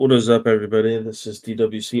What is up, everybody? This is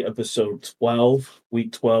DWC episode 12,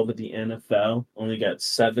 week 12 of the NFL. Only got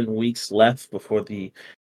 7 weeks left before the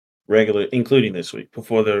regular, including this week,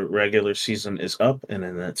 before the regular season is up, and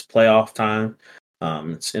then it's playoff time.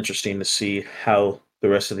 It's interesting to see how the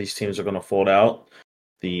rest of these teams are going to fold out.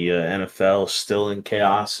 The NFL is still in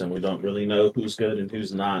chaos, and we don't really know who's good and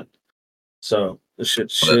who's not. So this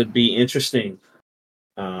should be interesting.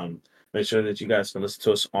 Make sure that you guys can listen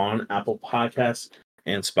to us on Apple Podcasts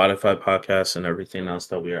and Spotify podcasts and everything else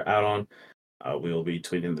that we are out on. We will be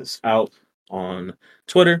tweeting this out on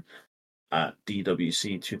Twitter at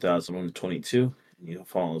DWC 2022. You can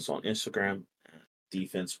follow us on Instagram.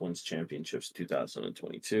 Defense Wins Championships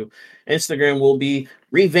 2022. Instagram will be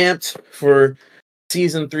revamped for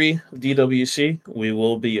season 3 of DWC. We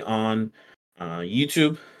will be on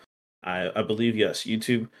YouTube. I believe, yes,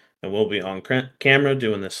 YouTube. And we'll be on camera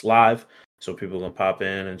doing this live so people can pop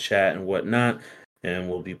in and chat and whatnot. And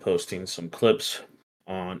we'll be posting some clips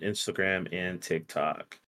on Instagram and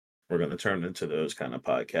TikTok. We're going to turn into those kind of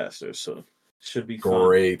podcasters. So it should be fun.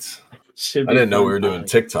 Great. I didn't know we were doing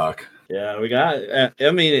TikTok. Yeah, we got,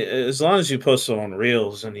 I mean, as long as you post it on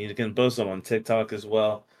Reels, and you can post it on TikTok as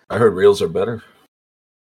well. I heard Reels are better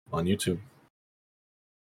on YouTube.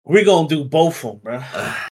 We're going to do both of them, bro.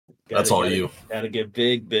 That's all you. Got to get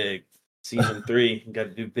big. Season 3, got to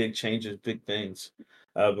do big changes, big things.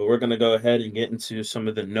 But we're going to go ahead and get into some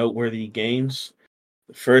of the noteworthy games.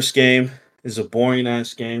 The first game is a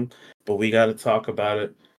boring-ass game, but we got to talk about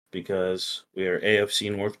it because we are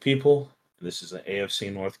AFC North people. This is an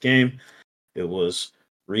AFC North game. It was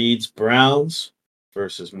Reed's Browns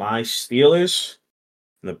versus my Steelers.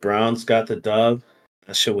 And the Browns got the dub.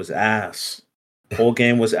 That shit was ass. Whole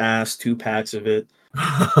game was ass, 2 packs of it.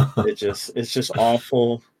 It's just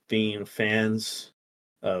awful being fans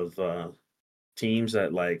of teams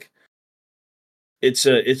that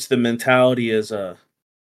it's the mentality is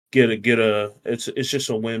it's just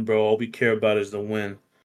a win, bro. All we care about is the win.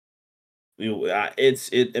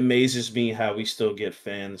 It amazes me how we still get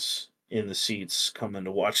fans in the seats coming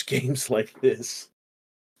to watch games like this.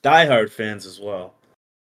 Diehard fans as well.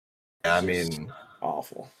 I mean,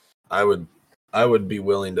 awful. I would be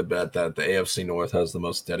willing to bet that the AFC North has the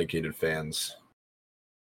most dedicated fans.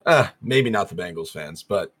 Maybe not the Bengals fans,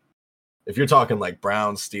 but if you're talking like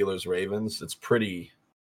Browns, Steelers, Ravens, it's pretty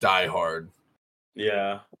diehard.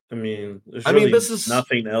 Yeah, I mean, this is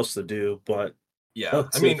nothing else to do, but yeah,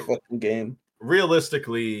 fucking game.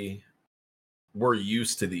 Realistically, we're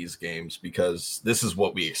used to these games because this is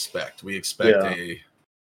what we expect. We expect a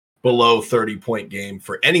below 30-point game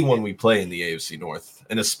for anyone we play in the AFC North,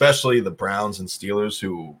 and especially the Browns and Steelers,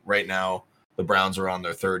 who right now the Browns are on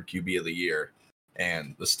their 3rd QB of the year,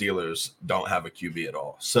 and the Steelers don't have a QB at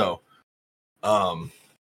all. So,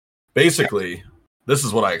 basically, this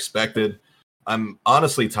is what I expected. I'm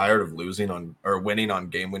honestly tired of winning on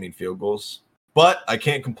game-winning field goals, but I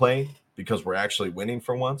can't complain because we're actually winning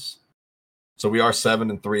for once. So we are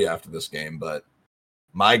 7-3 after this game, but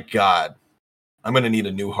my God, I'm going to need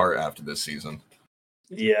a new heart after this season.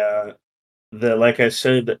 Yeah. Like I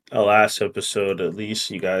said last episode, at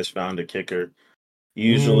least you guys found a kicker.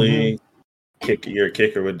 Usually, your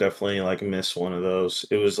kicker would definitely miss one of those.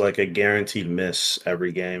 It was like a guaranteed miss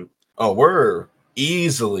every game. Oh, we're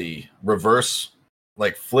easily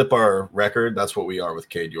flip our record. That's what we are with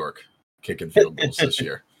Cade York kicking field goals this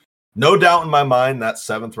year. No doubt in my mind that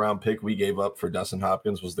 7th round pick we gave up for Dustin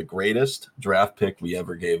Hopkins was the greatest draft pick we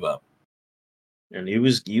ever gave up. And he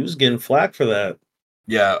was getting flack for that.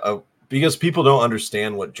 Yeah, because people don't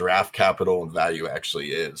understand what draft capital and value actually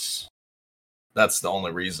is. That's the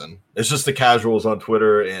only reason. It's just the casuals on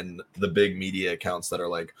Twitter and the big media accounts that are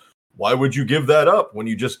like, why would you give that up when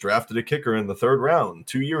you just drafted a kicker in the 3rd round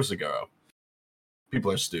 2 years ago? People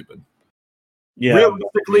are stupid. Yeah,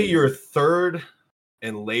 realistically, your 3rd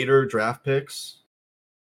and later draft picks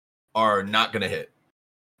are not going to hit.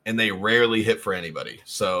 And they rarely hit for anybody.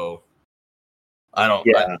 So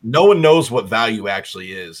no one knows what value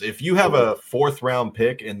actually is. If you have a 4th round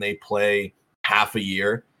pick and they play half a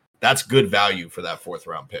year, that's good value for that 4th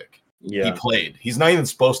round pick. Yeah. He played. He's not even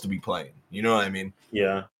supposed to be playing. You know what I mean?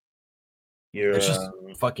 Yeah. It's just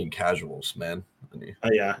fucking casuals, man.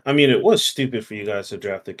 Yeah. I mean, it was stupid for you guys to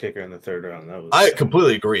draft the kicker in the 3rd round. I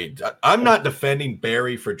completely agree. I'm not defending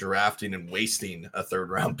Barry for drafting and wasting a 3rd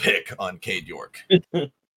round pick on Cade York.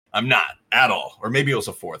 I'm not at all. Or maybe it was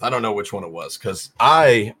a 4th. I don't know which one it was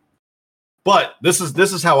but this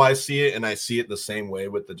is how I see it, and I see it the same way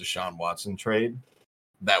with the Deshaun Watson trade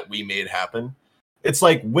that we made happen. It's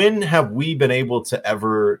like, when have we been able to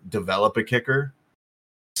ever develop a kicker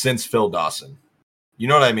since Phil Dawson? You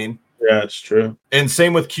know what I mean? Yeah, it's true. And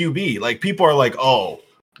same with QB. Like people are like, oh,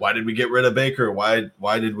 why did we get rid of Baker?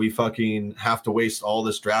 Why did we fucking have to waste all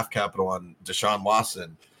this draft capital on Deshaun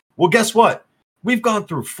Watson? Well, guess what? We've gone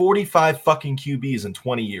through 45 fucking QBs in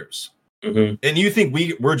 20 years. Mm-hmm. And you think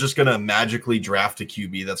we're just gonna magically draft a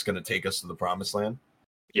QB that's gonna take us to the promised land?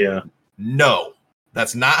 Yeah. No.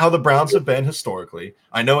 That's not how the Browns have been historically.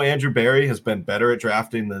 I know Andrew Berry has been better at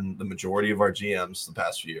drafting than the majority of our GMs the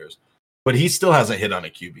past few years, but he still hasn't hit on a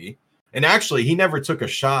QB. And actually, he never took a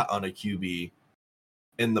shot on a QB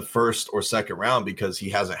in the first or second round because he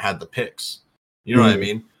hasn't had the picks. You know what I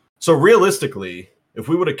mean? So realistically, if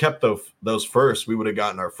we would have kept those first, we would have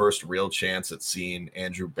gotten our first real chance at seeing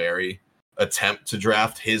Andrew Berry attempt to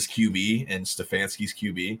draft his QB and Stefanski's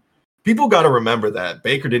QB. People got to remember that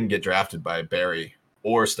Baker didn't get drafted by Berry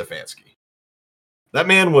or Stefanski. That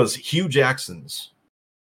man was Hugh Jackson's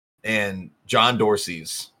and John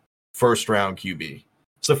Dorsey's first round QB.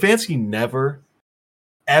 Stefanski never,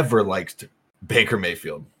 ever liked Baker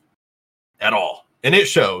Mayfield at all. And it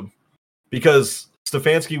showed because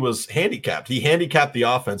Stefanski was handicapped. He handicapped the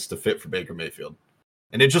offense to fit for Baker Mayfield.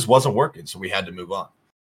 And it just wasn't working, so we had to move on.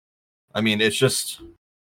 I mean, it's just...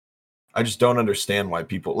 I just don't understand why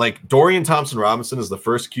people... Like, Dorian Thompson-Robinson is the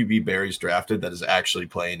first QB Barry's drafted that is actually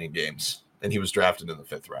playing in games. And he was drafted in the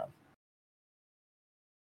 5th round.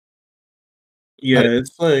 Yeah,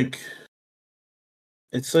 it's like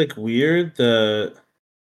weird that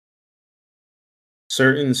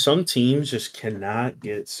some teams just cannot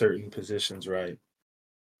get certain positions right.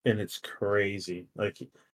 And it's crazy. Like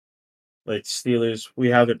Steelers, we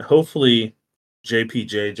haven't... Hopefully...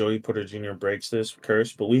 JPJ, Joey Porter Jr. breaks this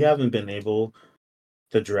curse, but we haven't been able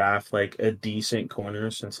to draft like a decent corner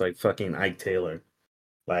since like fucking Ike Taylor.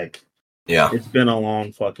 Like, yeah, it's been a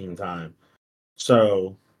long fucking time.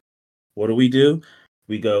 So, what do?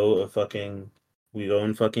 We go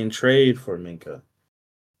and fucking trade for Minka.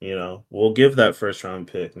 You know, we'll give that first round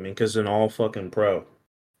pick. Minka's an all fucking pro.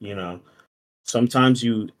 You know, sometimes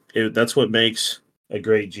that's what makes a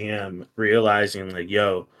great GM, realizing like,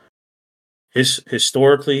 yo,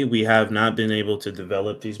 historically, we have not been able to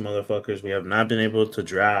develop these motherfuckers. We have not been able to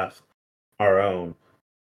draft our own.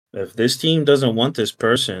 If this team doesn't want this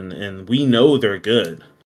person and we know they're good,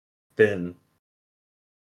 then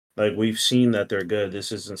like we've seen that they're good.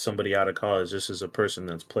 This isn't somebody out of college. This is a person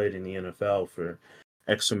that's played in the NFL for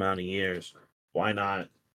X amount of years. Why not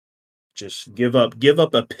just give up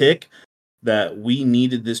a pick that we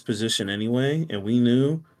needed this position anyway, and we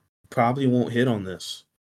knew probably won't hit on this,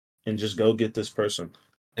 and just go get this person.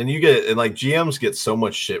 And like GMs get so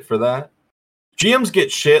much shit for that. GMs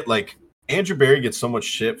get shit, like Andrew Berry gets so much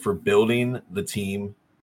shit for building the team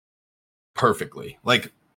perfectly.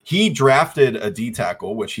 Like he drafted a D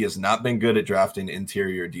tackle, which he has not been good at drafting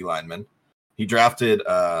interior D linemen. He drafted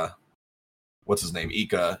what's his name,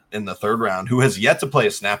 Ika, in the 3rd round, who has yet to play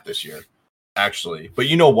a snap this year, actually. But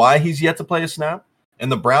you know why he's yet to play a snap?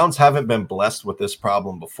 And the Browns haven't been blessed with this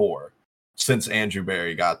problem before. Since Andrew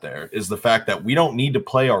Berry got there, is the fact that we don't need to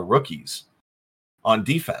play our rookies on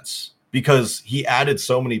defense because he added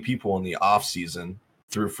so many people in the offseason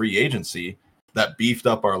through free agency that beefed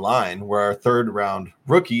up our line where our 3rd round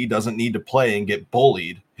rookie doesn't need to play and get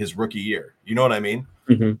bullied his rookie year. You know what I mean?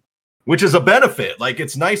 Mm-hmm. Which is a benefit. Like,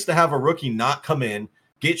 it's nice to have a rookie not come in,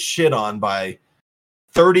 get shit on by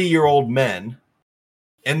 30-year-old men,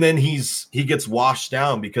 and then he gets washed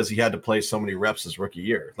down because he had to play so many reps his rookie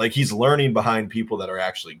year. Like, he's learning behind people that are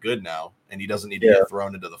actually good now, and he doesn't need to get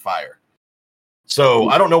thrown into the fire. So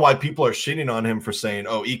I don't know why people are shitting on him for saying,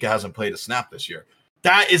 oh, Ika hasn't played a snap this year.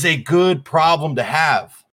 That is a good problem to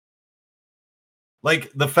have.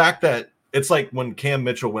 Like, the fact that it's like when Cam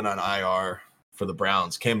Mitchell went on IR for the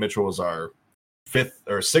Browns, Cam Mitchell was our 5th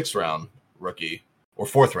or 6th round rookie or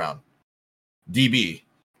 4th round DB.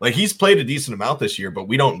 Like, he's played a decent amount this year, but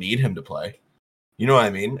we don't need him to play. You know what I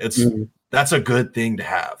mean? That's a good thing to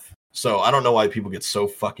have. So I don't know why people get so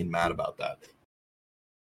fucking mad about that.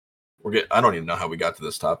 I don't even know how we got to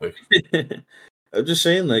this topic. I'm just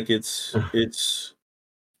saying, like, it's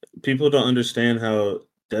people don't understand how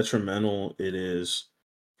detrimental it is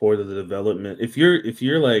for the development. If you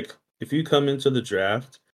come into the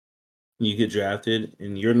draft, you get drafted,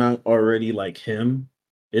 and you're not already like him,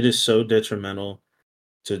 it is so detrimental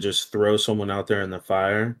to just throw someone out there in the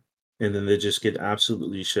fire, and then they just get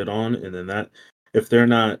absolutely shit on, and then that if they're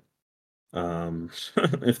not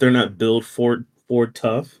built for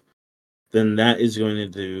tough, then that is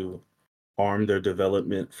going to harm their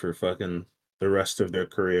development for fucking the rest of their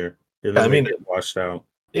career. And then they get washed out.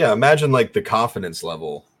 Yeah, imagine like the confidence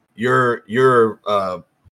level. You're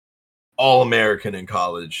all American in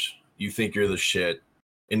college. You think you're the shit,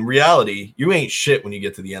 In reality, you ain't shit when you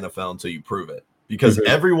get to the NFL until you prove it, because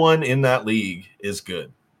everyone in that league is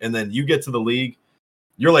good. And then you get to the league,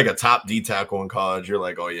 you're like a top D tackle in college. You're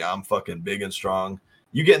like, oh yeah, I'm fucking big and strong.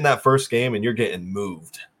 You get in that first game and you're getting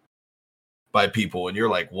moved by people, and you're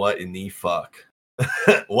like, what in the fuck?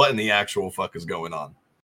 What in the actual fuck is going on?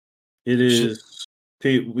 It is.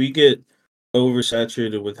 We get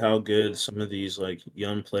oversaturated with how good some of these like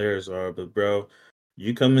young players are, but bro,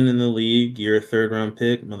 you coming in the league, you're a third round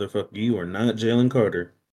pick, motherfucker. You are not Jalen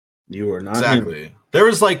Carter. You are not him. Exactly.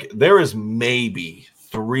 There is maybe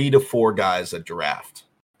 3 to 4 guys at draft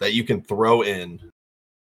that you can throw in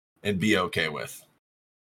and be okay with.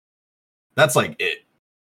 That's like it.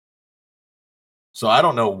 So I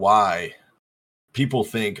don't know why people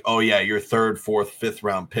think, oh yeah, your 3rd, 4th, 5th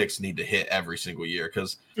round picks need to hit every single year,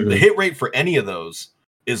 because the hit rate for any of those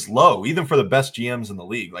is low, even for the best GMs in the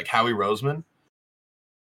league, like Howie Roseman.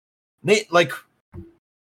 Like,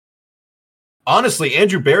 honestly,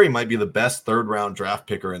 Andrew Berry might be the best 3rd round draft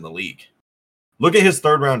picker in the league. Look at his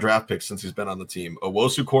 3rd round draft picks since he's been on the team.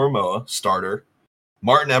 Owosu Koromoa, starter.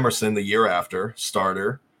 Martin Emerson the year after,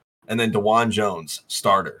 starter. And then DeJuan Jones,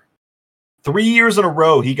 starter. 3 years in a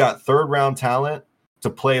row, he got 3rd round talent to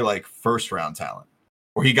play like 1st round talent.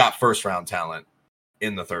 Or he got 1st round talent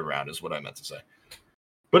in the 3rd round is what I meant to say.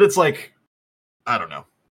 But it's like, I don't know.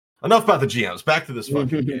 Enough about the GMs. Back to this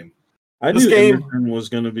fucking game. This game Emerson was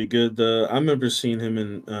going to be good. I remember seeing him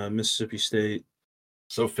in Mississippi State.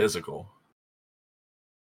 So physical.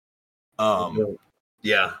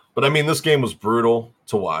 Yeah. But I mean, this game was brutal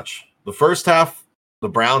to watch. The first half, the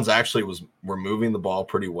Browns actually were moving the ball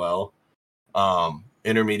pretty well.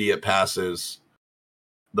 Intermediate passes.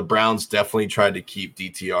 The Browns definitely tried to keep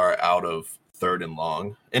DTR out of 3rd and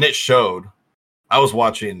long, and it showed. I was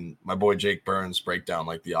watching my boy Jake Burns break down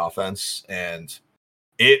like the offense, and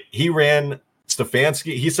he ran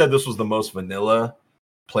Stefanski. He said this was the most vanilla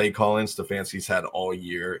play calling Stefanski's had all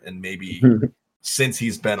year, and maybe since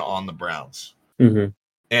he's been on the Browns.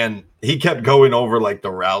 And he kept going over like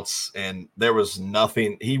the routes, and there was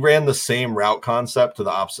nothing. He ran the same route concept to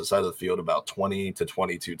the opposite side of the field about 20 to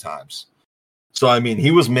 22 times. So, I mean,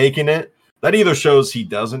 he was making it. That either shows he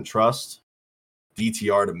doesn't trust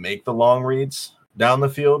DTR to make the long reads down the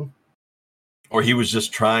field, or he was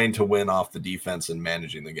just trying to win off the defense and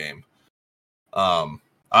managing the game.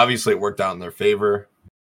 Obviously, it worked out in their favor,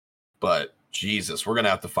 but Jesus, we're going to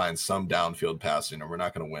have to find some downfield passing, or we're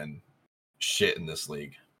not going to win shit in this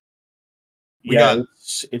league.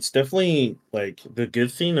 It's definitely like the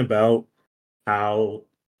good thing about how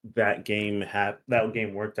that game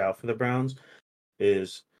worked out for the Browns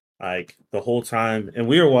is like the whole time, and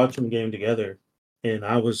we were watching the game together, and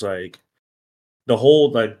I was like the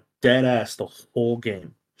whole like dead ass the whole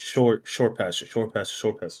game, short passes,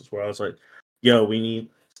 where I was like, yo,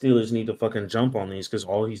 Steelers need to fucking jump on these, because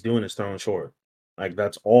all he's doing is throwing short. Like,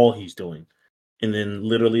 that's all he's doing. And then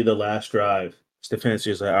literally the last drive, Stefanski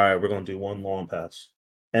is like, all right, we're going to do one long pass.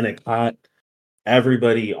 And it caught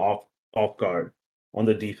everybody off guard on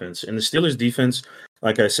the defense. And the Steelers defense,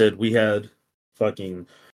 like I said, we had fucking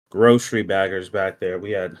grocery baggers back there. We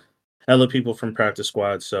had hella people from practice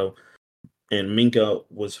squad. So, and Minka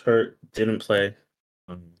was hurt, didn't play.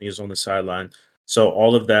 He was on the sideline. So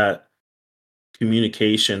all of that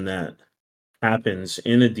communication that happens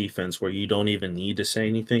in a defense where you don't even need to say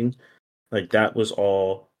anything, like that was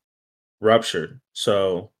all ruptured.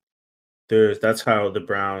 So that's how the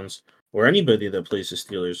Browns or anybody that plays the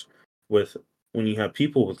Steelers when you have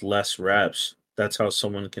people with less reps, that's how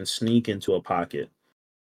someone can sneak into a pocket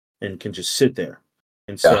and can just sit there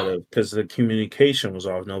instead of, because the communication was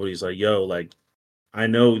off. Nobody's like, yo, like, I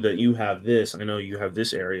know that you have this. I know you have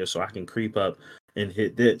this area, so I can creep up and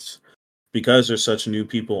hit this. Because there's such new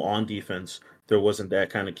people on defense, there wasn't that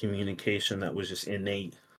kind of communication that was just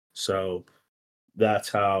innate. So that's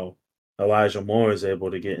how Elijah Moore is able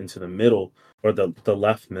to get into the middle, or the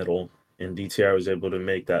left middle, and DTR was able to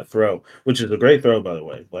make that throw, which is a great throw, by the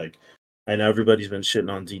way. Like, I know everybody's been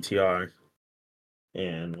shitting on DTR,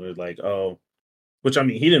 and we're like, oh, which, I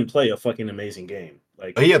mean, he didn't play a fucking amazing game.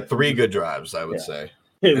 Like, he had 3 good drives, I would say.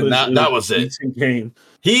 That was it. Game.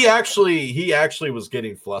 He actually was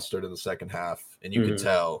getting flustered in the second half, and you could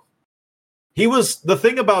tell. The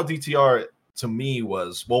thing about DTR to me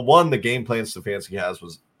was, well, one, the game plan Stefanski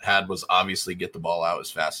was obviously get the ball out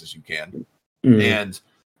as fast as you can. And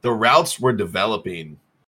the routes were developing,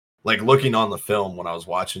 like looking on the film when I was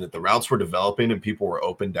watching it, the routes were developing and people were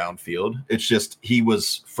open downfield. It's just he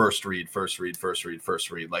was first read,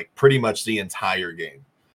 like pretty much the entire game.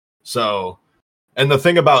 So, and the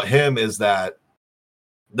thing about him is that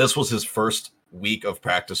this was his first week of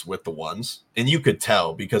practice with the ones, and you could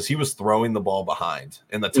tell because he was throwing the ball behind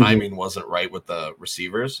and the Mhm. timing wasn't right with the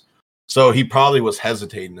receivers. So he probably was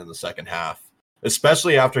hesitating in the second half,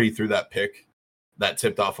 especially after he threw that pick that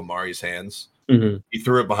tipped off Amari's hands. Mhm. He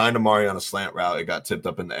threw it behind Amari on a slant route. It got tipped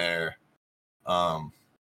up in the air.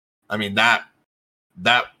 I mean, that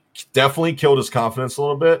definitely killed his confidence a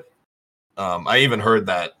little bit. I even heard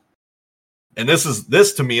that, and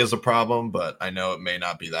this to me is a problem, but I know it may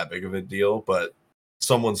not be that big of a deal. But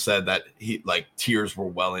someone said that he like tears were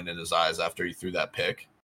welling in his eyes after he threw that pick.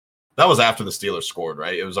 That was after the Steelers scored,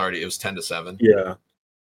 right? It was 10-7. Yeah.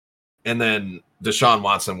 And then Deshaun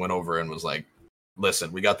Watson went over and was like,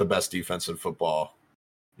 "Listen, we got the best defense in football.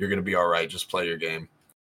 You're gonna be all right. Just play your game."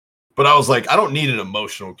 But I was like, I don't need an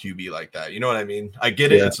emotional QB like that. You know what I mean? I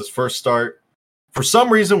get it. Yeah. It's his first start. For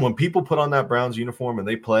some reason, when people put on that Browns uniform and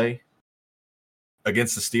they play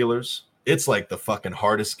against the Steelers, it's like the fucking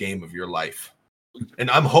hardest game of your life. And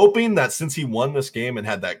I'm hoping that since he won this game and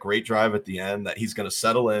had that great drive at the end, that he's going to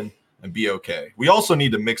settle in and be okay. We also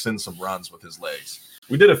need to mix in some runs with his legs.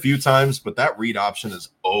 We did a few times, but that read option is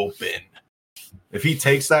open. If he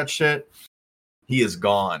takes that shit, he is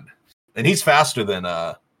gone. And he's faster than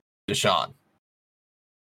Deshaun.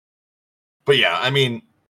 But yeah, I mean,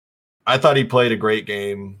 I thought he played a great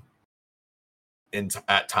game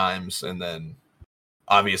at times, and then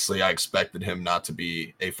obviously I expected him not to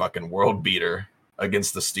be a fucking world beater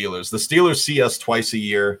against the Steelers. The Steelers see us twice a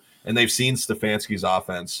year, and they've seen Stefanski's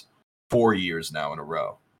offense 4 years now in a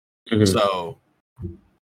row. Mhm. So,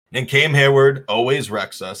 and Cam Hayward always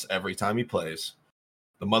wrecks us every time he plays.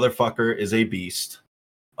 The motherfucker is a beast.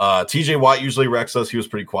 TJ Watt usually wrecks us. He was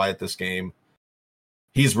pretty quiet this game.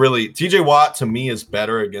 TJ Watt to me is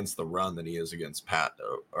better against the run than he is against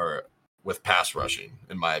or with pass rushing,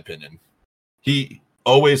 in my opinion. He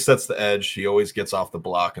always sets the edge. He always gets off the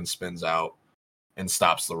block and spins out and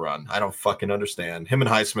stops the run. I don't fucking understand. Him and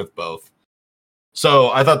Highsmith both. So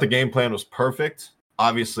I thought the game plan was perfect.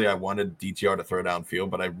 Obviously, I wanted DTR to throw downfield,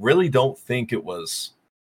 but I really don't think it was.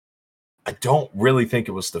 I don't really think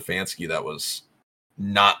it was Stefanski that was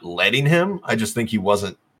not letting him. I just think he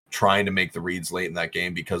wasn't trying to make the reads late in that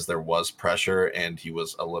game because there was pressure and he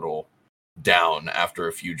was a little down after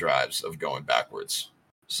a few drives of going backwards.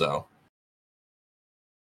 So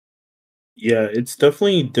Yeah, it's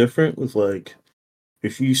definitely different with like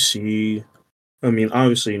if you see I mean,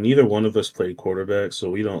 obviously neither one of us played quarterback, so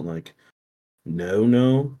we don't like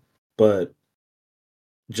no, but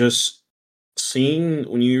just seeing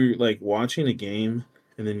when you're like watching a game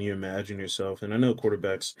and then you imagine yourself, and I know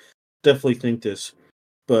quarterbacks definitely think this,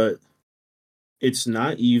 but it's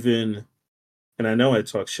not even, and I know I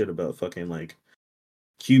talk shit about fucking like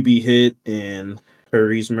QB hit and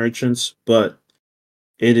Curry's merchants, but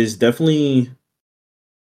it is definitely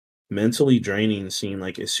mentally draining seeing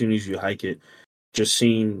like as soon as you hike it, just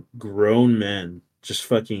seeing grown men just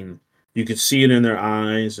fucking you could see it in their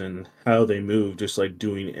eyes and how they move, just like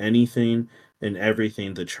doing anything and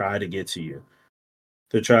everything to try to get to you,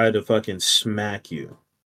 to try to fucking smack you.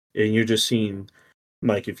 And you're just seeing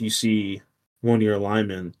like if you see one of your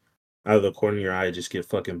linemen out of the corner of your eye just get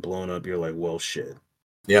fucking blown up, you're like, well shit.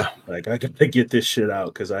 yeah, Like I gotta get this shit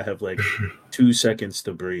out because I have like 2 seconds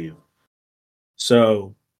to breathe.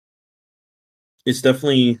 So it's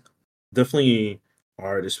definitely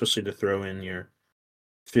hard, especially to throw in your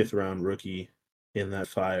fifth round rookie in that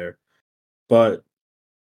fire. But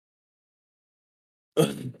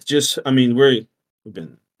just, I mean, we've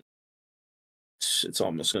been, it's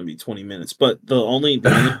almost going to be 20 minutes. But the only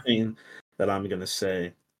thing that I'm going to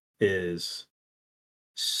say is,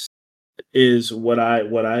 what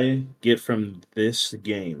I get from this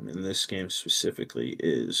game, and this game specifically,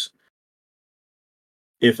 is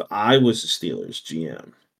if I was the Steelers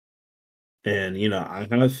GM, and, I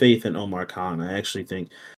have faith in Omar Khan. I actually think,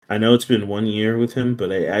 I know it's been 1 year with him,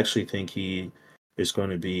 but I actually think he is going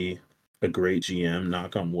to be a great GM,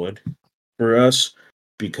 knock on wood, for us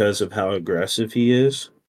because of how aggressive he is.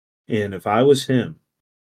 And if I was him,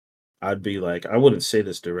 I'd be like, I wouldn't say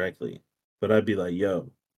this directly, but I'd be like, yo,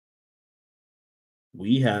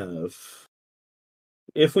 we have,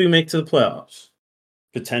 if we make to the playoffs,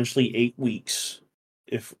 potentially 8 weeks,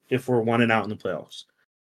 if we're 1 and out in the playoffs,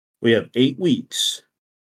 we have 8 weeks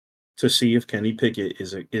to see if Kenny Pickett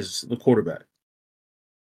is the quarterback.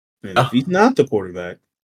 And if he's not the quarterback,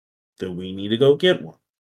 then we need to go get one.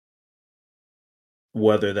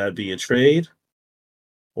 Whether that be a trade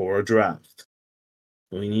or a draft.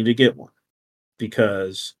 We need to get one.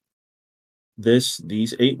 Because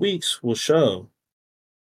these 8 weeks will show,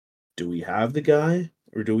 do we have the guy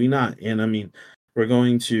or do we not? And I mean, we're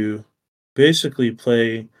going to basically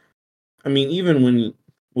play I mean, even when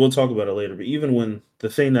we'll talk about it later, but even when the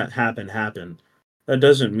thing that happened, that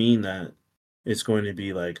doesn't mean that it's going to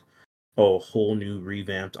be like a whole new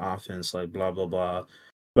revamped offense, like blah blah blah.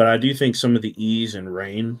 But I do think some of the ease and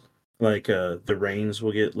rain, like the reins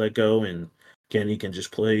will get let go, and Kenny can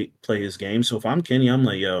just play his game. So if I'm Kenny, I'm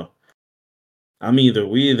like, yo, I'm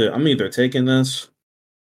either taking this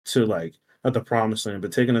to like not the promised land,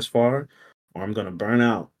 but taking us far, or I'm gonna burn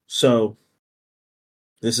out. So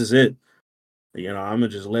this is it. I'm gonna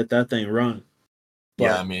just let that thing run.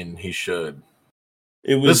 Yeah, I But mean, he should.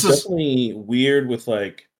 it This was is definitely weird with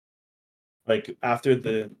like after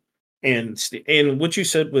the and what you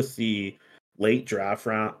said with the late draft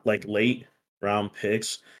round, like late round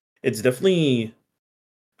picks. It's definitely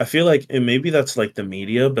I feel like and maybe that's like the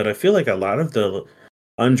media, but I feel like a lot of the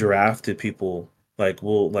undrafted people like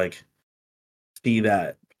will like see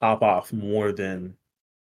that pop off more than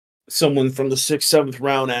someone from the sixth, seventh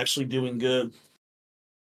round actually doing good.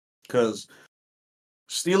 Because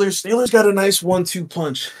Steelers got a nice 1-2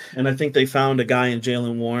 punch, and I think they found a guy in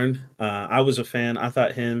Jalen Warren. I was a fan. I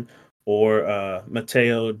thought him or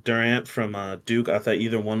Mateo Durant from Duke. I thought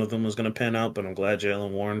either one of them was going to pan out, but I'm glad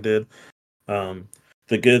Jalen Warren did. Um,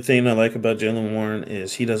 the good thing I like about Jalen Warren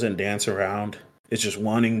is he doesn't dance around. It's just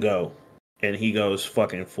one and go, and he goes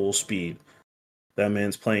fucking full speed. That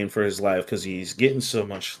man's playing for his life because he's getting so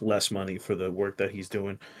much less money for the work that he's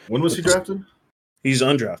doing. when was he drafted? He's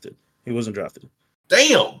undrafted. He wasn't drafted.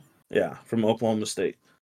 Damn. Yeah, from Oklahoma State.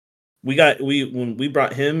 We when we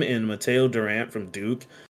brought him and Mateo Durant from Duke,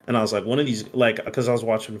 and I was like, one of these like because I was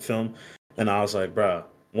watching the film, and I was like, bro,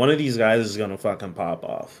 one of these guys is gonna fucking pop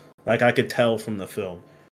off. Like I could tell from the film,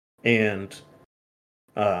 and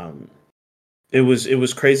um, it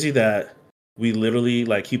was crazy that we literally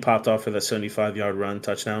like he popped off for that 75-yard run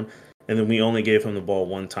touchdown, and then we only gave him the ball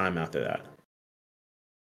one time after that.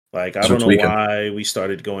 Like I So don't it's know weekend. why we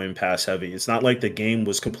started going pass heavy. It's not like the game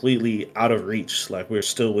was completely out of reach. Like we're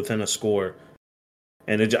still within a score,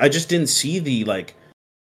 and I just didn't see the like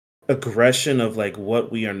aggression of like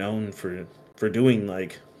what we are known for doing.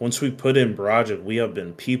 Like once we put in Broderick, we have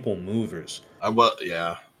been people movers. I will.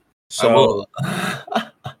 Yeah, I So will.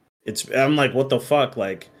 I'm like, what the fuck?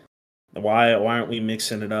 Like why aren't we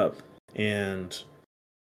mixing it up? And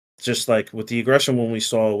just like with the aggression when we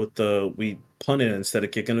saw with the we punted instead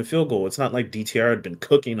of kicking a field goal. It's not like DTR had been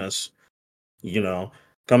cooking us, you know,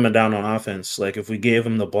 coming down on offense. Like if we gave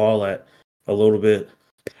him the ball at a little bit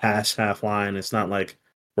past half line, it's not like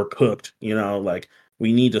we're cooked, like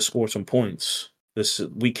we need to score some points. This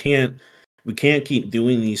we can't keep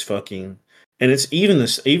doing these fucking and it's even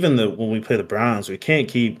the when we play the Browns, we can't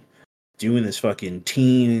keep doing this fucking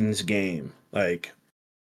teens game. Like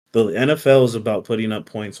the NFL is about putting up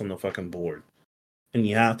points on the fucking board. And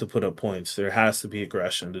you have to put up points. There has to be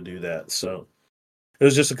aggression to do that. So it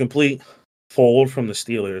was just a complete fold from the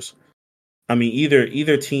Steelers. I mean,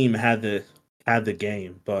 either team had the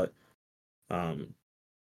game, but um,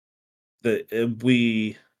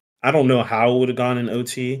 we I don't know how it would have gone in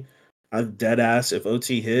OT. I'm dead ass. If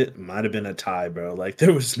OT hit, it might have been a tie, bro. Like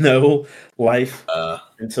there was no life uh,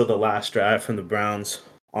 until the last drive from the Browns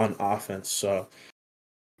on offense. So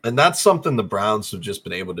and that's something the Browns have just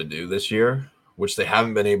been able to do this year, which they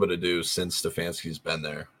haven't been able to do since Stefanski's been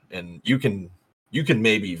there. And you can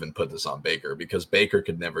maybe even put this on Baker because Baker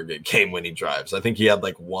could never get game-winning drives. I think he had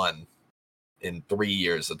like one in 3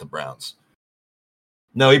 years at the Browns.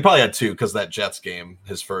 No, he probably had two because that Jets game,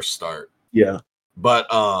 his first start. yeah, But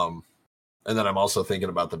and then I'm also thinking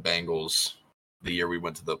about the Bengals the year we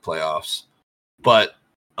went to the playoffs. But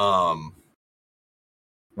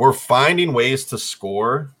we're finding ways to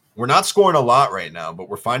score. We're not scoring a lot right now, but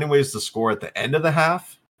we're finding ways to score at the end of the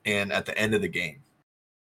half and at the end of the game,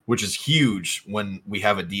 which is huge when we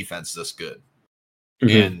have a defense this good. mm-hmm.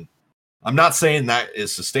 And I'm not saying that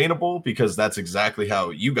is sustainable because that's exactly how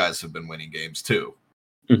you guys have been winning games too.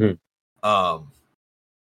 Mm-hmm.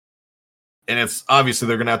 And it's obviously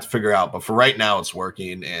they're going to have to figure out, but for right now it's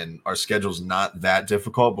working and our schedule's not that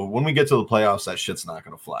difficult. But when we get to the playoffs, that shit's not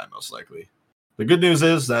going to fly most likely. The good news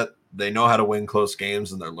is that they know how to win close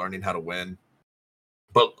games and they're learning how to win.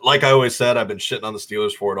 But like I always said, I've been shitting on the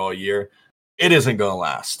Steelers for it all year. It isn't going to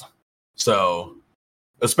last. So,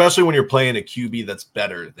 especially when you're playing a QB that's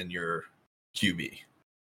better than your QB.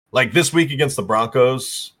 Like this week against the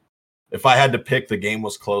Broncos, if I had to pick, the game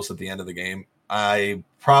was close at the end of the game. I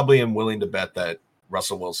probably am willing to bet that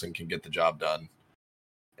Russell Wilson can get the job done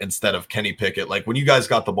instead of Kenny Pickett. Like when you guys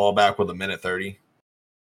got the ball back with a minute 30,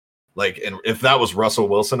 like, and if that was Russell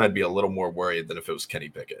Wilson, I'd be a little more worried than if it was Kenny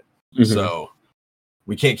Pickett. Mm-hmm. So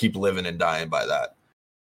we can't keep living and dying by that.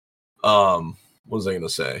 What was I going to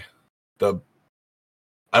say?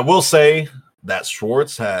 I will say that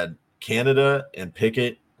Schwartz had Canada and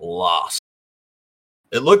Pickett lost.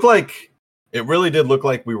 It really did look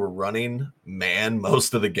like we were running man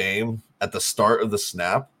most of the game at the start of the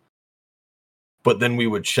snap, but then we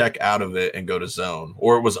would check out of it and go to zone,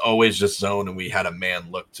 or it was always just zone and we had a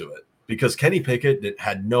man look to it because Kenny Pickett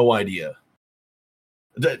had no idea.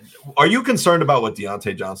 Are you concerned about what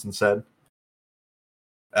Deontay Johnson said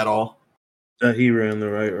at all? That he ran the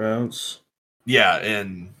right routes. Yeah,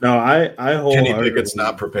 and no, I Kenny Pickett's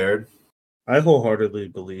not prepared. I wholeheartedly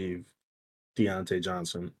believe Deontay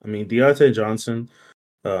Johnson. I mean, Deontay Johnson,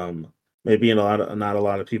 maybe not a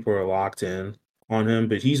lot of people are locked in on him,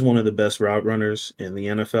 but he's one of the best route runners in the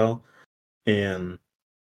NFL. And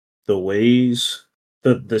the ways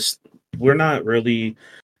we're not really,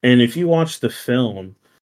 and if you watch the film,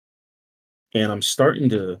 and I'm starting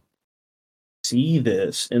to see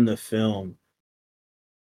this in the film,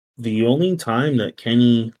 the only time that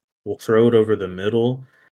Kenny will throw it over the middle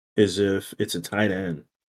is if it's a tight end.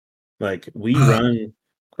 Like we run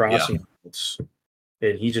crossing routes,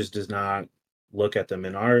 and he just does not look at them.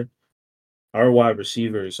 And our wide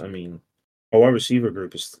receivers, I mean, our wide receiver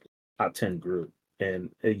group is top 10 group, and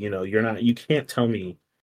you can't tell me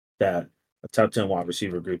that a top 10 wide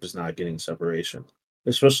receiver group is not getting separation,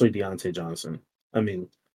 especially Deontay Johnson. I mean,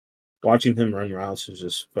 watching him run routes is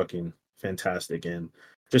just fucking fantastic, and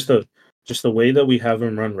just the way that we have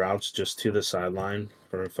him run routes just to the sideline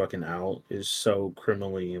for a fucking out is so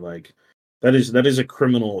criminally that is a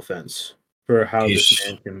criminal offense for how this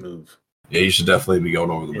man can move. Yeah, you should definitely be going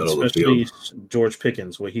over the middle of the field. Especially George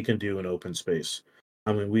Pickens, what he can do in open space.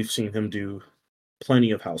 I mean, we've seen him do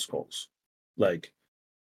plenty of house calls. Like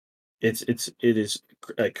it is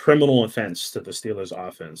a criminal offense to the Steelers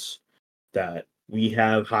offense that we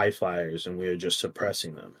have high flyers and we are just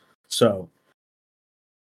suppressing them. So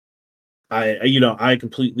I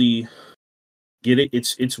completely get it.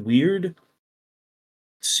 It's weird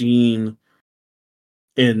seeing,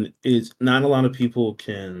 and it's not a lot of people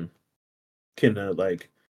can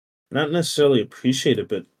not necessarily appreciate it,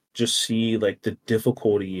 but just see like the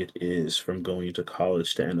difficulty it is from going to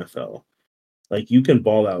college to NFL. Like you can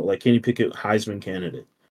ball out, like Kenny Pickett, Heisman candidate,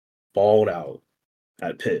 balled out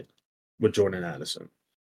at Pitt with Jordan Addison.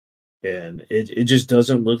 And it just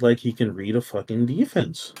doesn't look like he can read a fucking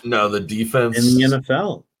defense. No, the defense in the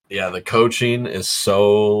NFL. Yeah, the coaching is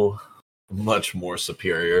so much more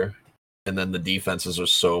superior, and then the defenses are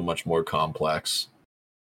so much more complex.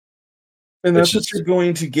 And that's what you're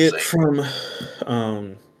going to get from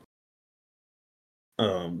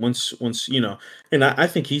once and I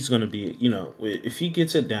think he's going to be, if he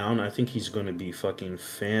gets it down, I think he's going to be fucking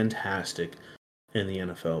fantastic in the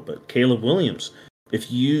NFL. But Caleb Williams,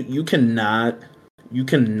 if you cannot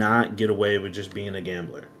get away with just being a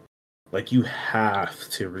gambler. Like you have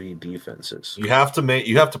to read defenses. You have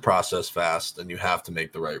to process fast, and you have to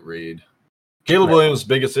make the right read. Caleb Williams'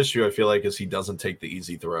 biggest issue, I feel like, is he doesn't take the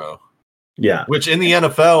easy throw. Yeah. Which in the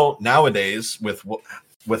NFL nowadays,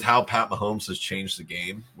 with how Pat Mahomes has changed the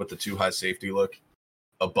game with the too high safety look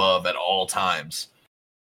above at all times,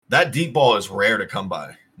 that deep ball is rare to come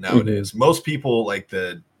by nowadays. Mm-hmm. Most people, like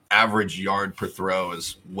the average yard per throw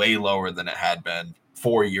is way lower than it had been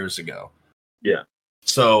 4 years ago. Yeah.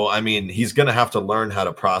 So, I mean, he's going to have to learn how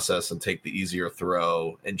to process and take the easier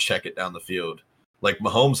throw and check it down the field. Like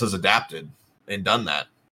Mahomes has adapted and done that.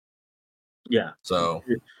 Yeah. So,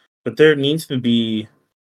 but there needs to be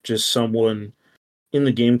just someone in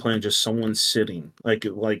the game plan, just someone sitting like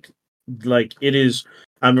it is.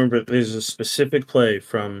 I remember there's a specific play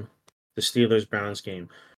from the Steelers-Browns game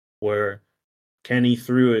where Kenny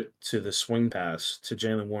threw it to the swing pass to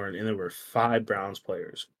Jaylen Warren, and there were 5 Browns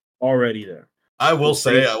players already there. I will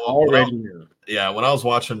say, when I was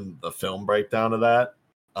watching the film breakdown of that,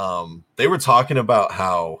 they were talking about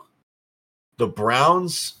how the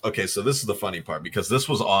Browns. Okay, so this is the funny part because this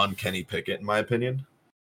was on Kenny Pickett, in my opinion,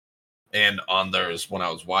 and on theirs when I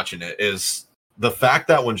was watching it, is the fact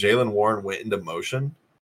that when Jaylen Warren went into motion,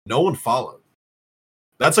 no one followed.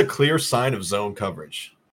 That's a clear sign of zone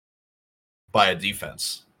coverage by a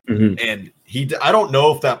defense. Mm-hmm. And I don't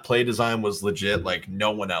know if that play design was legit, like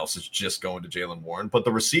no one else is just going to Jaylen Warren, but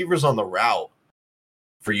the receivers on the route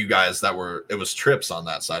for you guys it was trips on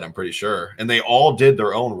that side, I'm pretty sure. And they all did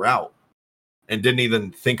their own route and didn't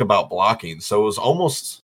even think about blocking. So it was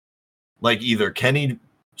almost like either Kenny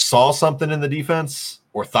saw something in the defense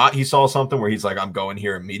or thought he saw something where he's like, I'm going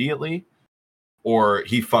here immediately, or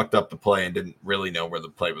he fucked up the play and didn't really know where the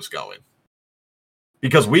play was going.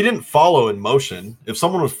 Because we didn't follow in motion. If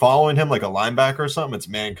someone was following him like a linebacker or something, it's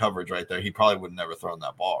man coverage right there. He probably would have never thrown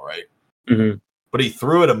that ball, right? Mm-hmm. but he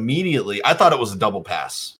threw it immediately. I thought it was a double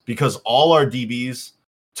pass because all our DBs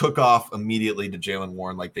took off immediately to Jalen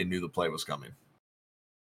Warren like they knew the play was coming.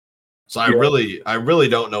 So I really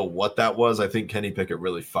don't know what that was. I think Kenny Pickett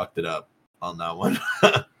really fucked it up on that one.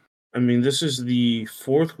 I mean, this is the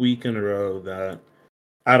 4th week in a row that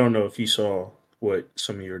I don't know if you saw what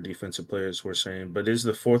some of your defensive players were saying, but it is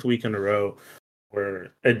the 4th week in a row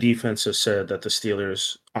where a defense has said that the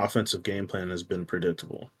Steelers' offensive game plan has been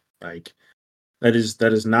predictable. Like that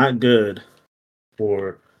is not good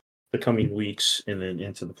for the coming weeks and then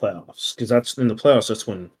into the playoffs, because that's in the playoffs.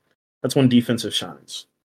 That's when defensive shines.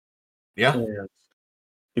 Yeah. And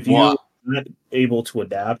if you're not able to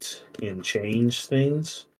adapt and change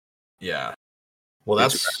things, yeah. Well,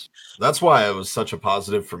 that's why it was such a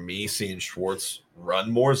positive for me seeing Schwartz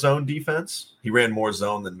run more zone defense. He ran more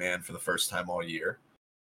zone than man for the first time all year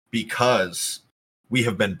because we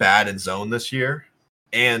have been bad in zone this year,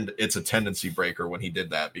 and it's a tendency breaker when he did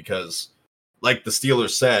that because, like the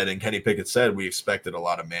Steelers said and Kenny Pickett said, we expected a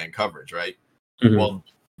lot of man coverage, right? Mm-hmm. Well,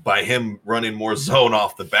 by him running more zone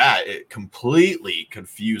off the bat, it completely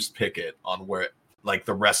confused Pickett on where, like,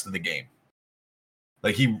 the rest of the game.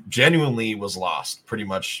 Like, he genuinely was lost pretty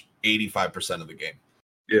much 85% of the game.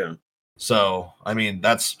 Yeah. So, I mean,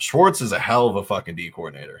 Schwartz is a hell of a fucking D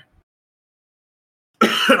coordinator.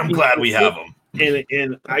 I'm glad we have him.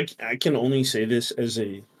 And I can only say this as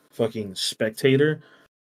a fucking spectator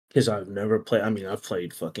because I've never played. I mean, I've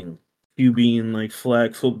played fucking QB and like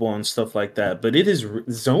flag football and stuff like that, but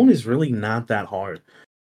zone is really not that hard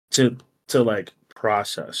to like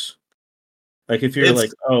process. Like if you're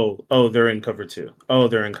like, oh, they're in cover 2. Oh,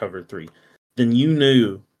 they're in cover 3. Then you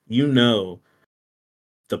know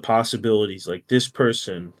the possibilities. Like this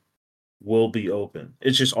person will be open.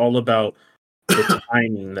 It's just all about the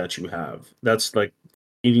timing that you have. That's like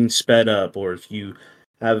getting sped up, or if you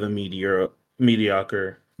have a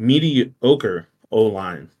mediocre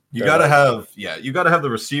O-line. You gotta have the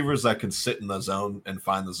receivers that can sit in the zone and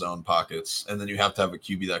find the zone pockets, and then you have to have a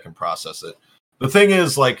QB that can process it. The thing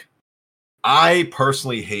is, like, I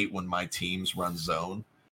personally hate when my teams run zone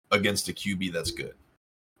against a QB that's good.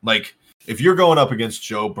 Like, if you're going up against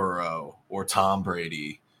Joe Burrow or Tom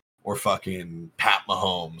Brady or fucking Pat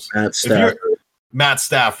Mahomes, Matt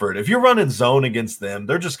Stafford, if you're running zone against them,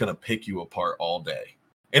 they're just going to pick you apart all day.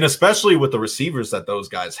 And especially with the receivers that those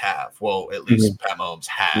guys have. Well, at least Pat Mahomes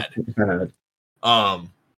had.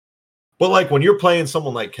 But like when you're playing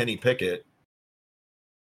someone like Kenny Pickett,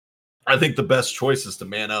 I think the best choice is to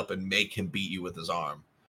man up and make him beat you with his arm.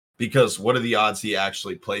 Because what are the odds he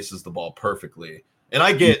actually places the ball perfectly? And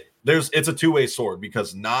I get it's a two-way sword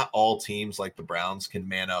because not all teams like the Browns can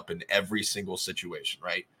man up in every single situation,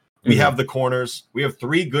 right? We have the corners. We have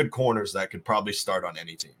 3 good corners that could probably start on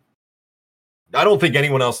any team. I don't think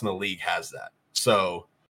anyone else in the league has that. So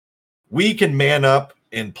we can man up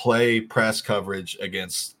and play press coverage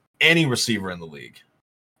against any receiver in the league.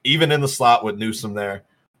 Even in the slot with Newsome there,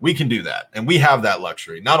 we can do that. And we have that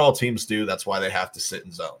luxury. Not all teams do. That's why they have to sit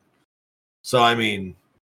in zone. So, I mean,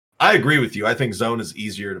 I agree with you. I think zone is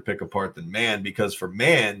easier to pick apart than man because for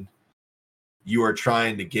man, you are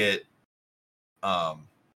trying to get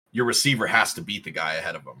your receiver has to beat the guy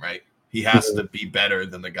ahead of him, right? He has to be better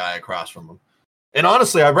than the guy across from him. And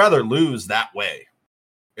honestly, I'd rather lose that way.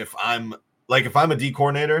 If I'm a D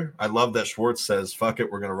coordinator, I love that Schwartz says, fuck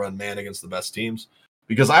it, we're going to run man against the best teams.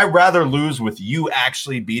 Because I'd rather lose with you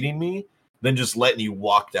actually beating me than just letting you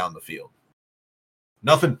walk down the field.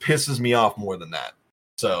 Nothing pisses me off more than that.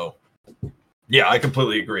 So, yeah, I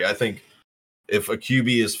completely agree. I think if a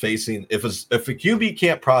QB is facing, if a QB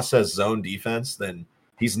can't process zone defense, then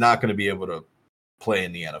he's not going to be able to play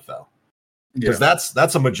in the NFL. Because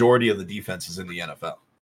that's a majority of the defenses in the NFL.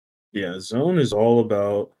 Yeah, zone is all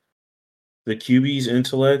about the QB's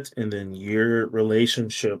intellect and then your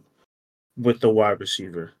relationship with the wide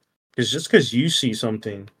receiver. Because just because you see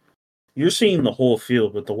something, you're seeing the whole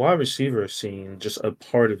field, but the wide receiver is seeing just a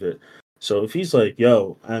part of it. So if he's like,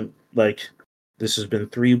 yo, I'm like, this has been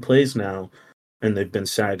 3 plays now, and they've been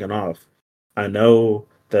sagging off. I know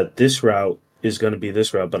that this route is going to be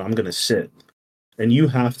this route, but I'm going to sit. And you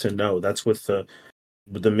have to know. That's with the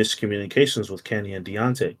miscommunications with Kenny and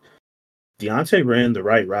Deontay. Deontay ran the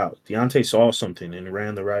right route. Deontay saw something and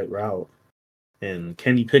ran the right route. And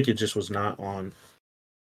Kenny Pickett just was not on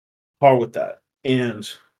par with that. And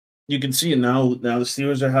you can see it now. Now the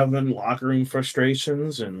Steelers are having locker room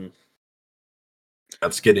frustrations, and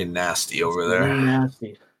that's getting nasty over there.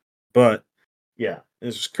 Nasty. But yeah,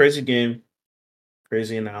 it's a crazy game.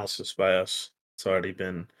 Crazy analysis by us. It's already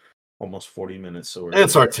been almost 40 minutes. So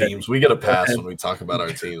it's our teams. We get a pass when we talk about our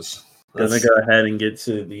teams. Gonna go ahead and get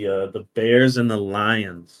to the Bears and the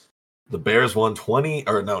Lions. The Bears won 20,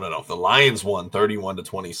 or no. The Lions won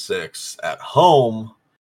 31-26 at home,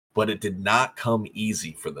 but it did not come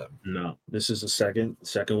easy for them. No, this is the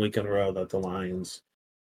second week in a row that the Lions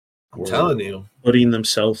I'm telling you, putting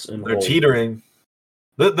themselves in. They're teetering.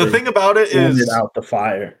 The thing about it is out the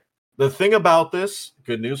fire. The thing about this,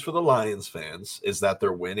 good news for the Lions fans, is that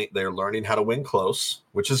they're winning. They're learning how to win close,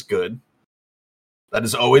 which is good. That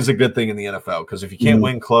is always a good thing in the NFL, because if you can't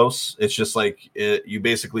win close, it's just like you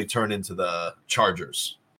basically turn into the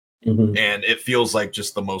Chargers. And it feels like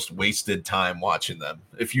just the most wasted time watching them.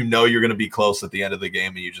 If you know you're going to be close at the end of the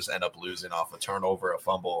game and you just end up losing off a turnover, a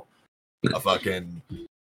fumble, a fucking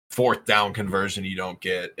fourth down conversion you don't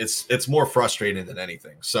get, it's more frustrating than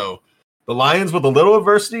anything. So the Lions, with a little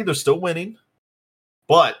adversity, they're still winning,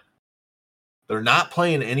 but they're not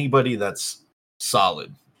playing anybody that's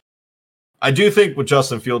solid. I do think with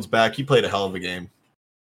Justin Fields back, he played a hell of a game.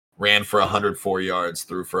 Ran for 104 yards,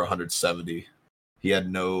 threw for 170. He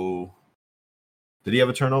had no... Did he have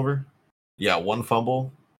a turnover? Yeah, one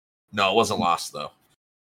fumble. No, it wasn't lost, though.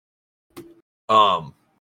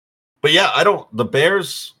 But yeah, the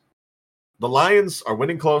Bears, the Lions are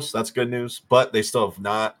winning close. That's good news, but they still have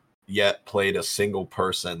not yet played a single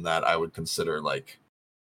person that I would consider like,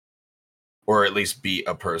 or at least beat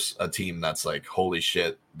a team that's like, holy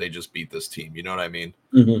shit, they just beat this team. You know what I mean?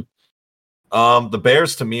 The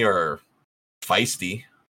Bears to me are feisty.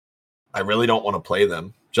 I really don't want to play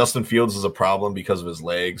them. Justin Fields is a problem because of his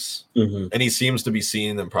legs, and he seems to be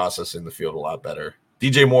seeing and processing the field a lot better.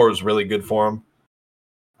 DJ Moore was really good for him.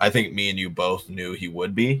 I think me and you both knew he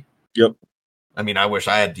would be. Yep. I mean, I wish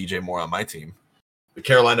I had DJ Moore on my team. The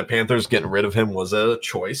Carolina Panthers getting rid of him was a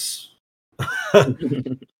choice.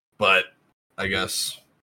 But I guess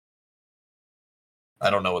I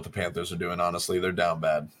don't know what the Panthers are doing, honestly. They're down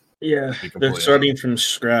bad. Yeah, they're starting from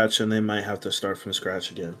scratch, and they might have to start from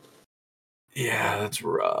scratch again. Yeah, that's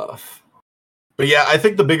rough. But yeah, I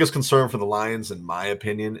think the biggest concern for the Lions, in my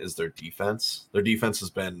opinion, is their defense. Their defense has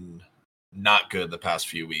been not good the past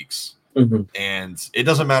few weeks. And it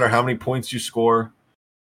doesn't matter how many points you score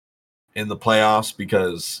in the playoffs,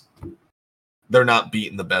 because they're not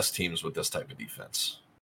beating the best teams with this type of defense.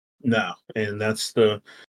 No, and that's the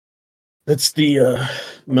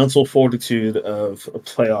mental fortitude of a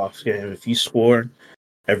playoff game. If you score,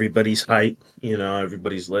 everybody's hype.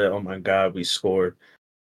 Everybody's lit. Oh my God, we scored.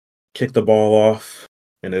 Kick the ball off,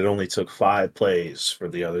 and it only took 5 plays for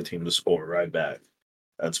the other team to score right back.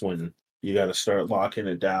 That's when you got to start locking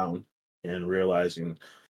it down and realizing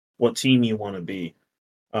what team you want to be.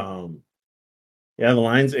 The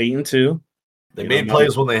Lions 8-2. They made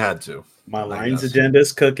plays when they had to. My Lions agenda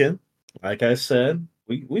is cooking. Like I said,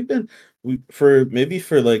 we've been for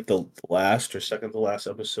like the last or second to last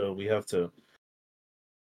episode, we have to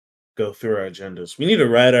go through our agendas. We need to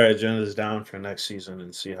write our agendas down for next season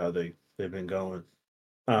and see how they've been going.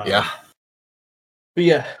 But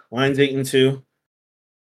yeah, Lions 8-2.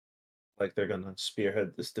 Like they're gonna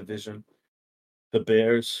spearhead this division. The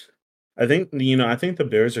Bears, I think the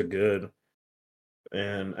Bears are good,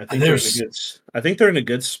 and I think they're in a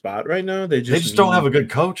good spot right now. They just don't have a good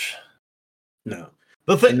coach. No,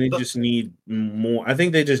 they just need more. I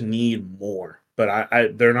think they just need more, but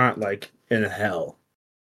they're not like in hell.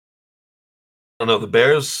 I don't know, the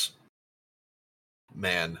Bears,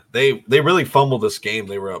 man, they really fumbled this game.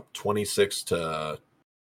 They were up 26 to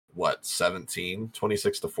 17,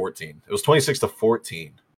 26 to 14. It was 26 to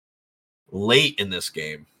 14 late in this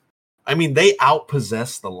game. I mean, they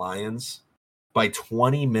outpossessed the Lions by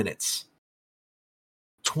 20 minutes.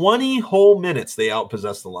 20 whole minutes they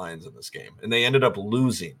outpossessed the Lions in this game, and they ended up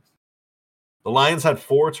losing. The Lions had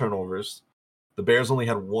 4 turnovers. The Bears only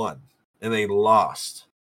had 1, and they lost.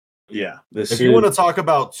 Yeah. You want to talk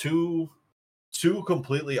about two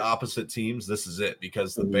completely opposite teams, this is it,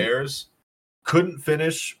 because the Bears couldn't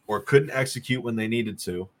finish or couldn't execute when they needed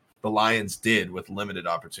to. The Lions did with limited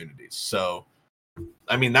opportunities. So,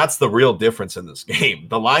 I mean, that's the real difference in this game.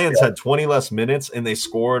 The Lions had 20 less minutes, and they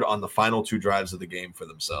scored on the final 2 drives of the game for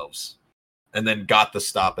themselves, and then got the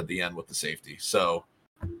stop at the end with the safety. So,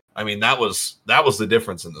 I mean, that was the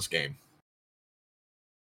difference in this game.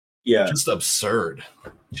 Yeah, just absurd.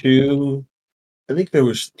 I think there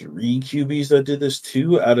was 3 QBs that did this.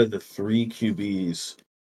 2 out of the 3 QBs.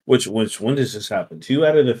 Which when does this happen? 2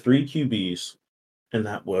 out of the 3 QBs, and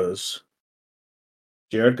that was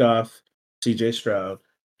Jared Goff, CJ Stroud,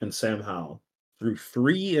 and Sam Howell, threw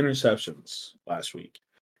 3 interceptions last week.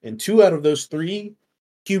 And 2 out of those 3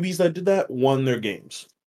 QBs that did that won their games.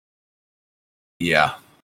 Yeah.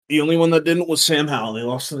 The only one that didn't was Sam Howell. They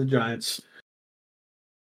lost to the Giants.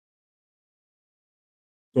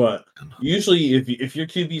 But usually, if your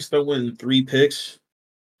QB's throwing 3 picks,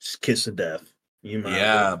 just kiss of death. You might as well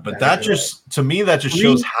Yeah, but back that it up. just to me that just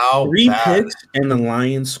shows Three how three bad. picks, and the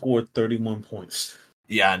Lions scored 31 points.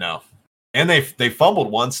 Yeah, I know. And they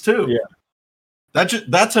fumbled once too. Yeah.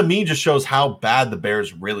 That to me just shows how bad the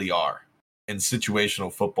Bears really are in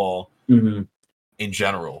situational football Mm-hmm. in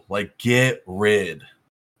general. Like, get rid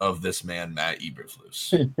of this man, Matt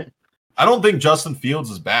Eberflus. I don't think Justin Fields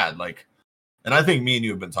is bad. Like, and I think me and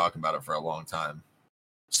you have been talking about it for a long time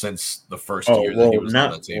since the first year that he was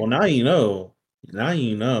on that team. Now you know. Now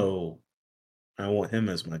you know. I want him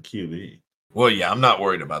as my QB. Well, yeah, I'm not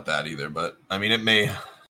worried about that either. But I mean,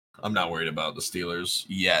 I'm not worried about the Steelers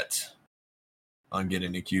yet on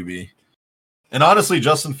getting a QB. And honestly,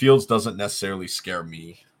 Justin Fields doesn't necessarily scare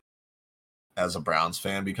me as a Browns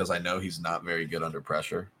fan because I know he's not very good under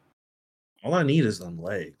pressure. All I need is them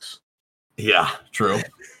legs. Yeah, true.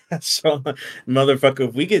 So, motherfucker,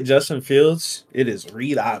 if we get Justin Fields, it is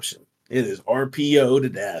read option. It is RPO to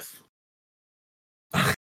death.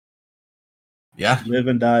 Yeah. Live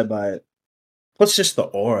and die by it. Plus, just the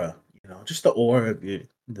aura, just the aura of the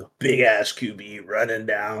big ass QB running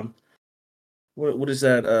down. What is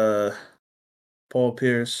that? Paul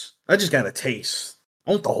Pierce. I just got a taste.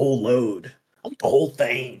 I want the whole load. I want the whole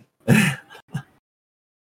thing.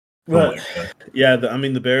 But yeah,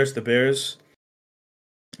 the Bears. The Bears.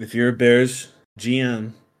 If you're a Bears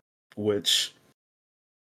GM, which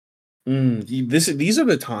these are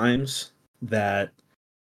the times that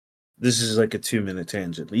this is like a 2-minute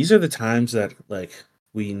tangent. These are the times that like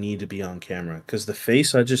we need to be on camera because the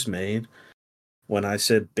face I just made when I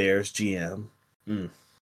said Bears GM,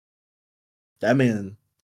 that man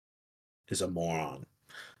is a moron.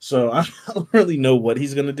 So I don't really know what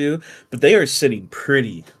he's gonna do, but they are sitting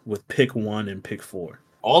pretty with pick 1 and pick 4.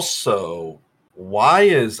 Also,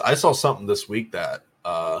 I saw something this week that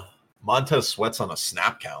Montez Sweat's on a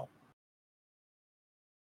snap count.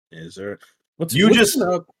 Is there what's been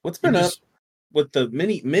up with the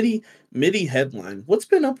midi headline? What's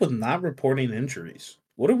been up with not reporting injuries?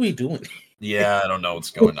 What are we doing? Yeah, I don't know what's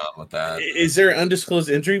going on with that. Is there an undisclosed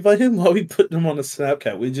injury by him? Why are we putting him on a snap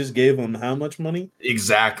count? We just gave him how much money?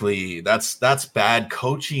 Exactly. That's bad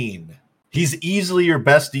coaching. He's easily your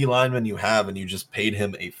best D lineman you have, and you just paid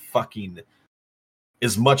him a fucking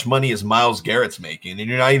as much money as Myles Garrett's making, and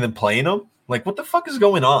you're not even playing him? Like, what the fuck is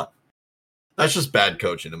going on? That's just bad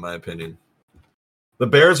coaching, in my opinion. The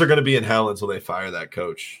Bears are going to be in hell until they fire that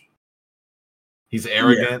coach. He's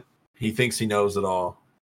arrogant. Yeah. He thinks he knows it all.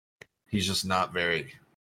 He's just not very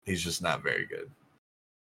good.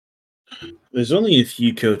 There's only a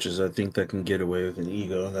few coaches I think that can get away with an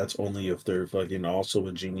ego, and that's only if they're fucking also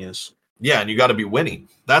a genius. Yeah, and you got to be winning.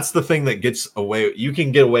 That's the thing that gets away. You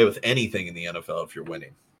can get away with anything in the NFL if you're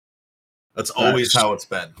winning. That's always how it's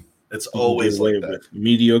been. It's always like that. With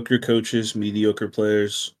mediocre coaches, mediocre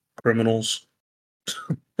players, criminals.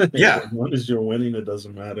 Yeah. As long as you're winning, it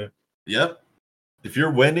doesn't matter. Yep. If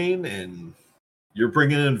you're winning and you're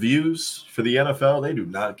bringing in views for the NFL, they do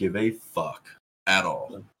not give a fuck at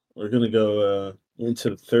all. We're going to go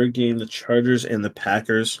into the third game, the Chargers and the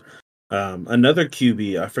Packers. Another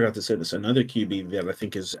QB, I forgot to say this, another QB that I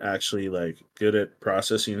think is actually like good at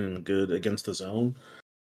processing and good against the zone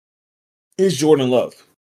is Jordan Love.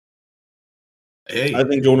 Hey, I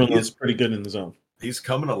think Jordan Love's pretty good in the zone. He's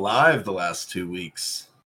coming alive the last 2 weeks.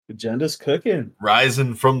 Agenda's cooking.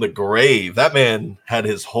 Rising from the grave. That man had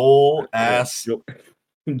his whole ass.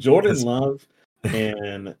 Jordan Love.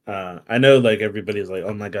 And I know like everybody's like,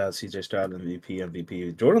 oh my God, CJ Stroud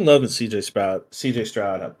MVP. Jordan Love and CJ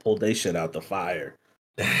Stroud have pulled their shit out the fire.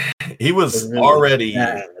 He was really already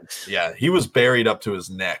bad. Yeah, he was buried up to his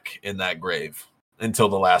neck in that grave until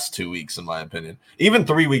the last 2 weeks, in my opinion. Even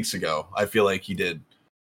 3 weeks ago, I feel like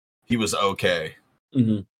he was okay.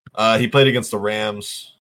 Mm-hmm. He played against the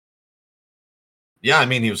Rams. Yeah, I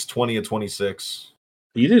mean, he was 20 of 26.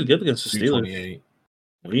 He did good against the Steelers. 28.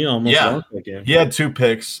 He almost lost that game. He had 2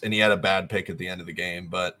 picks, and he had a bad pick at the end of the game.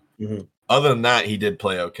 But other than that, he did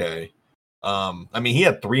play okay. I mean, he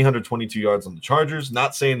had 322 yards on the Chargers.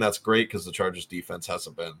 Not saying that's great because the Chargers defense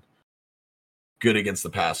hasn't been good against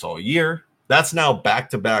the pass all year. That's now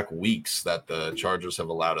back-to-back weeks that the Chargers have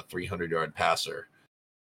allowed a 300-yard passer.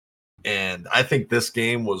 And I think this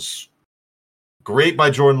game was great by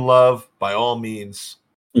Jordan Love, by all means.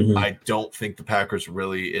 I don't think the Packers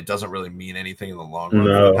it doesn't really mean anything in the long run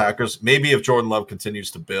for the Packers. Maybe if Jordan Love continues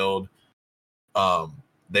to build,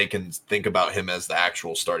 they can think about him as the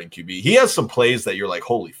actual starting QB. He has some plays that you're like,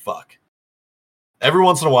 holy fuck. Every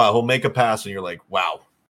once in a while, he'll make a pass and you're like, wow.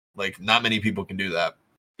 Like, not many people can do that.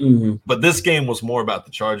 But this game was more about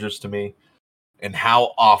the Chargers to me. and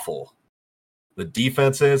how awful the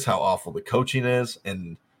defense is, how awful the coaching is,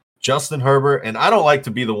 and Justin Herbert. And I don't like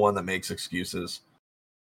to be the one that makes excuses,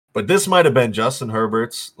 but this might have been Justin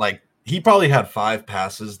Herbert's. Like, he probably had 5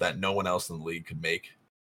 passes that no one else in the league could make.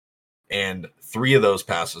 And 3 of those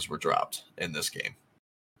passes were dropped in this game.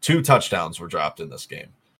 2 touchdowns were dropped in this game.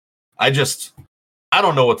 I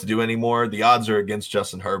don't know what to do anymore. The odds are against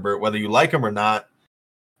Justin Herbert, whether you like him or not.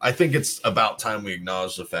 I think it's about time we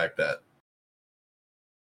acknowledge the fact that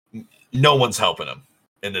no one's helping him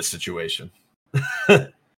in this situation.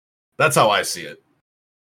 That's how I see it.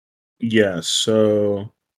 Yeah,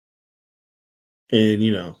 so,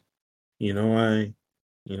 and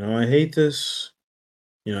I hate this.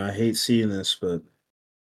 I hate seeing this, but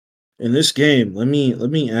in this game, let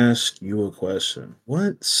me ask you a question.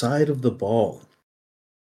 What side of the ball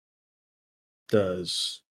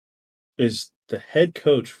does is the head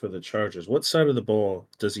coach for the Chargers? What side of the ball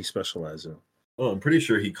does he specialize in? Well, I'm pretty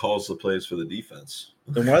sure he calls the plays for the defense.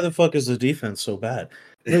 Then why the fuck is the defense so bad?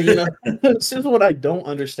 This is what I don't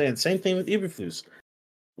understand. Same thing with Eberflus.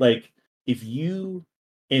 Like, if you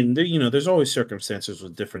and there, there's always circumstances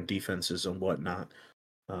with different defenses and whatnot.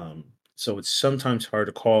 So it's sometimes hard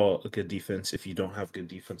to call a good defense if you don't have good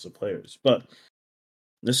defensive players. But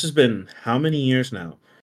this has been how many years now?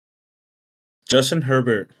 Justin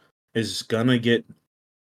Herbert is gonna get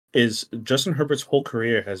is Justin Herbert's whole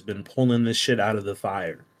career has been pulling this shit out of the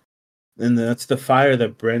fire. And that's the fire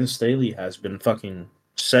that Brandon Staley has been fucking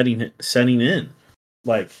setting in.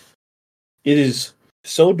 Like, it is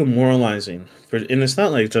so demoralizing and it's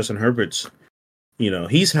not like Justin Herbert's,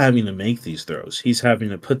 he's having to make these throws. He's having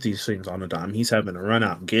to put these things on a dime. He's having to run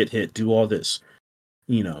out, get hit, do all this.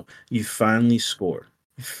 You finally score.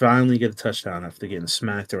 You finally get a touchdown after getting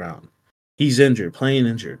smacked around. He's injured, playing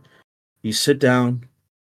injured. You sit down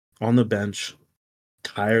on the bench,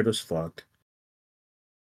 tired as fuck.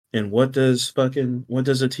 And what does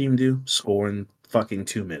a team do? Score in fucking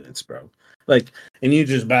 2 minutes, bro. Like, and you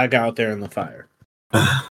just back out there in the fire.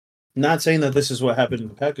 Not saying that this is what happened in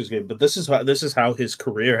the Packers game, but this is how his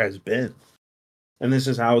career has been. And this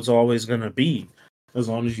is how it's always gonna be, as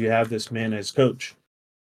long as you have this man as coach.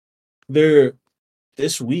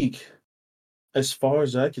 This week, as far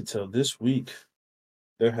as I can tell, this week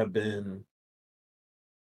there have been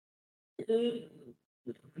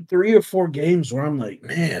 3 or 4 games where I'm like,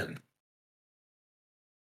 man,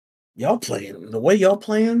 y'all playing the way y'all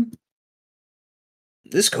playing.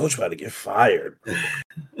 This coach about to get fired.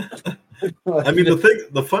 I mean,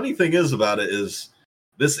 the funny thing is about it is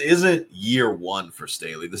this isn't year 1 for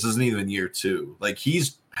Staley. This isn't even year 2. Like,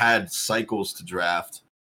 he's had cycles to draft,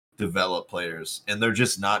 develop players, and they're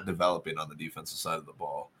just not developing on the defensive side of the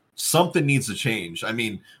ball. Something needs to change. I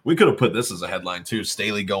mean, we could have put this as a headline too.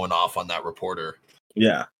 Staley going off on that reporter.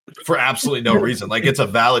 Yeah. For absolutely no reason. Like, it's a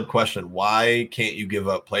valid question. Why can't you give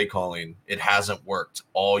up play calling? It hasn't worked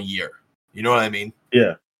all year. You know what I mean?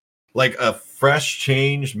 Yeah. Like a fresh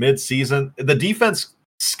change mid-season. The defense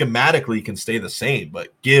schematically can stay the same,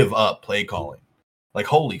 but give up play calling. Like,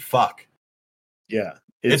 holy fuck. Yeah.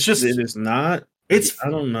 It is not. I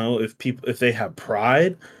don't know if they have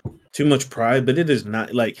pride, too much pride, but it is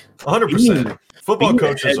not like 100%. Football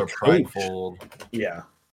coaches are prideful. Yeah.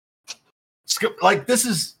 Like, this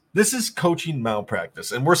is coaching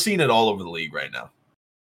malpractice, and we're seeing it all over the league right now.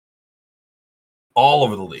 All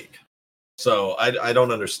over the league. So I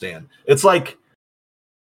don't understand. It's like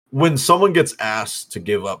when someone gets asked to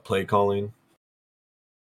give up play calling,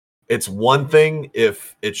 it's one thing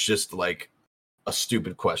if it's just like a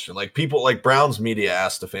stupid question. Like, people like Browns media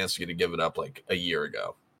asked Stefanski to give it up like a year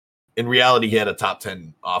ago. In reality, he had a top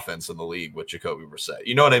 10 offense in the league with Jacoby Brissett.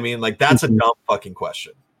 You know what I mean? Like, that's a dumb fucking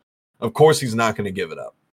question. Of course he's not going to give it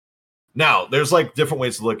up. Now, there's like different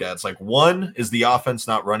ways to look at it. It's like, one, is the offense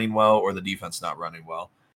not running well or the defense not running well?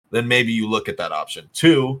 Then maybe you look at that option.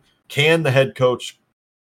 2, can the head coach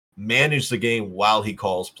manage the game while he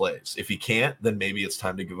calls plays? If he can't, then maybe it's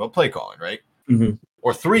time to give up play calling, right? Mm-hmm.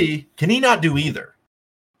 Or 3, can he not do either?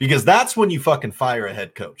 Because that's when you fucking fire a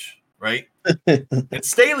head coach, right? And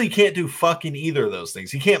Staley can't do fucking either of those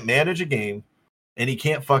things. He can't manage a game and he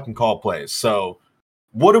can't fucking call plays. So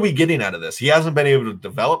what are we getting out of this? He hasn't been able to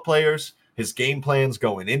develop players. His game plans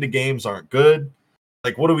going into games aren't good.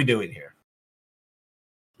 Like, what are we doing here?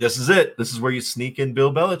 This is it. This is where you sneak in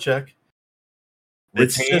Bill Belichick.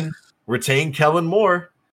 Retain Kellen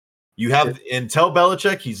Moore. You have and tell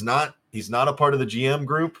Belichick he's not a part of the GM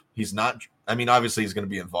group. He's not. I mean, obviously he's going to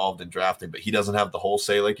be involved in drafting, but he doesn't have the whole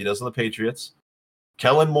say like he does in the Patriots.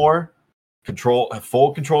 Kellen Moore, have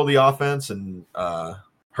full control of the offense, and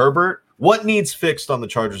Herbert. What needs fixed on the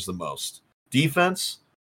Chargers the most? Defense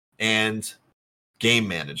and game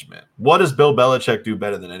management. What does Bill Belichick do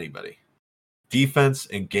better than anybody? Defense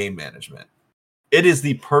and game management. It is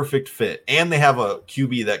the perfect fit. And they have a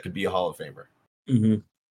QB that could be a Hall of Famer. Mm-hmm.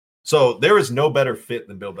 So there is no better fit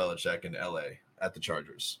than Bill Belichick in LA at the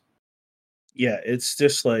Chargers. Yeah, it's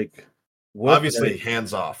just like obviously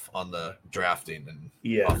hands off on the drafting and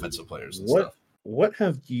offensive players and stuff. What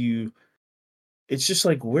have you? It's just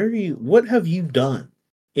like what have you done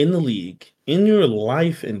in the league in your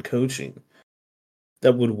life and coaching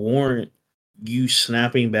that would warrant you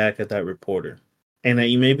snapping back at that reporter? And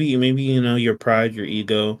that maybe your pride, your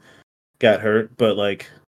ego got hurt, but like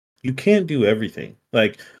you can't do everything.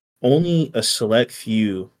 Like only a select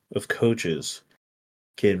few of coaches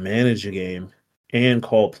can manage a game and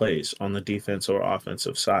call plays on the defense or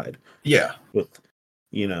offensive side. Yeah. With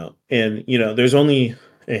there's only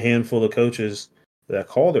a handful of coaches that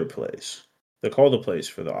call their plays. They call the plays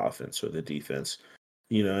for the offense or the defense.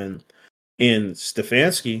 And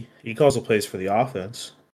Stefanski, he calls the plays for the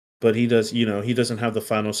offense, but he doesn't have the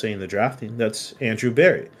final say in the drafting. That's Andrew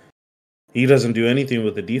Berry. He doesn't do anything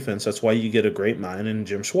with the defense. That's why you get a great mind in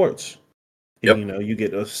Jim Schwartz. Yep. You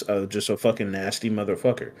get just a fucking nasty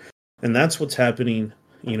motherfucker. And that's what's happening,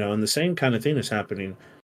 and the same kind of thing is happening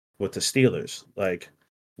with the Steelers. Like,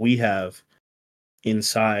 we have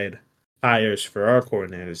inside hires for our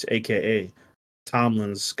coordinators, a.k.a.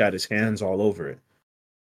 Tomlin's got his hands all over it.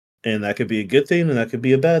 And that could be a good thing and that could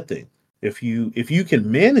be a bad thing. If you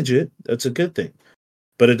can manage it, that's a good thing.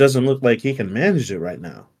 But it doesn't look like he can manage it right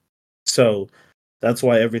now. So that's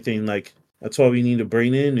why that's why we need to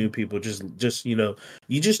bring in new people.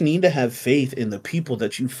 You just need to have faith in the people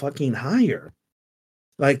that you fucking hire.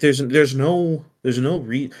 Like there's no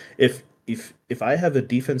if I have a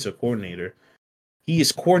defensive coordinator, he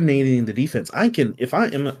is coordinating the defense. If I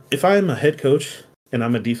am a head coach and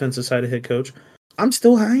I'm a defensive side of head coach, I'm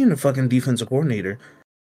still hiring a fucking defensive coordinator.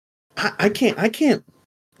 I can't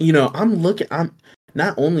I'm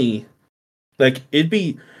not only like that'd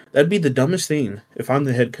be the dumbest thing if I'm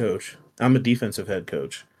the head coach. I'm a defensive head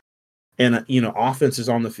coach. And offense is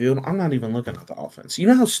on the field. I'm not even looking at the offense. You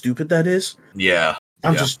know how stupid that is? Yeah.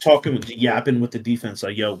 I'm just yapping with the defense,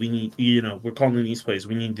 like, yo, we need, we're calling these plays.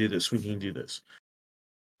 We need to do this. We need to do this.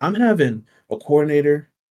 I'm having a coordinator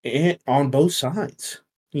on both sides.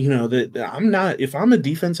 I'm not, if I'm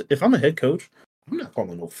a head coach, I'm not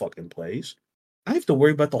calling no fucking plays. I have to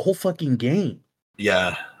worry about the whole fucking game.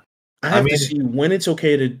 Yeah. I have to see when it's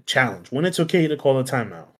okay to challenge, when it's okay to call a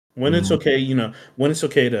timeout, when it's okay, when it's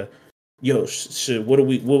okay to, what are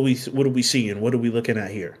we seeing? What are we looking at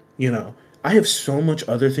here? I have so much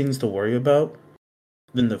other things to worry about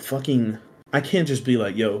than the fucking. I can't just be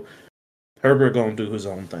like, yo, Herbert gonna do his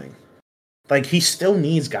own thing. Like, he still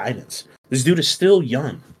needs guidance. This dude is still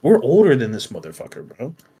young. We're older than this motherfucker,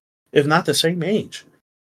 bro. If not the same age.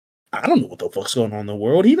 I don't know what the fuck's going on in the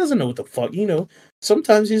world. He doesn't know what the fuck,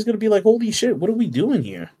 Sometimes he's gonna be like, holy shit, what are we doing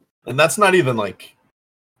here? And that's not even like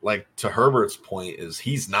to Herbert's point is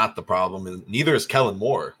he's not the problem, and neither is Kellen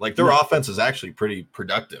Moore. Like, their offense is actually pretty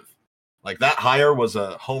productive. Like, that hire was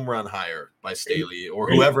a home run hire by Staley or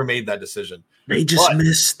whoever made that decision. They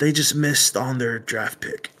just missed on their draft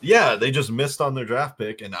pick. Yeah, they just missed on their draft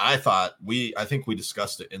pick, and I think we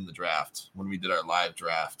discussed it in the draft when we did our live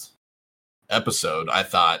draft episode. I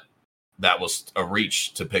thought that was a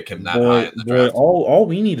reach to pick him that high in the draft. All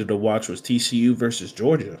we needed to watch was TCU versus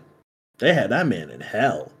Georgia. They had that man in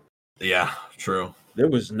hell. Yeah, true. There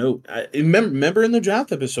was no. Remember in the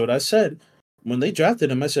draft episode, I said when they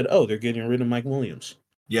drafted him, I said, "Oh, they're getting rid of Mike Williams."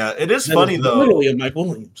 Yeah, it is funny though. Literally, a Mike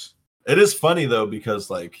Williams. It is funny though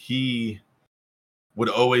because like he would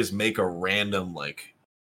always make a random like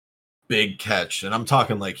big catch, and I'm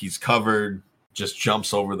talking like he's covered, just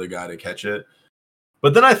jumps over the guy to catch it.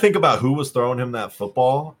 But then I think about who was throwing him that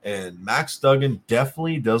football, and Max Duggan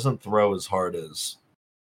definitely doesn't throw as hard as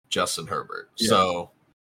Justin Herbert. Yeah. So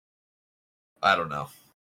I don't know.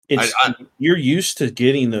 You're used to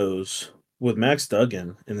getting those with Max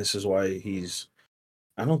Duggan, and this is why is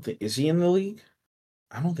he in the league?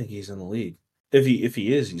 I don't think he's in the league. If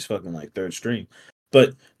he is, he's fucking like third string.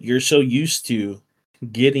 But you're so used to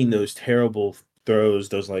getting those terrible throws,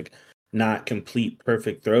 those like not complete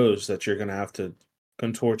perfect throws that you're gonna have to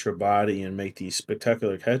contort your body and make these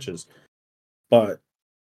spectacular catches. But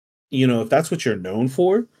if that's what you're known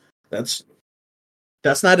for, that's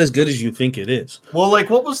not as good as you think it is. Well, like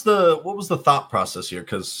what was the thought process here?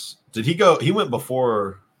 Because he went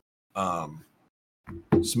before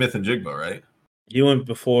Smith and Jigba, right? He went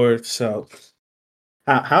before, so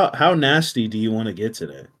how nasty do you want to get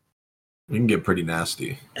today? We can get pretty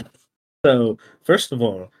nasty. So, first of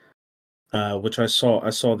all, which I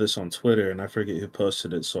saw this on Twitter, and I forget who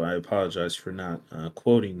posted it, so I apologize for not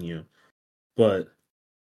quoting you. But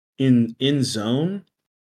in zone,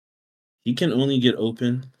 he can only get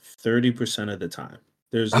open 30% of the time.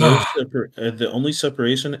 There's no the only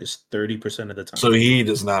separation is 30% of the time. So he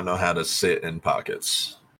does not know how to sit in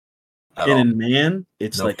pockets at And all. in man,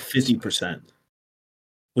 it's No. like 50%,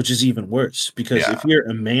 which is even worse because Yeah. if you're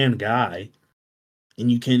a man guy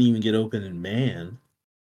and you can't even get open in man,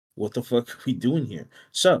 what the fuck are we doing here?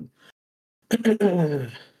 So,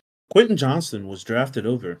 Quentin Johnston was drafted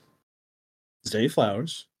over Zay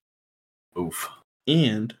Flowers Oof.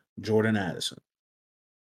 and Jordan Addison.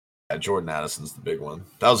 Yeah, Jordan Addison's the big one.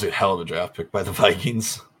 That was a hell of a draft pick by the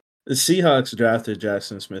Vikings. The Seahawks drafted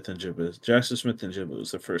Jackson Smith and Jibba. Jackson Smith and Jibba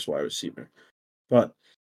was the first wide receiver. But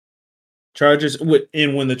Chargers,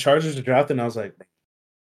 and when the Chargers were drafted, I was like,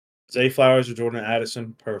 Zay Flowers or Jordan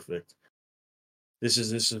Addison, perfect. This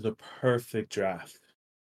is a perfect draft.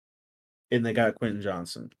 And they got Quentin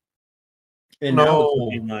Johnson. And now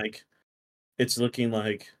it's looking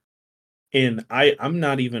like and I'm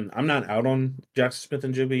not out on Jackson Smith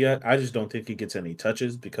and Jibba yet. I just don't think he gets any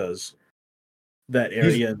touches because that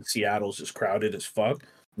area in Seattle's just crowded as fuck.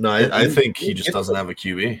 No, I think he just doesn't have a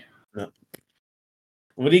QB. No.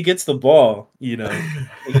 When he gets the ball, he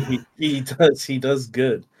does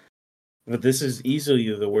good. But this is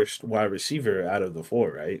easily the worst wide receiver out of the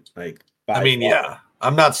four, right? Like, I mean, far. yeah.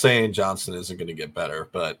 I'm not saying Johnson isn't going to get better,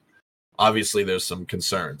 but obviously there's some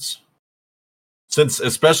concerns.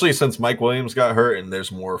 Especially since Mike Williams got hurt and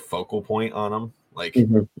there's more focal point on him. Like,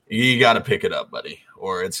 you got to pick it up, buddy,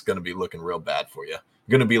 or it's going to be looking real bad for you.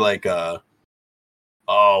 Going to be like, what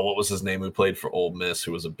was his name who played for Ole Miss,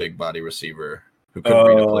 who was a big body receiver who couldn't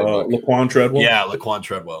read a playbook? Laquan Treadwell? Yeah, Laquan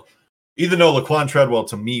Treadwell. Even though Laquan Treadwell,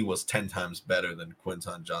 to me, was 10 times better than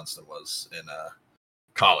Quinton Johnston was in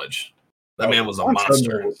college. That man was a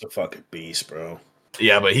monster. Was a fucking beast, bro.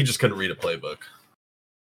 Yeah, but he just couldn't read a playbook.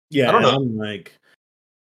 Yeah, I don't know. I'm like,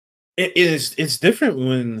 it's different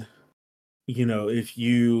when, if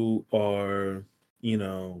you are,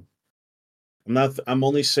 I'm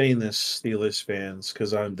only saying this, Steelers fans,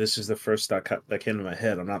 because this is the first that came to my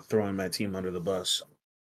head. I'm not throwing my team under the bus.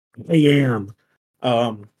 I am.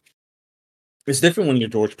 It's different when you're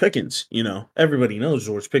George Pickens. Everybody knows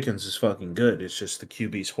George Pickens is fucking good. It's just the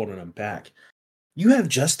QB's holding him back. You have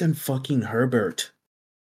Justin fucking Herbert,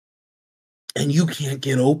 and you can't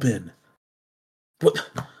get open. What?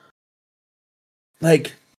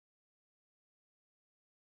 Like,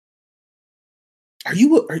 are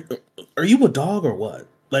you a dog or what?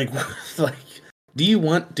 Like, do you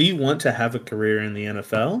want to have a career in the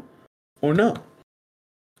NFL or no?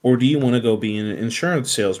 Or do you want to go be an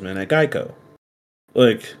insurance salesman at Geico?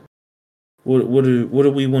 Like, what do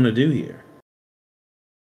we want to do here?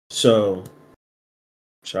 So,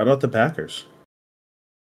 shout out the Packers.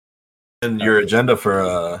 And your agenda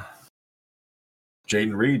for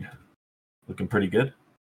Jaden Reed looking pretty good.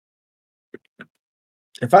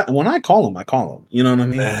 When I call him, I call him. You know what I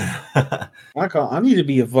mean? I need to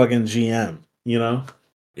be a fucking GM.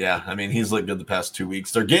 Yeah, I mean he's looked good the past 2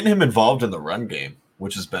 weeks. They're getting him involved in the run game,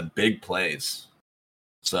 which has been big plays.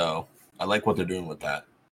 So I like what they're doing with that.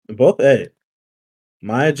 Both,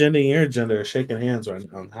 my agenda and your agenda are shaking hands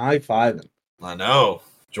on high fiving. I know.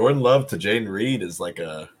 Jordan Love to Jaden Reed is like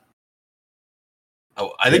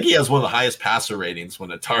I think he has one of the highest passer ratings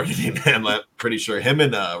when targeting him. I'm pretty sure him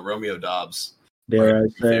and Romeo Dobbs are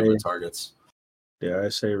favorite targets. Dare I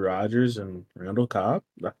say Rodgers and Randall Cobb?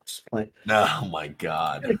 Oh my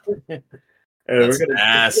god. That's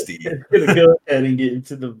nasty. We're gonna go ahead and get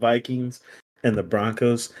into the Vikings and the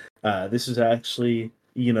Broncos. This is actually,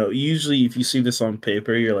 usually if you see this on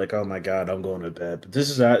paper, you're like, oh my god, I'm going to bed. But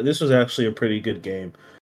this was actually a pretty good game.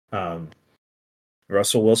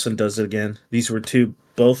 Russell Wilson does it again. These were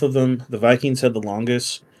both of them. The Vikings had the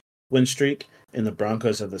longest win streak, and the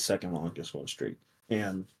Broncos had the second longest win streak.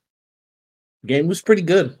 And the game was pretty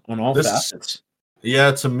good on all facets.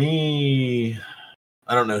 Yeah, to me,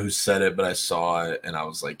 I don't know who said it, but I saw it, and I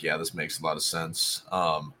was like, yeah, this makes a lot of sense.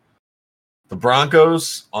 The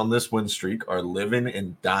Broncos on this win streak are living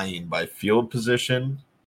and dying by field position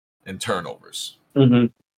and turnovers. Mm-hmm.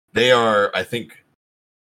 They are, I think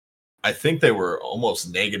they were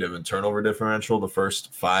almost negative in turnover differential the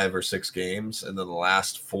first 5 or 6 games, and then the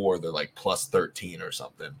last 4 they're like plus 13 or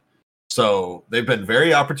something. So they've been very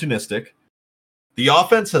opportunistic. The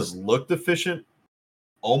offense has looked efficient,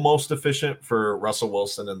 almost efficient for Russell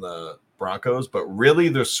Wilson and the Broncos, but really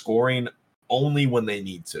they're scoring only when they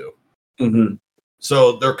need to. Mm-hmm.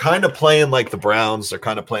 So they're kind of playing like the Browns. They're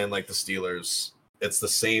kind of playing like the Steelers. It's the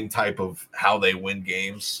same type of how they win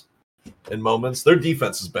games. in moments. Their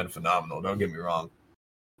defense has been phenomenal. Don't get me wrong.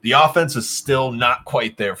 The offense is still not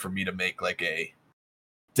quite there for me to make like a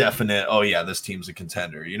definite, oh yeah, this team's a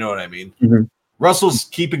contender. You know what I mean? Mm-hmm. Russell's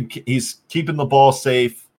keeping the ball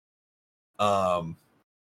safe.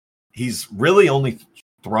 He's really only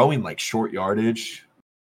throwing like short yardage.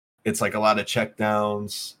 It's like a lot of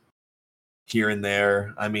checkdowns here and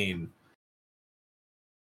there. I mean,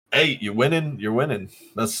 hey, you're winning.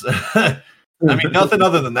 That's I mean, nothing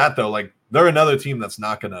other than that though. Like they're another team that's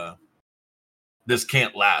not gonna. This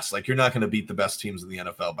can't last. Like you're not gonna beat the best teams in the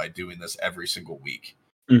NFL by doing this every single week.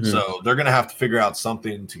 Mm-hmm. So they're gonna have to figure out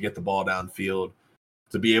something to get the ball downfield,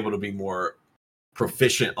 to be able to be more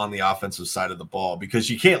proficient on the offensive side of the ball, because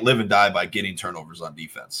you can't live and die by getting turnovers on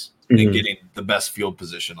defense and getting the best field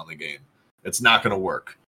position on the game. It's not going to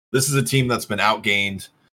work. This is a team that's been outgained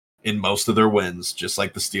in most of their wins, just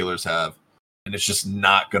like the Steelers have, and it's just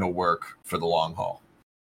not going to work for the long haul.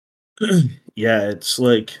 Yeah, it's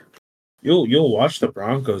like you'll watch the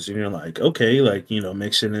Broncos and you're like, okay, like, you know,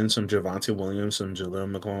 mixing in some Javonte Williams, some Jaleel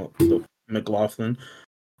McLaughlin.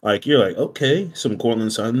 Like, you're like, okay, some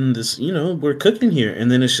Cortland Sutton, this, you know, we're cooking here. And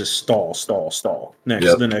then it's just stall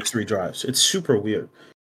the next 3 drives. It's super weird.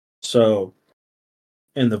 So,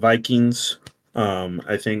 and the Vikings,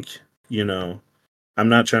 I think, you know, I'm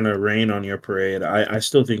not trying to rain on your parade. I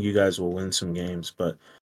still think you guys will win some games, but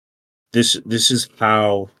this is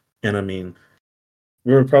how, and I mean,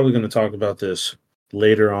 we're probably going to talk about this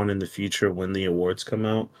later on in the future when the awards come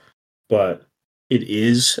out, but it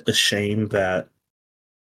is a shame that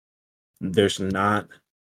there's not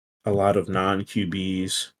a lot of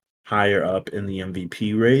non-QBs higher up in the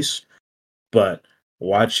MVP race, but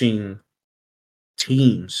watching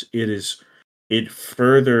teams, it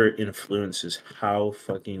further influences how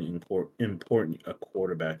fucking important a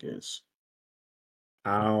quarterback is.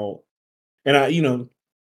 How, and you know,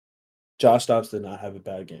 Josh Dobbs did not have a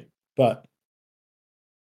bad game, but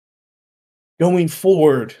going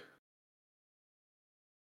forward,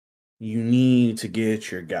 you need to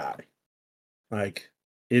get your guy. Like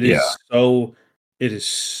it is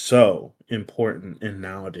so important in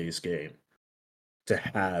nowadays game to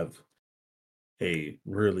have a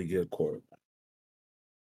really good quarterback.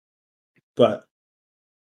 But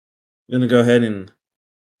I'm gonna go ahead and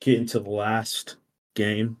get into the last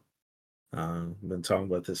game. I've been talking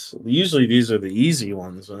about this. Usually these are the easy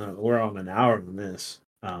ones. We're on an hour on this.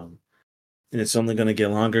 And it's only going to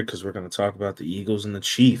get longer because we're going to talk about the Eagles and the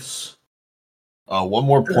Chiefs. One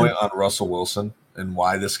more point on Russell Wilson and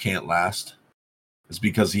why this can't last is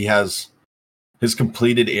because he has his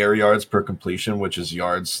completed air yards per completion, which is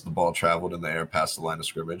yards the ball traveled in the air past the line of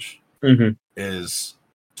scrimmage, is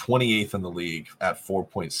 28th in the league at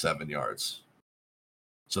 4.7 yards.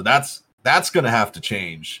 So that's going to have to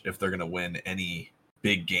change if they're going to win any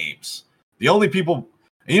big games. The only people,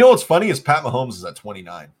 and you know what's funny is Pat Mahomes is at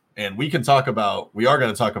 29. And we are going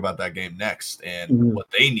to talk about that game next and what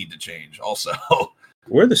they need to change also.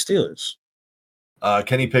 Where are the Steelers?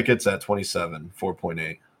 Kenny Pickett's at 27,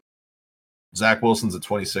 4.8. Zach Wilson's at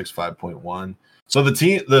 26, 5.1. So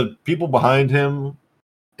the people behind him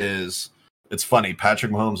it's funny.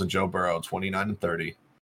 Patrick Mahomes and Joe Burrow, 29 and 30.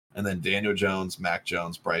 And then Daniel Jones, Mac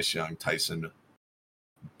Jones, Bryce Young, Tyson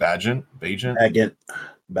Bagent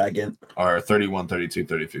are 31, 32,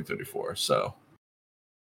 33, 34. So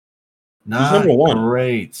not number one?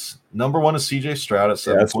 Great. Number 1 is CJ Stroud at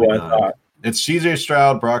 7.9. Yeah, that's what I thought. It's CJ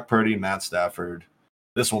Stroud, Brock Purdy, Matt Stafford.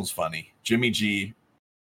 This one's funny. Jimmy G.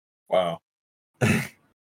 Wow.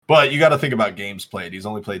 But you got to think about games played. He's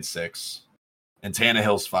only played 6. And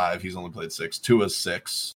Tannehill's 5. He's only played 6. Tua's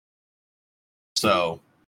 6. So,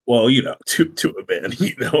 well, you know, Tua band.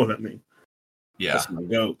 You know what I mean? Yeah. That's my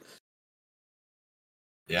goat.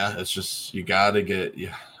 Yeah, it's just you got to get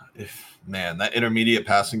that intermediate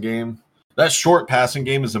passing game, that short passing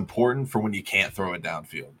game is important for when you can't throw it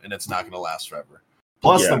downfield, and it's not going to last forever.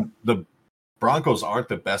 Plus, the Broncos aren't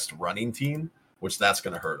the best running team, which that's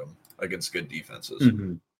going to hurt them against good defenses.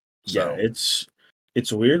 Mm-hmm. So. Yeah,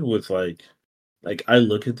 it's weird with like I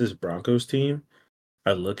look at this Broncos team,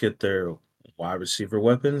 I look at their wide receiver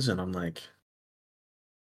weapons, and I'm like,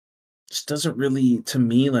 this doesn't really, to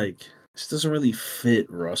me, like this doesn't really fit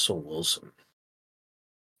Russell Wilson.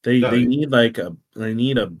 They need a good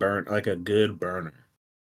burner.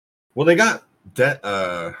 Well, they got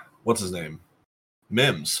that. What's his name?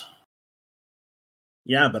 Mims.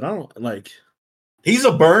 Yeah, but I don't like. He's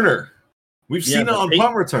a burner. We've seen it on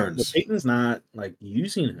punt returns. But Peyton's not like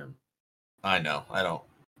using him. I know. I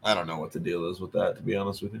don't know what the deal is with that, to be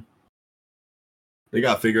honest with you. They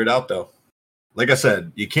got figured out though. Like I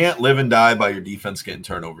said, you can't live and die by your defense getting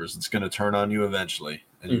turnovers. It's going to turn on you eventually.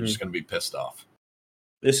 and you're just going to be pissed off.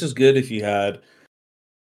 This is good if you had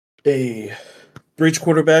a bridge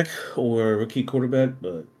quarterback or a rookie quarterback,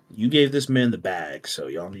 but you gave this man the bag, so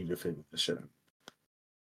y'all need to figure this shit out.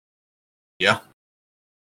 Yeah.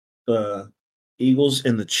 The Eagles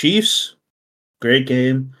and the Chiefs, great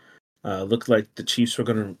game. Looked like the Chiefs were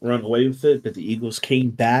going to run away with it, but the Eagles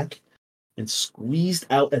came back and squeezed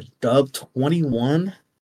out a dub 21-17,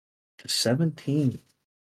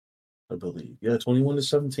 I believe. Yeah,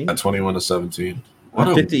 21-17. At 21-17.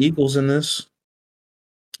 I picked the Eagles in this.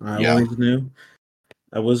 I always knew.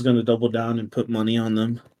 I was going to double down and put money on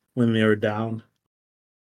them when they were down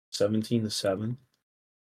 17-7.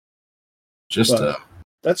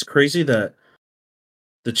 That's crazy that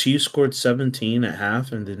the Chiefs scored 17 at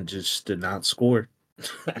half and then just did not score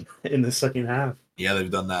in the second half. Yeah,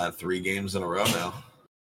 they've done that 3 games in a row now,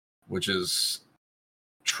 which is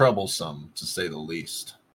troublesome to say the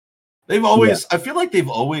least. They've always, I feel like they've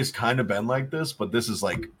always kind of been like this, but this is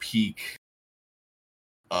like peak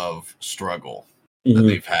of struggle that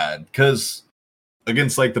they've had. Because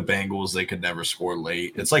against like the Bengals, they could never score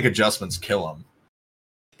late. It's like adjustments kill them.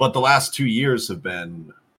 But the last 2 years have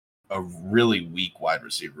been a really weak wide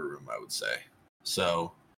receiver room, I would say.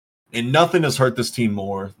 So, and nothing has hurt this team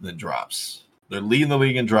more than drops. They're leading the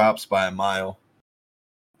league in drops by a mile.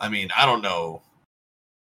 I mean, I don't know.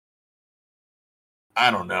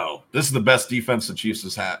 This is the best defense the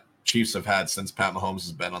Chiefs have had since Pat Mahomes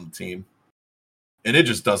has been on the team. And it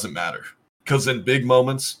just doesn't matter. Because in big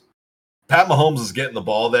moments, Pat Mahomes is getting the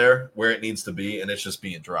ball there where it needs to be, and it's just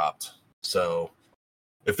being dropped. So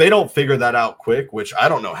if they don't figure that out quick, which I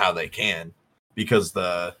don't know how they can, because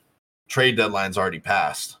the trade deadline's already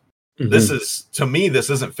passed, this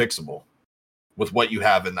isn't fixable with what you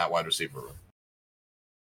have in that wide receiver room.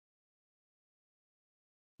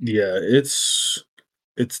 Yeah, it's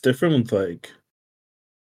different with like,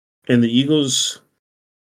 and the Eagles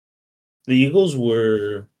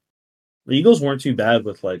weren't too bad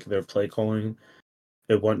with like their play calling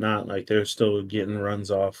and whatnot. Like they're still getting runs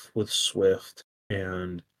off with Swift,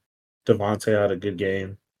 and Devontae had a good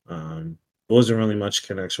game. There wasn't really much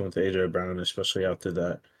connection with AJ Brown, especially after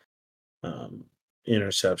that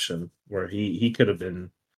interception where he could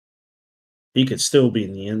still be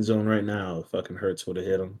in the end zone right now if fucking Hurts would have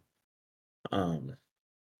hit him.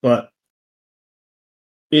 But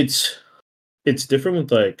it's different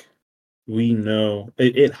with like, we know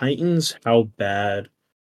it heightens how bad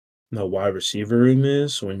the wide receiver room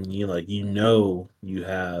is when you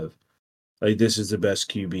have like, this is the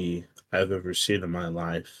best QB I've ever seen in my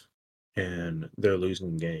life, and they're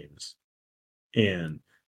losing games. And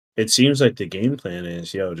it seems like the game plan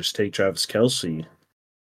is, just take Travis Kelce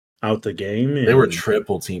out the game. And they were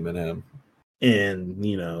triple teaming him. And,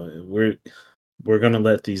 we're going to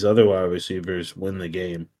let these other wide receivers win the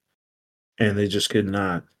game. And they just could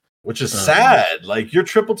not. Which is sad. Like, you're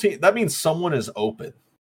triple team. That means someone is open.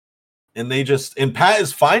 And Pat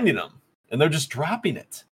is finding them. And they're just dropping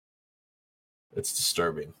it. It's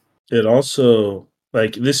disturbing. It also,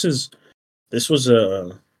 like, this was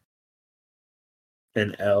an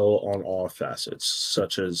L on all facets,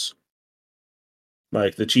 such as,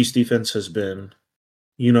 like, the Chiefs defense has been,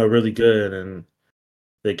 really good, and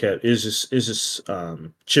they kept is just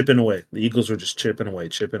chipping away. The Eagles were just chipping away,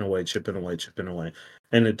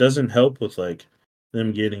 and it doesn't help with like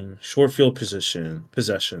them getting short field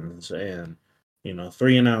possessions, and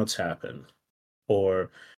 3-and-outs happen, or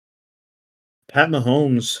Pat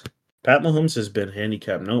Mahomes has been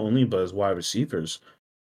handicapped not only by his wide receivers,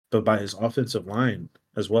 but by his offensive line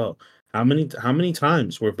as well. How many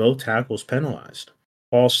times were both tackles penalized?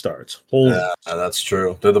 False starts, holdings. Yeah, that's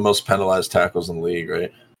true. They're the most penalized tackles in the league,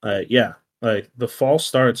 right? Yeah, like the false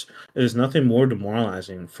starts is nothing more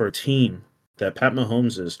demoralizing for a team that Pat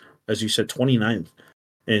Mahomes is, as you said, 29th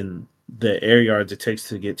in the air yards it takes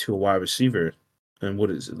to get to a wide receiver. And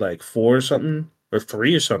what is it, like 4 or something? Or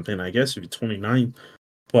 3 or something, I guess, if you're 29th.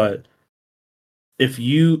 But if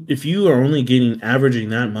you are only averaging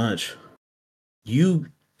that much, you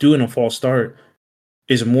doing a false start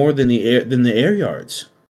is more than the air yards.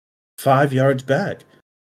 5 yards back.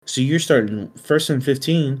 So you're starting 1st and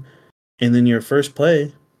 15, and then your first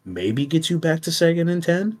play maybe gets you back to 2nd and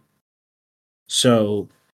 10. So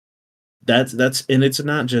that's and it's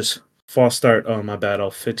not just false start. Oh, my bad,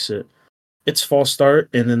 I'll fix it. It's false start,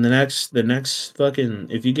 and then the next fucking,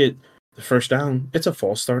 if you get the first down, it's a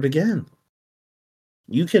false start again.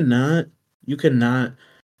 You cannot.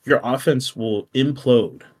 Your offense will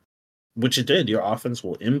implode, which it did. Your offense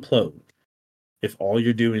will implode if all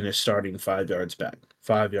you're doing is starting 5 yards back.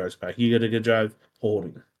 5 yards back. You get a good drive,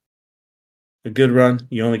 holding. A good run,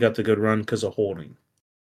 you only got the good run because of holding.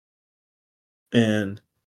 And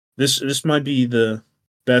this might be the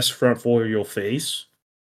best front four you'll face,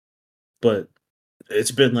 but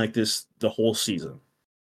it's been like this the whole season.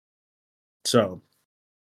 So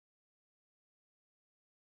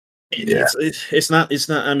it's not.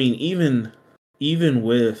 I mean, even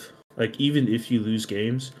with like even if you lose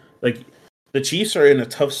games, like the Chiefs are in a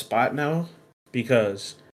tough spot now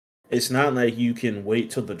because it's not like you can wait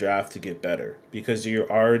till the draft to get better because you're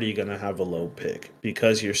already gonna have a low pick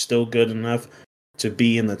because you're still good enough to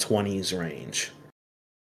be in the 20s range.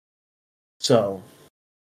 So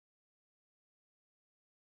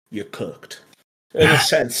you're cooked. In a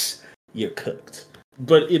sense, you're cooked.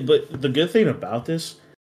 But the good thing about this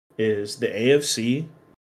is the AFC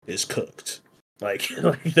is cooked. Like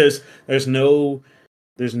like there's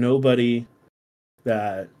nobody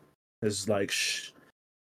that has like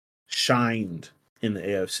shined in the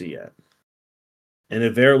AFC yet, and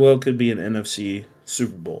it very well could be an NFC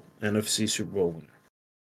Super Bowl winner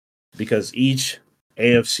because each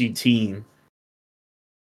AFC team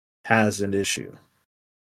has an issue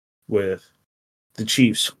with the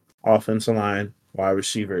Chiefs offensive line, wide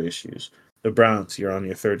receiver issues. The Browns, you're on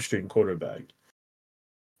your third string quarterback.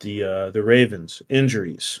 The Ravens,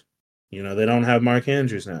 injuries. You know, they don't have Mark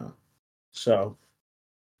Andrews now. So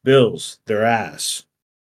Bills, their ass.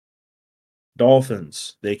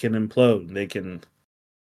 Dolphins, they can implode. They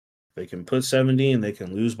can put 70 and they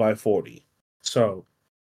can lose by 40. So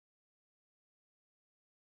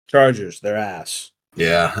Chargers, their ass.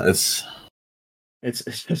 Yeah, It's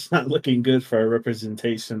just not looking good for a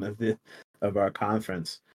representation of our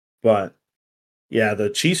conference. But yeah, the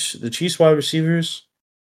Chiefs wide receivers,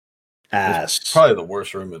 it's ass. probably the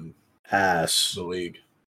worst room in Ass. the league.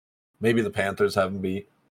 Maybe the Panthers haven't beat,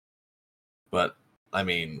 but I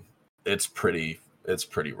mean, it's pretty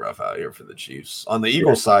rough out here for the Chiefs. On the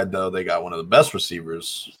Eagles side, though, they got one of the best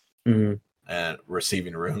receivers and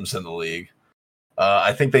receiving rooms in the league.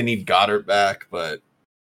 I think they need Goddard back, but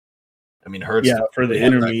I mean, Hurts. Yeah, for the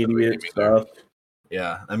intermediate stuff.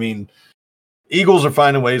 Yeah, I mean, Eagles are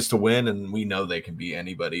finding ways to win, and we know they can beat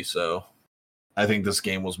anybody. So I think this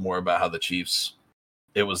game was more about how the Chiefs.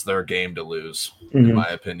 It was their game to lose, in my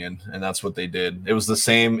opinion, and that's what they did. It was the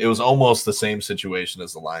same. It was almost the same situation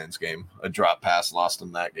as the Lions game. A drop pass lost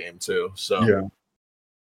them that game too. So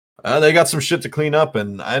they got some shit to clean up,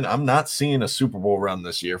 and I'm not seeing a Super Bowl run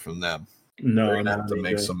this year from them. No, they're gonna have to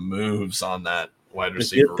make some moves on that wide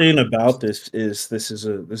receiver. The good thing about this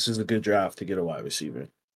is a good draft to get a wide receiver.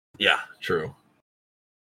 Yeah, true.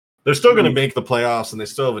 They're still going to make the playoffs, and they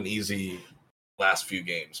still have an easy last few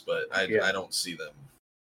games, but I don't see them.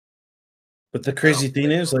 But the crazy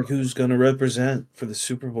thing is, like, who's going to represent for the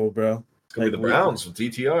Super Bowl, bro? It's going to be the Browns with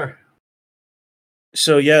DTR.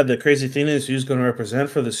 So, yeah, the crazy thing is who's going to represent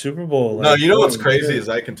for the Super Bowl. No, you know what's crazy is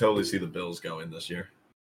I can totally see the Bills going this year.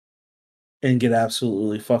 And get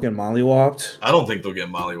absolutely fucking mollywopped? I don't think they'll get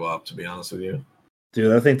mollywopped, to be honest with you.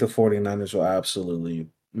 Dude, I think the 49ers will absolutely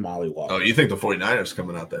mollywop. Oh, you think the 49ers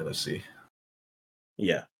coming out the NFC?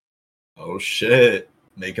 Yeah. Oh, shit.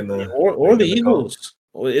 Making the... Or the Eagles.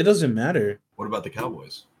 Well, it doesn't matter. What about the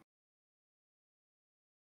Cowboys?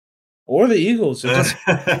 Or the Eagles.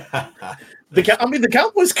 The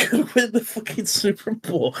Cowboys could win the fucking Super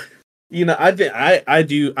Bowl. You know,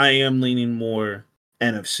 I am leaning more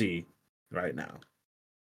NFC right now.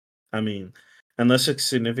 I mean, unless a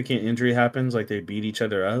significant injury happens, like they beat each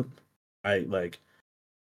other up, I like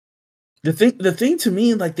the thing to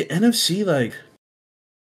me, like the NFC, like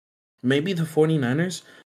maybe the 49ers,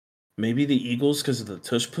 maybe the Eagles because of the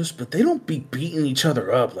tush push, but they don't be beating each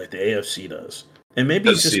other up like the AFC does. And maybe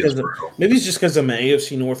it's just because I'm an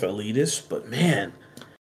AFC North elitist, but man,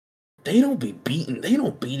 they don't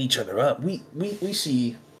beat each other up. We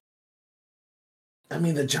see. I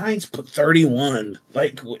mean, the Giants put 31.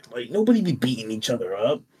 Like nobody be beating each other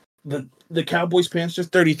up. The Cowboys Panthers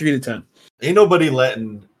 33-10. Ain't nobody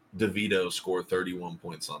letting DeVito score 31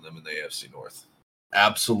 points on them in the AFC North.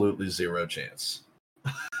 Absolutely zero chance.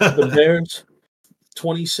 The Bears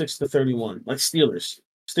 26-31. Like Steelers,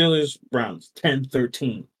 Browns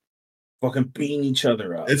 10-13. Fucking beating each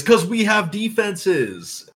other up. It's because we have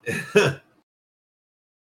defenses.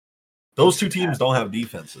 Those two teams don't have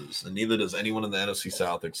defenses, and neither does anyone in the NFC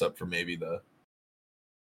South except for maybe the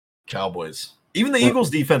Cowboys. Even the Eagles'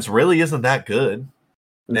 defense really isn't that good.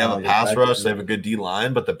 They have a pass rush, they have a good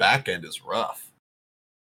D-line, but the back end is rough.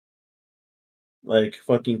 Like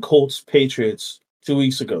fucking Colts, Patriots 2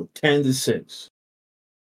 weeks ago, 10-6.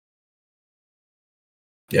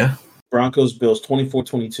 Yeah. Broncos, Bills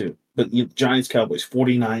 24-22. But Giants, Cowboys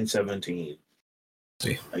 49-17.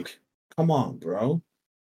 See. Like, come on, bro.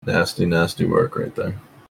 Nasty, nasty work right there.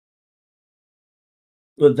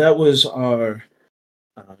 But that was our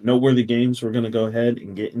noteworthy games. We're going to go ahead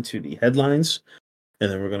and get into the headlines,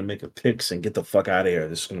 and then we're going to make a picks and get the fuck out of here.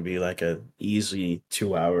 This is going to be like a easy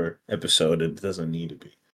 2-hour episode. It doesn't need to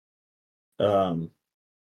be.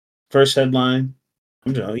 First headline.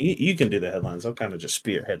 You can do the headlines. I'm kind of just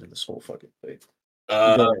spearheading this whole fucking thing.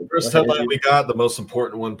 First headline we got, the most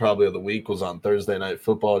important one probably of the week, was on Thursday Night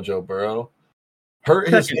Football. Joe Burrow hurt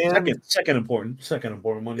his hand. Second important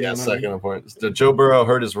one. Yeah, second important. Joe Burrow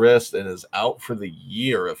hurt his wrist and is out for the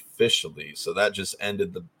year officially. So that just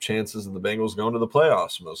ended the chances of the Bengals going to the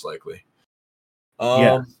playoffs, most likely.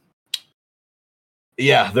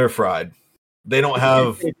 Yeah, they're fried. They don't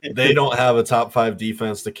have a top 5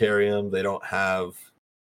 defense to carry them. They don't have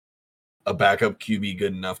a backup QB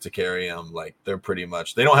good enough to carry them. Like, they're pretty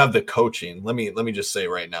much, they don't have the coaching. Let me just say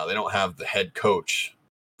right now, they don't have the head coach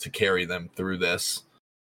to carry them through this.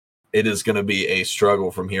 It is going to be a struggle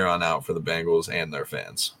from here on out for the Bengals and their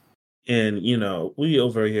fans. And, we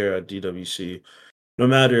over here at DWC, no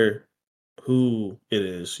matter who it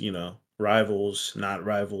is, rivals, not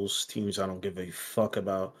rivals, teams I don't give a fuck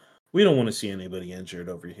about, we don't want to see anybody injured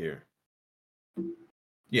over here.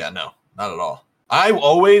 Yeah, no, not at all.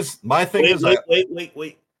 My thing is...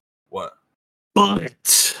 Wait. What?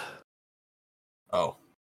 But... Oh.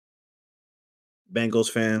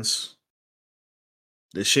 Bengals fans,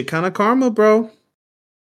 this shit kind of karma, bro.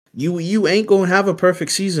 You ain't gonna have a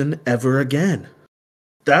perfect season ever again.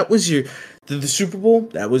 That was the Super Bowl.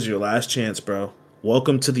 That was your last chance, bro.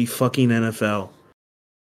 Welcome to the fucking NFL.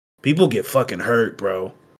 People get fucking hurt,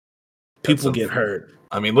 bro. People get hurt.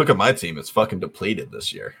 I mean, look at my team. It's fucking depleted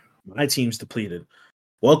this year. My team's depleted.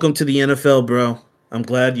 Welcome to the NFL, bro. I'm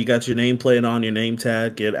glad you got your name plate on your name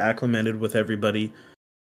tag. Get acclimated with everybody.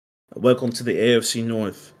 Welcome to the AFC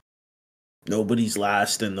North. Nobody's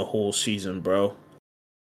last in the whole season, bro.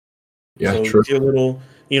 Yeah, so true. Your little,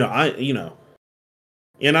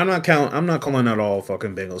 and I'm not calling out all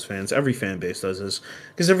fucking Bengals fans. Every fan base does this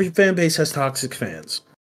because every fan base has toxic fans.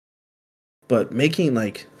 But making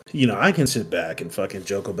I can sit back and fucking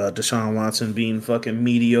joke about Deshaun Watson being fucking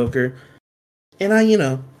mediocre,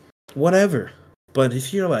 and whatever. But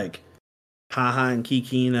if you're like, haha and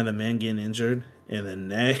kikiing at a man getting injured, and then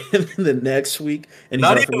the next week, and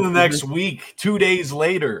not even the next week, 2 days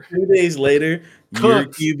later. 2 days later, your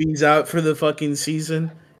QB's out for the fucking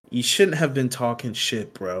season. You shouldn't have been talking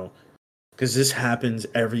shit, bro. Because this happens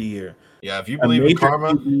every year. Yeah, if you believe in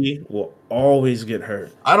karma, QB will always get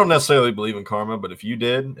hurt. I don't necessarily believe in karma, but if you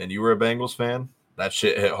did and you were a Bengals fan, that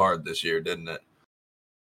shit hit hard this year, didn't it?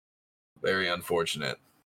 Very unfortunate.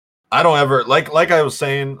 I don't ever like I was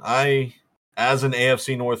saying, as an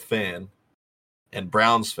AFC North fan and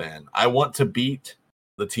Browns fan, I want to beat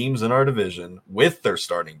the teams in our division with their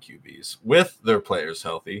starting QBs, with their players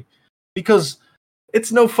healthy, because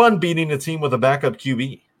it's no fun beating a team with a backup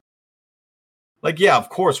QB. Like, yeah, of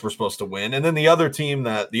course we're supposed to win. And then the other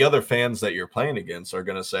fans that you're playing against are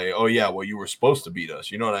going to say, oh, yeah, well, you were supposed to beat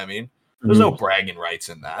us. You know what I mean? There's no bragging rights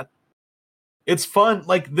in that. It's fun.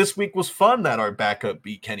 Like, this week was fun that our backup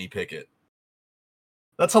beat Kenny Pickett.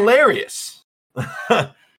 That's hilarious.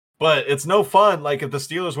 But it's no fun. Like, if the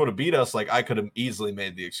Steelers would have beat us, like, I could have easily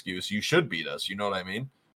made the excuse, you should beat us. You know what I mean?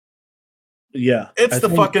 Yeah. It's the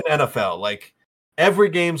fucking NFL. Like, every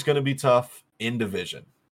game's going to be tough in division.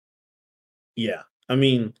 Yeah. I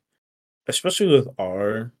mean, especially with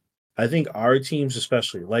I think our teams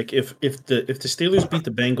especially, like if the Steelers beat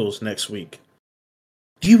the Bengals next week,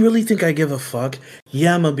 do you really think I give a fuck?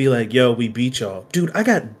 Yeah, I'm gonna be like, yo, we beat y'all. Dude, I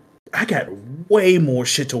got way more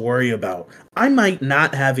shit to worry about. I might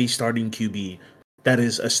not have a starting QB that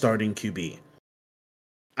is a starting QB.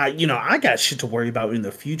 I got shit to worry about in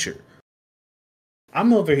the future.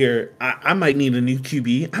 I'm over here. I might need a new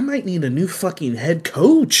QB. I might need a new fucking head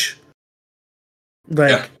coach.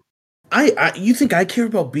 Like, yeah. You think I care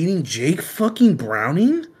about beating Jake fucking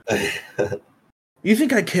Browning? You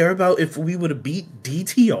think I care about if we would have beat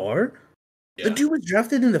DTR? Yeah. The dude was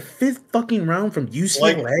drafted in the 5th fucking round from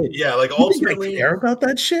UCLA. Like ultimately, you think I care about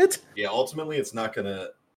that shit? Yeah, ultimately, it's not gonna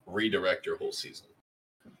redirect your whole season.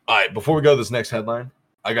 All right, before we go to this next headline,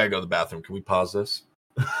 I gotta go to the bathroom. Can we pause this?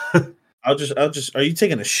 I'll just. Are you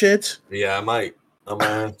taking a shit? Yeah, I might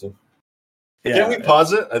have to. Yeah. Can we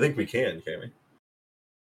pause it? I think we can we?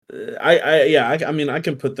 I mean, I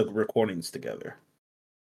can put the recordings together.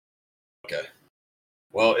 Okay.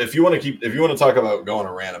 Well, if you want to talk about going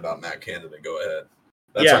a rant about Matt Canada, go ahead.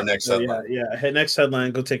 That's our next headline. Yeah. Hey, next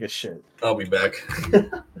headline, go take a shit. I'll be back.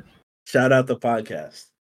 Shout out the podcast.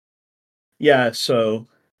 Yeah, so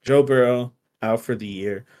Joe Burrow out for the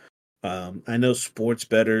year. I know sports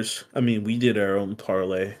bettors. I mean, we did our own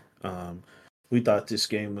parlay. We thought this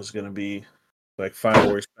game was going to be like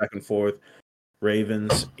fireworks back and forth.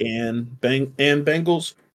 Ravens and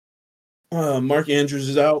Bengals. Mark Andrews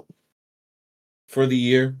is out for the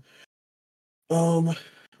year. Um,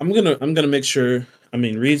 I'm gonna make sure. I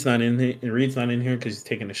mean, Reed's not in here. Reed's not in here because he's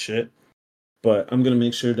taking a shit. But I'm gonna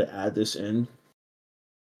make sure to add this in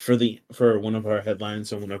for one of our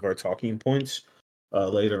headlines and one of our talking points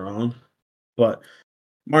later on. But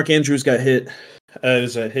Mark Andrews got hit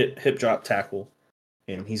as a hip drop tackle,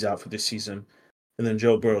 and he's out for this season. And then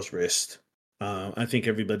Joe Burrow's wrist. I think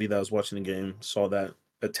everybody that was watching the game saw that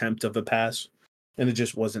attempt of a pass, and it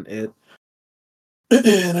just wasn't it.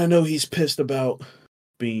 And I know he's pissed about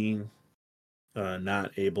being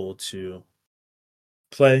not able to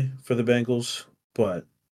play for the Bengals, but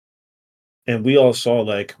and we all saw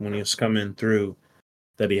like when he was coming through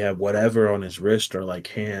that he had whatever on his wrist or like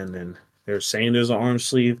hand, and they're saying there's an arm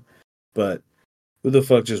sleeve, but who the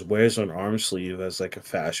fuck just wears an arm sleeve as like a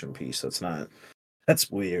fashion piece?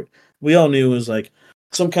 That's weird. We all knew it was like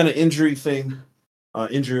some kind of injury thing,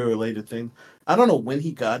 injury related thing. I don't know when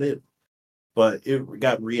he got it, but it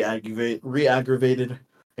got re-aggravated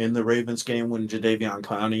in the Ravens game when Jadeveon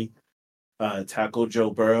Clowney tackled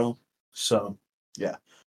Joe Burrow. So yeah,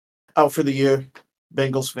 out for the year.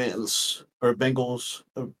 Bengals fans are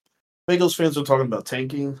talking about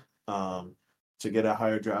tanking to get a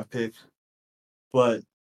higher draft pick, but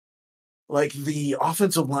like the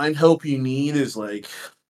offensive line help you need is like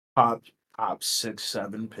top top 6,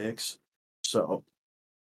 7 picks. So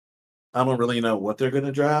I don't really know what they're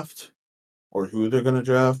gonna draft or who they're gonna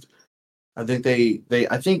draft. I think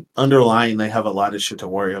I think underlying they have a lot of shit to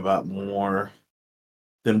worry about more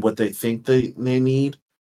than what they think they need,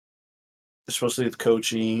 especially with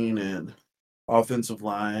coaching and offensive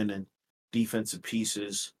line and defensive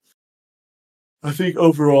pieces. I think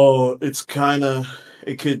overall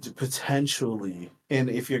it could potentially, and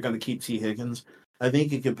if you're going to keep T Higgins, I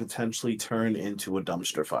think it could potentially turn into a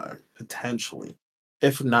dumpster fire potentially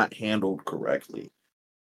if not handled correctly.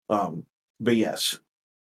 Um, but yes,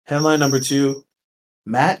 headline number 2: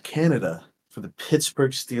 Matt Canada for the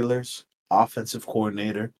Pittsburgh Steelers offensive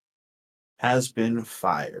coordinator has been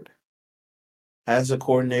fired. As a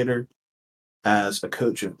coordinator, as a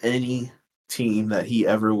coach of any team that he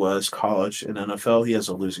ever was, college and NFL, he has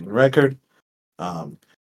a losing record. Um,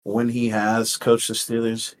 when he has coached the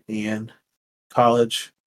Steelers in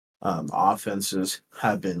college, offenses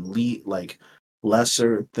have been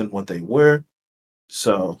lesser than what they were.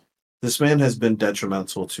 So this man has been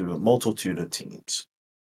detrimental to a multitude of teams.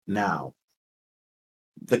 Now,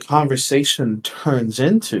 the conversation turns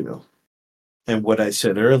into, and what I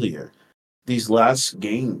said earlier, these last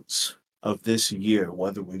games of this year,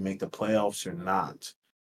 whether we make the playoffs or not,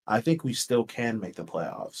 I think we still can make the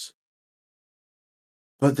playoffs.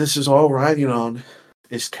 But this is all riding on,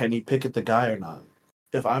 is Kenny Pickett the guy or not?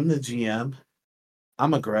 If I'm the GM,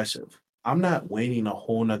 I'm aggressive. I'm not waiting a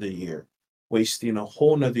whole nother year, wasting a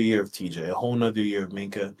whole nother year of TJ, a whole nother year of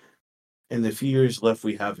Minka. And the few years left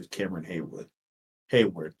we have is Cameron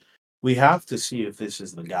Hayward. We have to see if this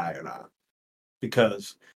is the guy or not.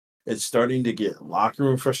 Because it's starting to get locker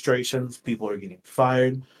room frustrations. People are getting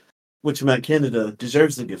fired, which Matt Canada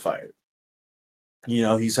deserves to get fired. You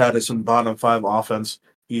know, he's had some bottom 5 offense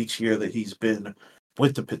each year that he's been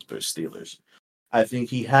with the Pittsburgh Steelers. I think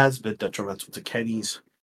he has been detrimental to Kenny's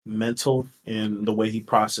mental and the way he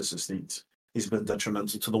processes things. He's been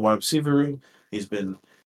detrimental to the wide receiver room. He's been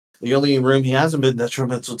the only room he hasn't been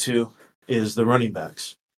detrimental to is the running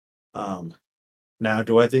backs. Um, Now,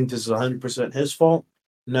 do I think this is 100% his fault?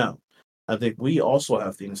 No. I think we also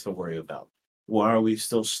have things to worry about. Why are we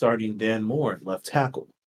still starting Dan Moore at left tackle?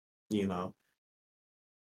 You know,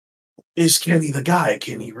 is Kenny the guy?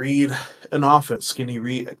 Can he read an offense? Can he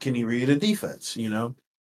read a defense? You know?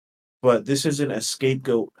 But this isn't a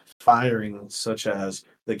scapegoat firing such as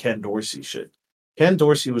the Ken Dorsey shit. Ken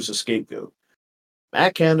Dorsey was a scapegoat.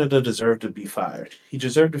 Matt Canada deserved to be fired. He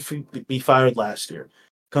deserved to be fired last year.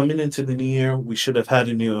 Coming into the new year, we should have had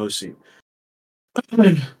a new OC.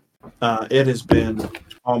 It has been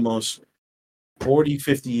almost 40,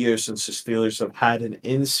 50 years since the Steelers have had an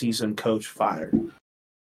in-season coach fired.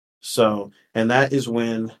 So, and that is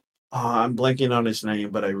when, I'm blanking on his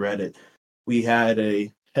name, but I read it. We had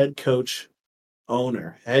a head coach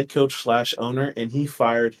slash owner, and he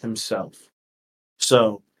fired himself.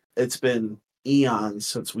 So it's been eons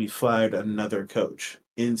since we fired another coach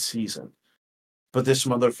in season. But this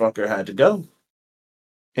motherfucker had to go.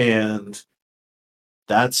 And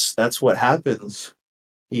that's what happens.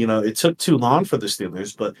 You know, it took too long for the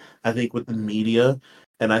Steelers, but I think with the media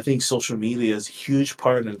And I think social media is a huge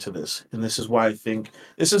part into this. And this is why I think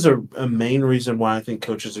this is a main reason why I think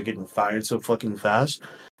coaches are getting fired so fucking fast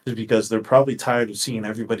is because they're probably tired of seeing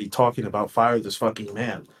everybody talking about fire this fucking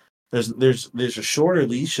man. There's a shorter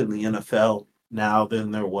leash in the NFL now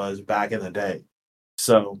than there was back in the day.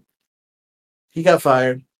 So he got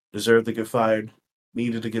fired, deserved to get fired,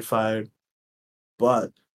 needed to get fired.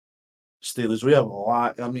 But Steelers, we have a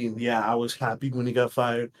lot. I mean, yeah, I was happy when he got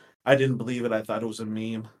fired. I didn't believe it. I thought it was a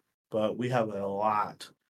meme, but we have a lot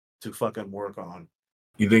to fucking work on.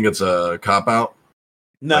 You think it's a cop out?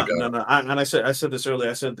 No, no, no. I said this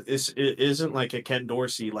earlier. I said it isn't like a Ken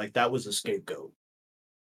Dorsey. Like that was a scapegoat.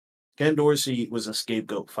 Ken Dorsey was a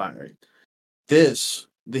scapegoat firing.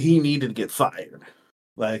 He needed to get fired.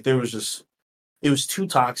 Like there was just it was too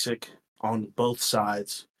toxic on both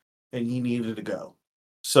sides, and he needed to go.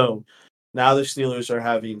 So now the Steelers are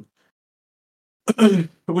having,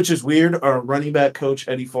 which is weird. Our running back coach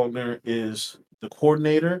Eddie Faulkner is the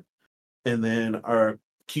coordinator, and then our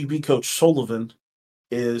QB coach Sullivan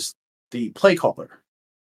is the play caller.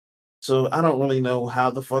 So I don't really know how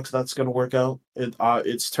the fuck that's going to work out.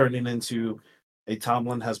 It's turning into a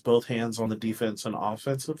Tomlin has both hands on the defense and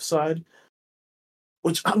offensive side,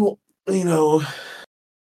 which I don't, you know,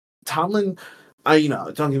 Tomlin.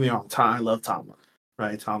 Don't get me wrong. I love Tomlin,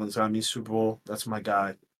 right? Tomlin's got me Super Bowl. That's my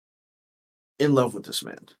guy. In love with this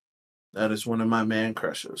man. That is one of my man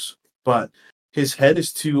crushes. But his head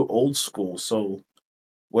is too old school. So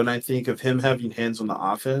when I think of him having hands on the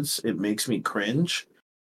offense, it makes me cringe.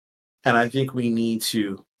 And I think we need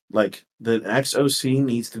to, like, the next OC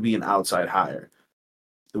needs to be an outside hire.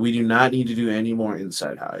 We do not need to do any more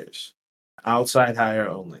inside hires. Outside hire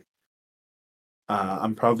only.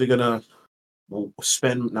 I'm probably going to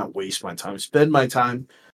not waste my time, spend my time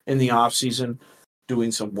in the off season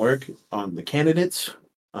doing some work on the candidates.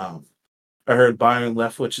 I heard Byron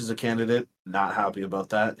Leftwich is a candidate. Not happy about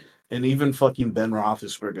that. And even fucking Ben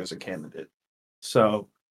Roethlisberger is a candidate. So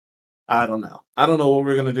I don't know. I don't know what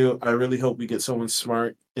we're gonna do. I really hope we get someone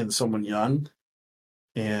smart and someone young,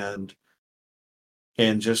 and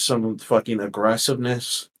just some fucking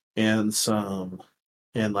aggressiveness and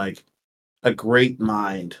like a great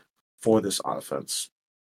mind for this offense.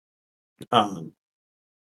 But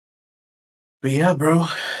yeah, bro,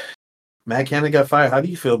 Matt Canada got fired. How do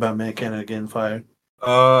you feel about Matt Canada getting fired?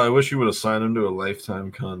 I wish you would have signed him to a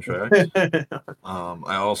lifetime contract.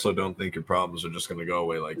 I also don't think your problems are just going to go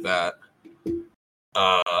away like that.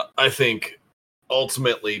 I think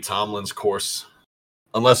ultimately Tomlin's course,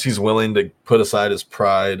 unless he's willing to put aside his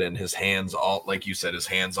pride and his hands all, like you said, his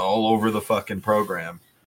hands all over the fucking program,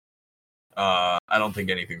 I don't think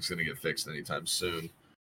anything's going to get fixed anytime soon.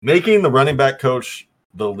 Making the running back coach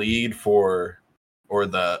the lead for, or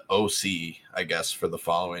the OC, I guess, for the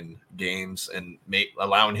following games and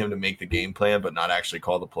allowing him to make the game plan but not actually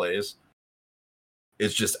call the plays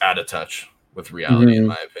is just out of touch with reality, in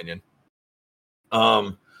my opinion.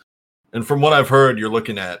 And from what I've heard, you're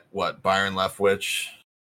looking at Byron Leftwich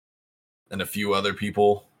and a few other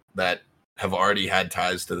people that have already had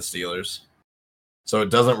ties to the Steelers. So it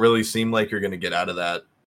doesn't really seem like you're going to get out of that.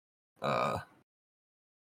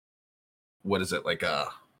 What is it?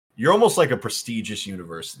 You're almost like a prestigious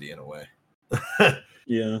university in a way.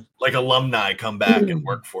 Yeah. Like alumni come back and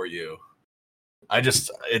work for you. It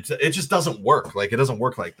just doesn't work. Like, it doesn't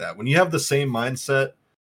work like that. When you have the same mindset,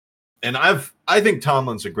 and I think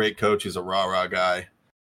Tomlin's a great coach. He's a rah-rah guy.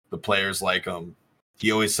 The players like him.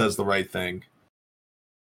 He always says the right thing.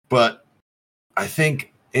 But I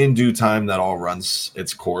think in due time that all runs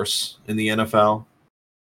its course in the NFL.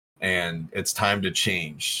 And it's time to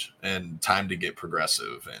change and time to get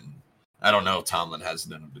progressive. And I don't know if Tomlin has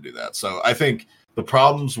it in him to do that. So I think the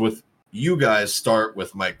problems with you guys start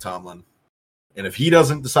with Mike Tomlin. And if he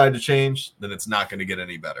doesn't decide to change, then it's not going to get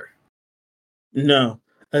any better. No.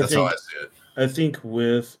 That's how I see it. I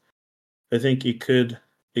think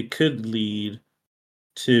it could lead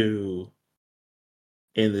to,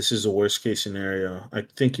 and this is a worst case scenario, I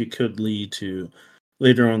think it could lead to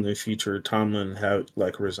later on in the future, Tomlin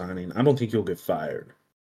resigning. I don't think he'll get fired,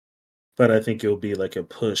 but I think it'll be like a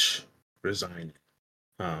push resigning.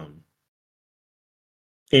 And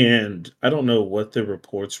I don't know what the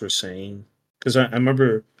reports were saying, because I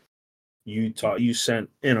remember you sent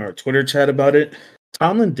in our Twitter chat about it.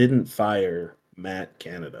 Tomlin didn't fire Matt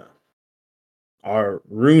Canada. Our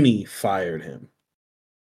Rooney fired him.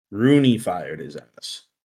 Rooney fired his ass.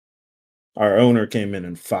 Our owner came in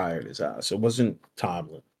and fired his ass. It wasn't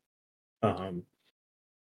Tomlin. But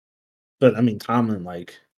I mean, Tomlin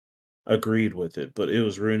agreed with it, but it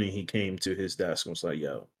was Rooney. He came to his desk and was like,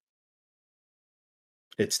 "Yo,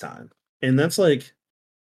 it's time." And that's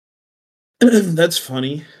That's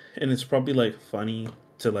funny, and it's probably like funny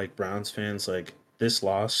to like Browns fans. Like this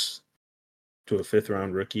loss to a fifth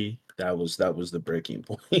round rookie, that was the breaking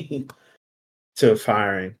point to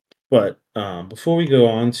firing. But before we go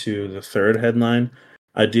on to the third headline,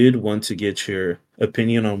 I did want to get your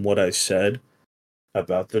opinion on what I said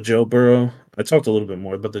about the Joe Burrow. I talked a little bit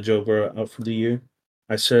more about the Joe Burrow out for the year.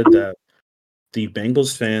 I said that the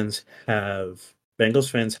Bengals fans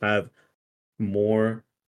have more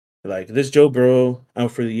like this Joe Burrow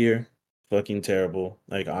out for the year. Fucking terrible.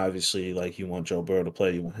 Like obviously, like you want Joe Burrow to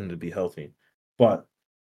play, you want him to be healthy. But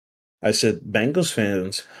I said Bengals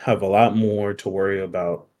fans have a lot more to worry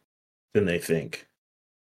about than they think.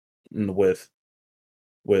 With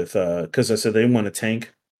because I said they want to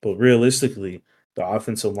tank, but realistically, the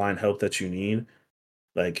offensive line help that you need.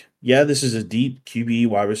 Like, yeah, this is a deep QB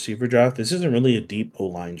wide receiver draft. This isn't really a deep O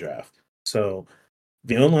line draft. So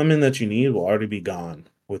the O lineman that you need will already be gone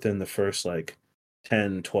within the first like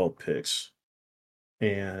 10, 12 picks.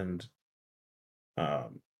 And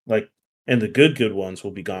like and the good ones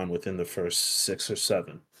will be gone within the first six or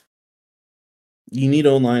seven. You need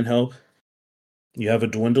O line help. You have a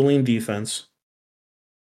dwindling defense.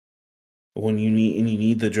 You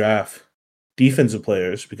need the draft defensive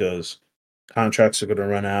players because contracts are going to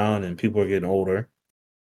run out and people are getting older.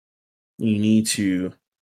 You need to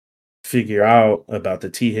figure out about the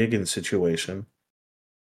T. Higgins situation.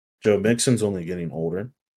 Joe Mixon's only getting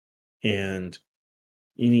older, and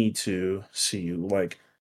you need to see like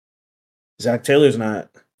Zach Taylor's not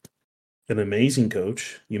an amazing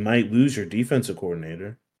coach. You might lose your defensive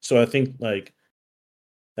coordinator, so I think like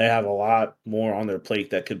they have a lot more on their plate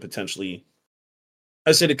that could potentially.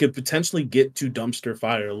 I said it could potentially get to dumpster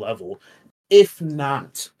fire level, if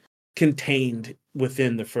not contained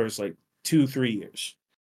within the first like 2-3 years.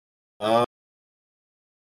 Uh,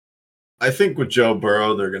 I think with Joe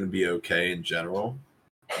Burrow, they're going to be okay in general.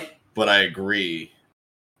 But I agree.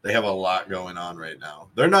 They have a lot going on right now.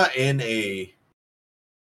 They're not in a.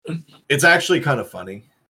 It's actually kind of funny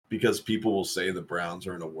because people will say the Browns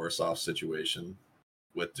are in a worse off situation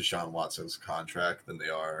with Deshaun Watson's contract than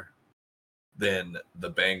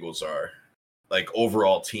the Bengals are. Like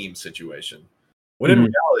overall team situation. When in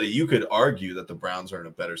reality, you could argue that the Browns are in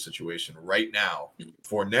a better situation right now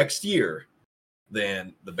for next year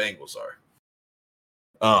than the Bengals are.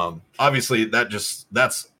 Obviously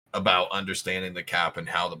that's about understanding the cap and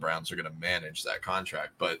how the Browns are going to manage that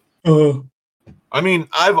contract. But I mean,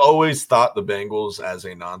 I've always thought the Bengals as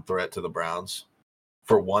a non-threat to the Browns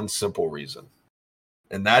for one simple reason.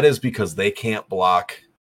 And that is because they can't block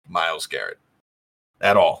Myles Garrett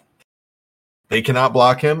at all. They cannot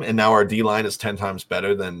block him, and now our D-line is 10 times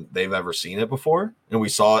better than they've ever seen it before. And we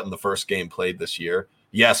saw it in the first game played this year.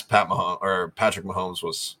 Yes, Patrick Mahomes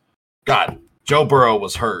was – God, Joe Burrow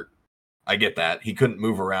was hurt. I get that. He couldn't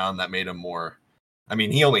move around. That made him more – I mean,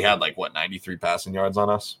 he only had 93 passing yards on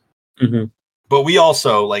us. Mm-hmm. But we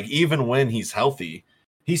also, even when he's healthy,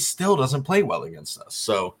 he still doesn't play well against us.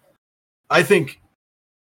 So I think,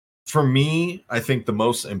 for me, the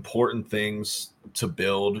most important things to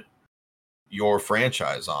build – your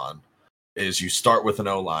franchise on is you start with an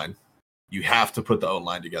O-line. You have to put the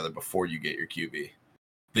O-line together before you get your QB.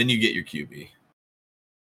 Then you get your QB.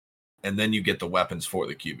 And then you get the weapons for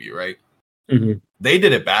the QB, right? Mm-hmm. They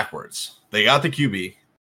did it backwards. They got the QB.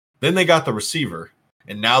 Then they got the receiver.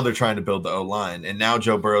 And now they're trying to build the O-line. And now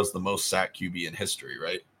Joe Burrow's the most sacked QB in history,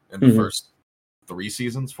 right? In the first 4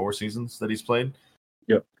 seasons that he's played.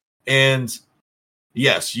 Yep. And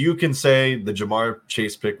yes, you can say the Jamar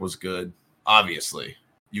Chase pick was good. Obviously,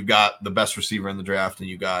 you got the best receiver in the draft, and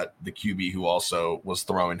you got the QB who also was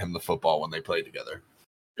throwing him the football when they played together.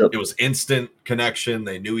 Yep. It was instant connection.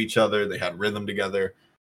 They knew each other. They had rhythm together.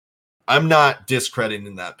 I'm not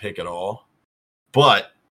discrediting that pick at all,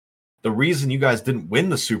 but the reason you guys didn't win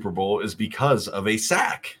the Super Bowl is because of a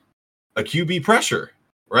sack, a QB pressure,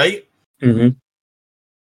 right? Mm-hmm.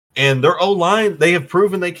 And their O-line, they have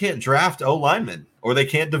proven they can't draft O-linemen, or they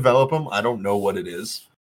can't develop them. I don't know what it is.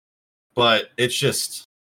 But it's just,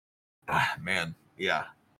 man, yeah.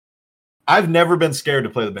 I've never been scared to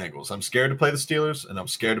play the Bengals. I'm scared to play the Steelers, and I'm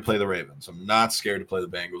scared to play the Ravens. I'm not scared to play the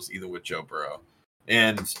Bengals, either with Joe Burrow.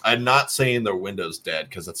 And I'm not saying their window's dead,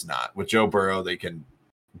 because it's not. With Joe Burrow, they can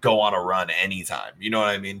go on a run anytime. You know what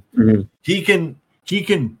I mean? Mm-hmm. He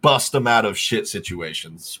can bust them out of shit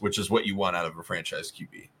situations, which is what you want out of a franchise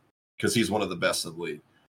QB, because he's one of the best in the league.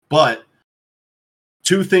 But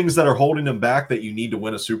two things that are holding him back that you need to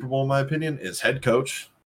win a Super Bowl, in my opinion, is head coach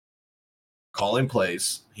calling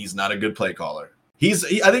plays. He's not a good play caller. I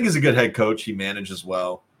think he's a good head coach. He manages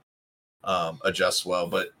well, adjusts well,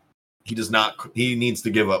 but he does not. He needs to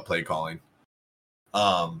give up play calling.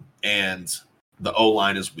 And the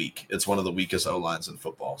O-line is weak. It's one of the weakest O-lines in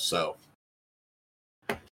football. So,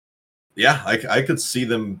 yeah, I could see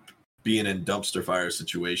them being in dumpster fire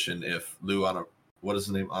situation if Lou what is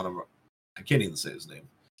his name? I can't even say his name.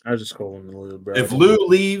 I just call him Lou, bro. If Lou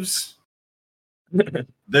leaves,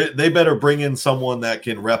 they better bring in someone that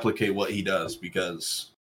can replicate what he does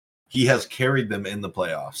because he has carried them in the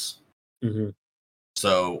playoffs. Mm-hmm.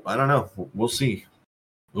 So I don't know. We'll see.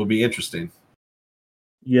 It'll be interesting.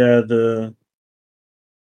 Yeah, the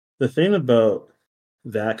thing about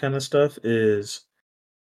that kind of stuff is,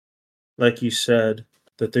 like you said,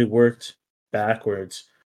 that they worked backwards,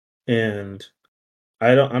 and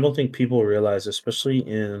I don't think people realize, especially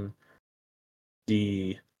in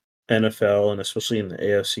the NFL and especially in the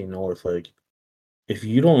AFC North, like if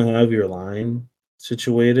you don't have your line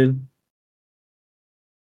situated,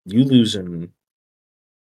 you lose in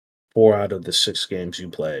 4 out of the 6 games you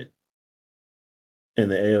played in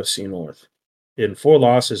the AFC North. And 4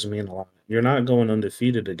 losses mean a lot. You're not going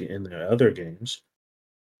undefeated in the other games.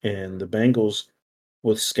 And the Bengals,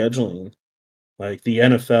 with scheduling, like the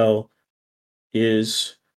NFL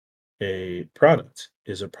is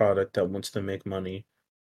is a product that wants to make money,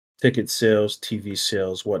 ticket sales, TV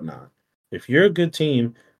sales, whatnot. If you're a good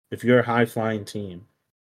team, if you're a high flying team,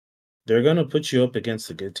 they're gonna put you up against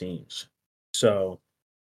the good teams. So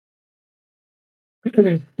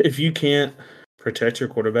if you can't protect your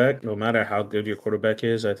quarterback, no matter how good your quarterback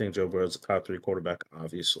is, I think Joe Burrow's a top 3 quarterback,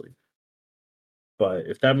 obviously. But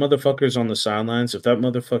if that motherfucker's on the sidelines, if that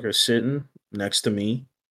motherfucker's sitting next to me,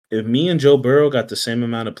 if me and Joe Burrow got the same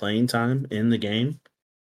amount of playing time in the game,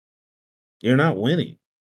 you're not winning.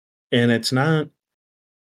 And it's not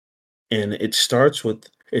and it starts with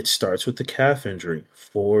the calf injury,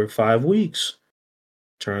 4 or 5 weeks.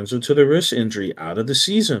 Turns into the wrist injury, out of the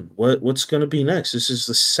season. What's going to be next? This is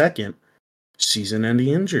the second season-ending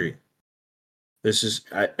injury. This is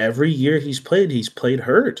every year he's played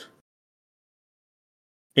hurt.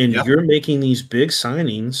 And Yeah. you're making these big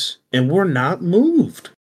signings, and we're not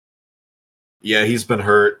moved. Yeah, he's been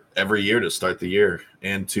hurt every year to start the year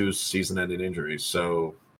and 2 season-ending injuries.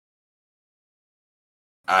 So,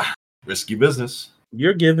 risky business.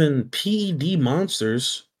 You're giving PED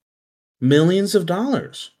monsters millions of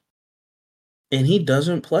dollars, and he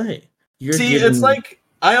doesn't play. It's like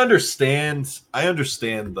I understand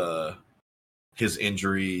his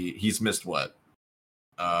injury. He's missed what?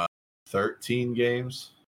 13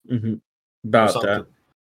 games? Mm-hmm. Or About something. that.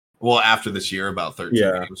 Well, after this year, about 13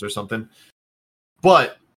 games or something.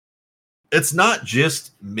 But it's not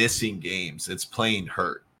just missing games, it's playing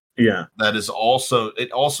hurt. Yeah. That is also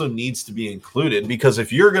needs to be included, because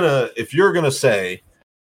if you're gonna say,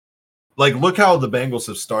 like, look how the Bengals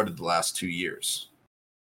have started the last 2 years.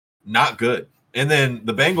 Not good. And then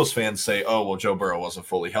the Bengals fans say, oh, well, Joe Burrow wasn't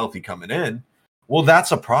fully healthy coming in. Well,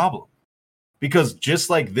 that's a problem. Because just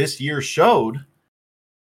like this year showed,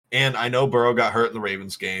 and I know Burrow got hurt in the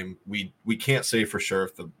Ravens game. We can't say for sure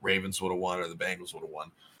if the Ravens would have won or the Bengals would have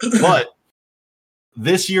won. But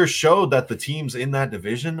this year showed that the teams in that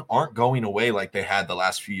division aren't going away like they had the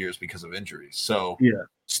last few years because of injuries. So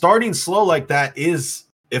starting slow like that is,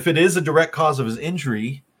 if it is a direct cause of his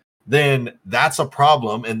injury, then that's a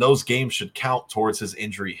problem, and those games should count towards his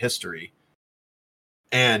injury history.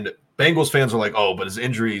 And Bengals fans are like, oh, but his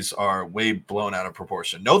injuries are way blown out of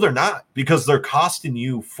proportion. No, they're not, because they're costing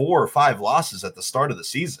you 4 or 5 losses at the start of the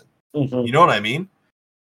season. Mm-hmm. You know what I mean?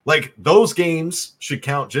 Like, those games should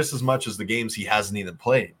count just as much as the games he hasn't even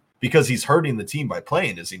played, because he's hurting the team by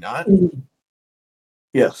playing, is he not?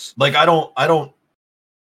 Yes. Like, I don't.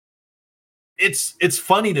 It's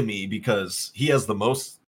funny to me because he has the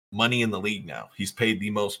most money in the league now. He's paid the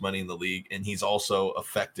most money in the league, and he's also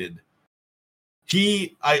affected.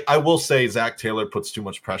 I will say Zach Taylor puts too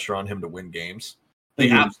much pressure on him to win games.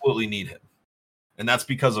 They absolutely need him. And that's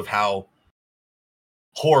because of how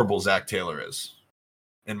horrible Zach Taylor is,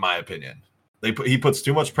 in my opinion. He puts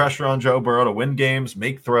too much pressure on Joe Burrow to win games,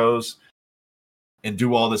 make throws, and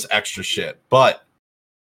do all this extra shit. But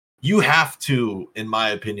you have to, in my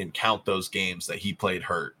opinion, count those games that he played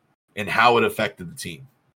hurt and how it affected the team.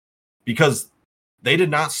 Because they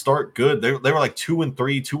did not start good. They were like 2-3,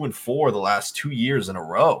 2-4 the last 2 years in a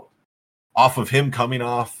row, off of him coming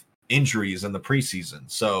off injuries in the preseason.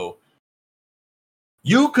 So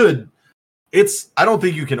I don't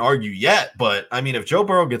think you can argue yet, but I mean, if Joe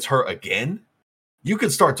Burrow gets hurt again, you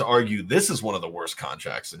could start to argue this is one of the worst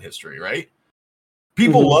contracts in history, right?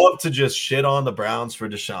 People love to just shit on the Browns for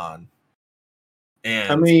Deshaun.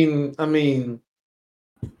 And I mean,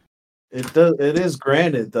 it is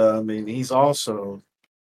granted though. I mean, he's also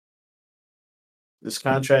This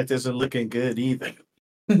contract isn't looking good either.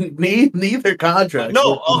 Neither contract.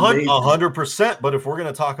 No, 100%. But if we're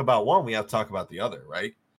gonna talk about one, we have to talk about the other,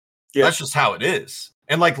 right? Yeah. That's just how it is.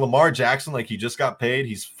 And like Lamar Jackson, like he just got paid.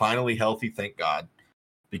 He's finally healthy, thank God,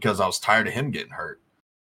 because I was tired of him getting hurt.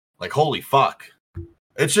 Like, holy fuck.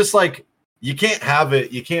 It's just like you can't have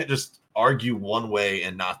it. You can't just argue one way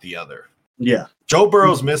and not the other. Yeah. Joe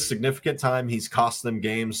Burrow's missed significant time. He's cost them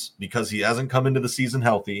games because he hasn't come into the season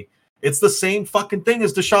healthy. It's the same fucking thing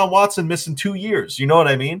as Deshaun Watson missing 2 years. You know what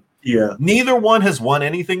I mean? Yeah. Neither one has won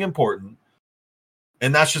anything important.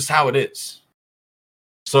 And that's just how it is.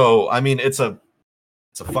 So, I mean, it's a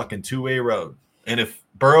fucking two-way road. And if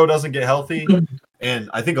Burrow doesn't get healthy, and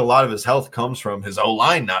I think a lot of his health comes from his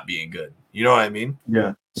O-line not being good. You know what I mean?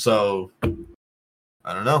 Yeah. So,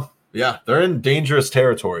 I don't know. Yeah, they're in dangerous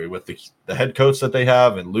territory with the head coach that they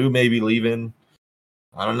have, and Lou may be leaving.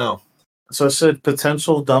 I don't know. So I said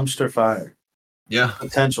potential dumpster fire. Yeah.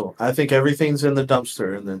 Potential. I think everything's in the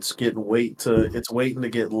dumpster, and it's waiting to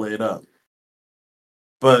get lit up.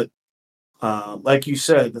 But like you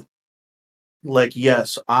said, like,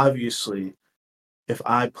 yes, obviously, if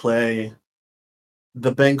I play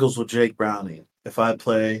the Bengals with Jake Browning, if I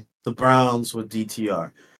play the Browns with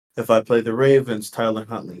DTR, if I play the Ravens, Tyler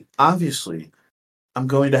Huntley, obviously, I'm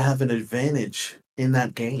going to have an advantage in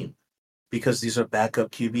that game because these are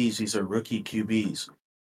backup QBs. These are rookie QBs.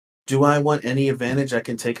 Do I want any advantage I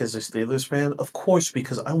can take as a Steelers fan? Of course,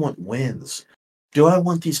 because I want wins. Do I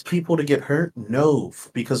want these people to get hurt? No,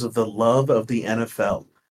 because of the love of the NFL.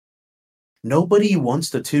 Nobody wants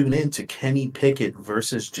to tune in to Kenny Pickett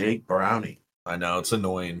versus Jake Browning. I know, it's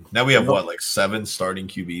annoying. Now we have like 7 starting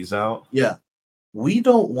QBs out? Yeah. We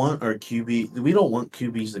don't want our QB. We don't want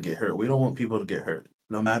QBs to get hurt. We don't want people to get hurt,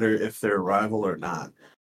 no matter if they're a rival or not.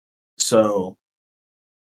 So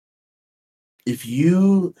if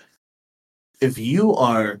you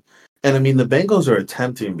are, and I mean, the Bengals are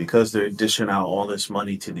attempting because they're dishing out all this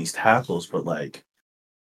money to these tackles, but like,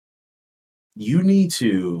 you need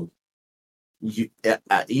to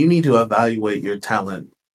evaluate your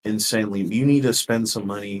talent insanely. You need to spend some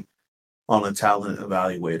money on a talent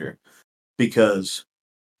evaluator because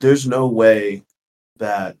there's no way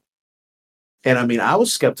that, and I mean, I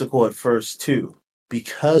was skeptical at first too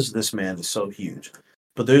because this man is so huge,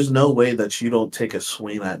 but there's no way that you don't take a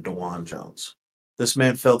swing at DeJuan Jones. This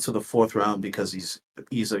man fell to the 4th round because he's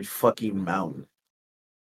a fucking mountain.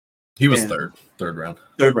 He was third round.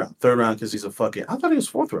 Third round because he's a fucking. I thought he was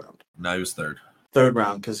 4th round. No, he was third. Third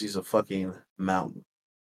round because he's a fucking mountain.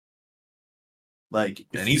 Like,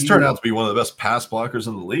 and he's turned out to be one of the best pass blockers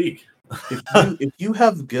in the league. if you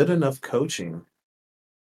have good enough coaching,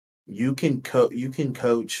 you can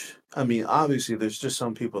coach. I mean, obviously, there's just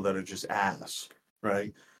some people that are just ass,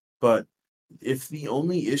 right? But if the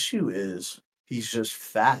only issue is he's just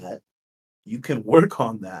fat, you can work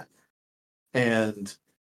on that, and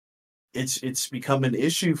it's become an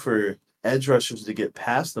issue for edge rushers to get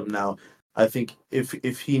past them now. I think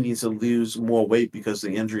if he needs to lose more weight because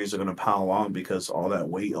the injuries are going to pile on because all that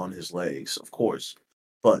weight on his legs, of course.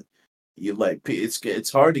 But you like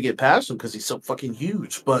it's hard to get past him because he's so fucking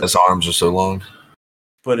huge. But his arms are so long.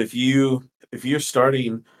 But if you're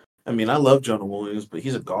starting, I mean, I love Jonah Williams, but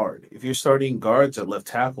he's a guard. If you're starting guards at left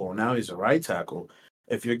tackle, now he's a right tackle.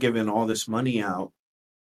 If you're giving all this money out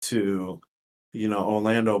to,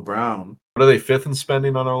 Orlando Brown, what are they 5th in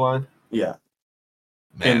spending on our line? Yeah.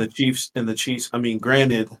 Man. And the Chiefs, I mean,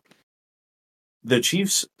 granted, the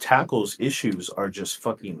Chiefs' tackles issues are just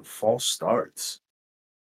fucking false starts.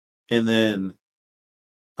 And then,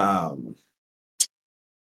 what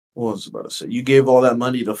was I about to say? You gave all that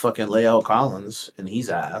money to fucking Lael Collins, and he's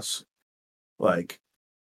ass. Like,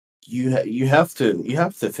 you have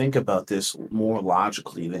to think about this more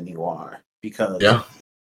logically than you are because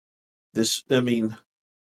this. I mean,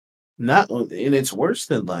 and it's worse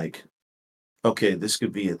than like. Okay, this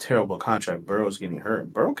could be a terrible contract. Burrow's getting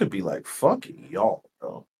hurt. Burrow could be like, fuck y'all,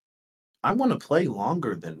 bro. I want to play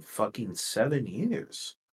longer than fucking 7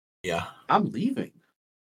 years. Yeah. I'm leaving.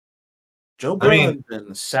 Joe Burrow has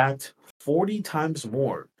been sacked 40 times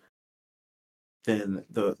more than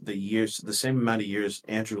the same amount of years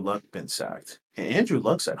Andrew Luck been sacked. And Andrew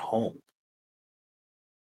Luck's at home.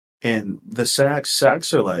 And the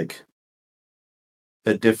sacks are like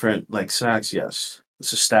a different, like sacks, yes.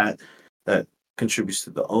 It's a stat that contributes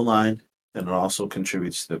to the O-line, and it also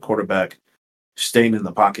contributes to the quarterback staying in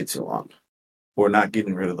the pocket too long or not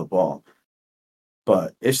getting rid of the ball.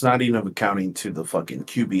 But it's not even accounting to the fucking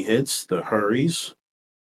QB hits, the hurries,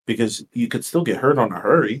 because you could still get hurt on a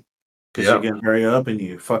hurry because you're getting hurry up and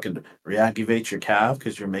you fucking reactivate your calf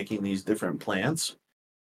because you're making these different plants.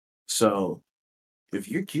 So if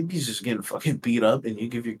your QB's just getting fucking beat up and you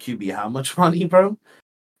give your QB how much money, bro,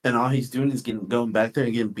 and all he's doing is going back there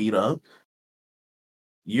and getting beat up,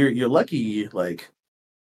 you're lucky. Like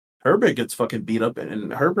Herbert gets fucking beat up,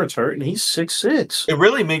 and Herbert's hurt, and he's 6'6". It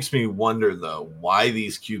really makes me wonder, though, why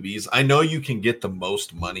these QBs. I know you can get the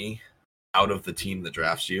most money out of the team that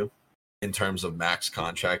drafts you in terms of max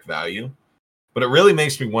contract value, but it really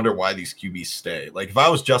makes me wonder why these QBs stay. Like, if I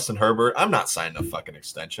was Justin Herbert, I'm not signing a fucking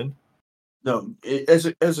extension. No, as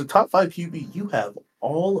a top 5 QB, you have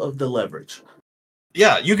all of the leverage.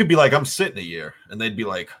 Yeah, you could be like, I'm sitting a year, and they'd be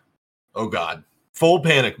like, oh God, full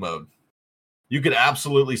panic mode. You could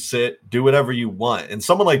absolutely sit, do whatever you want. And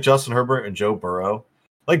someone like Justin Herbert and Joe Burrow,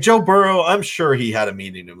 like Joe Burrow, I'm sure he had a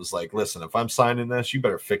meeting and was like, listen, if I'm signing this, you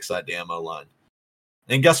better fix that damn O-line.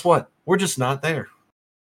 And guess what? We're just not there.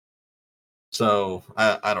 So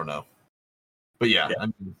I don't know. But yeah. I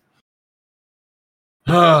mean,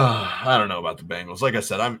 I don't know about the Bengals. Like I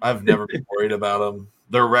said, I've never been worried about them.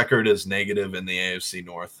 Their record is negative in the AFC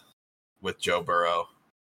North with Joe Burrow.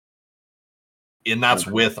 And that's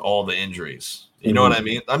with all the injuries. You know what I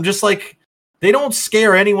mean? I'm just like, they don't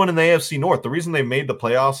scare anyone in the AFC North. The reason they made the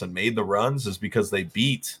playoffs and made the runs is because they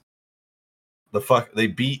beat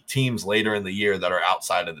teams later in the year that are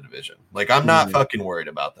outside of the division. Like, I'm not fucking worried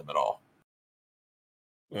about them at all.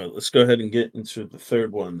 All right, let's go ahead and get into the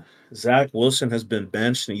third one. Zach Wilson has been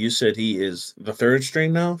benched, and you said he is the third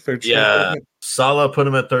string now? Yeah, Saleh put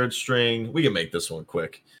him at third string. We can make this one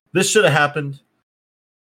quick. This should have happened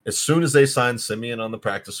as soon as they signed Simeon on the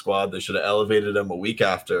practice squad. They should have elevated him a week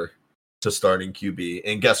after to starting QB.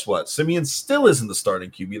 And guess what? Simeon still isn't the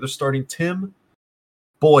starting QB. They're starting Tim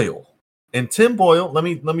Boyle. And Tim Boyle, let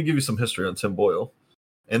me give you some history on Tim Boyle.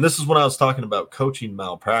 And this is when I was talking about coaching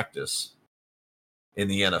malpractice in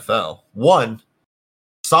the NFL. One,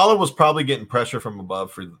 Saleh was probably getting pressure from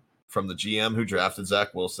above from the GM who drafted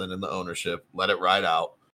Zach Wilson and the ownership. Let it ride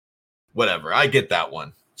out. Whatever. I get that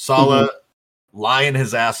one. Saleh lying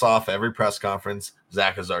his ass off every press conference.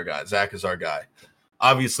 Zach is our guy. Zach is our guy.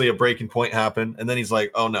 Obviously, a breaking point happened. And then he's like,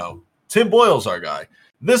 oh no, Tim Boyle's our guy.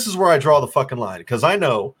 This is where I draw the fucking line. Because I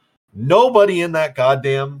know nobody in that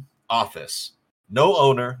goddamn office, no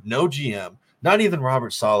owner, no GM, not even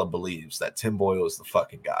Robert Saleh believes that Tim Boyle is the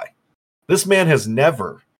fucking guy. This man has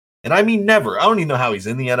never, and I mean never, I don't even know how he's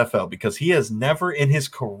in the NFL, because he has never in his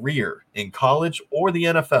career in college or the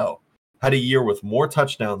NFL had a year with more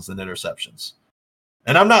touchdowns than interceptions.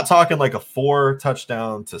 And I'm not talking like a 4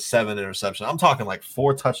 touchdown to 7 interception. I'm talking like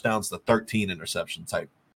 4 touchdowns to 13 interception type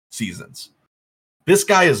seasons. This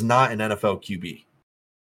guy is not an NFL QB.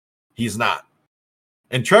 He's not.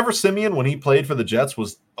 And Trevor Siemian, when he played for the Jets,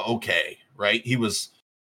 was okay, right? He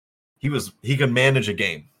could manage a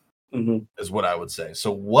game, is what I would say.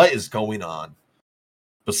 So what is going on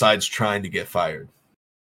besides trying to get fired?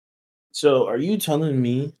 So are you telling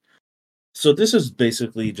me? So this is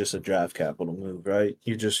basically just a draft capital move, right?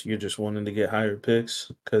 You're just wanting to get higher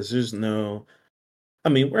picks, because there's no. I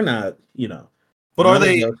mean, we're not, But are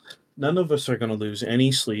they? None of us are going to lose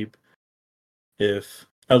any sleep if.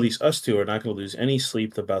 At least us two are not going to lose any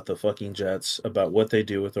sleep about the fucking Jets, about what they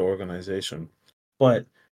do with the organization. But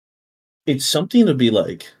it's something to be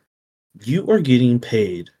like, you are getting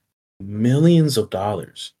paid millions of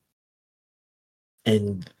dollars,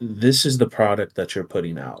 and this is the product that you're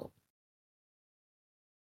putting out.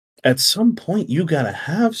 At some point, you got to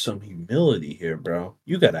have some humility here, bro.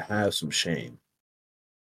 You got to have some shame.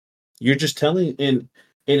 You're just telling, and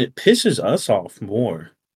it pisses us off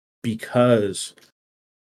more because...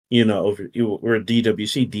 we're a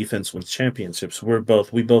DWC, defense wins championships.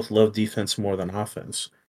 We both love defense more than offense.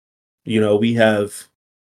 We have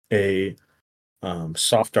a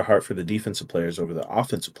softer heart for the defensive players over the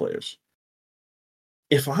offensive players.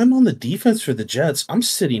 If I'm on the defense for the Jets, I'm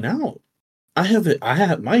sitting out. I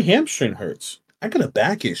have my hamstring hurts. I got a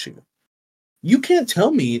back issue. You can't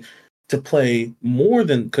tell me to play more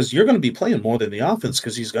than, because you're going to be playing more than the offense,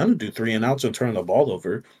 because he's going to do 3 and outs and turn the ball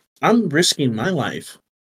over. I'm risking my life.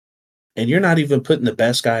 And you're not even putting the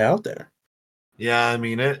best guy out there. Yeah, I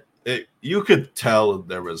mean, it you could tell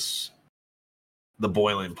there was the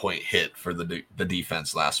boiling point hit for the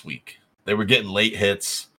defense last week. They were getting late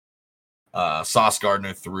hits. Sauce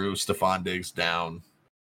Gardner threw Stephon Diggs down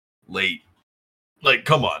late. Like,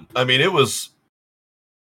 come on. I mean, it was...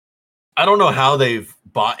 I don't know how they've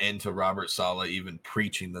bought into Robert Saleh even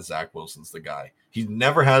preaching that Zach Wilson's the guy. He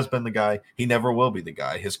never has been the guy. He never will be the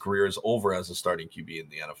guy. His career is over as a starting QB in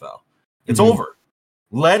the NFL. It's over.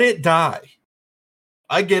 Let it die.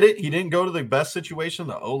 I get it. He didn't go to the best situation.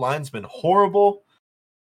 The O-line's been horrible.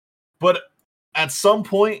 But at some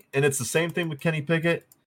point, and it's the same thing with Kenny Pickett,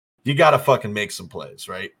 you got to fucking make some plays,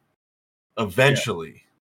 right? Eventually.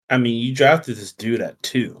 I mean, you drafted this dude at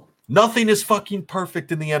 2. Nothing is fucking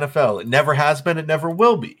perfect in the NFL. It never has been. It never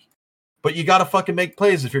will be. But you got to fucking make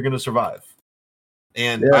plays if you're going to survive.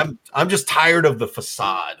 And I'm just tired of the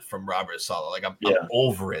facade from Robert Saleh. Like, I'm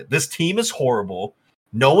over it. This team is horrible.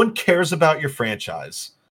 No one cares about your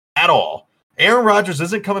franchise at all. Aaron Rodgers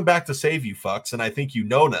isn't coming back to save you fucks, and I think you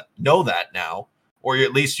know that now, or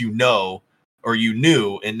at least you know, or you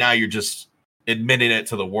knew, and now you're just admitting it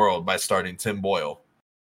to the world by starting Tim Boyle.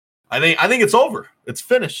 I think it's over. It's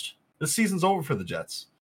finished. This season's over for the Jets.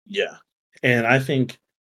 Yeah, and I think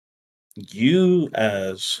you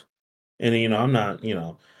and I'm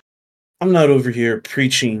not over here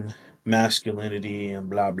preaching masculinity and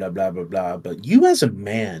blah blah blah blah blah, but you as a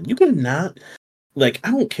man, you cannot, like,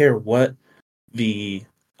 I don't care what the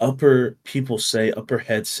upper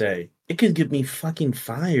heads say, it could get me fucking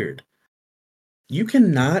fired. You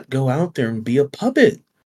cannot go out there and be a puppet.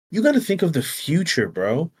 You got to think of the future,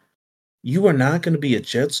 bro. You are not going to be a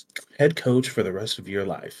Jets head coach for the rest of your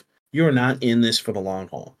life. You are not in this for the long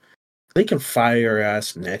haul. They can fire your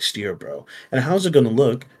ass next year, bro. And how's it going to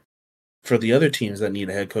look for the other teams that need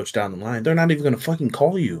a head coach down the line? They're not even going to fucking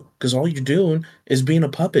call you because all you're doing is being a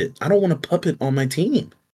puppet. I don't want a puppet on my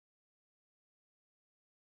team.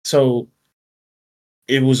 So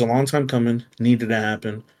it was a long time coming, needed to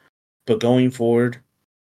happen. But going forward,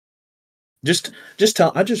 I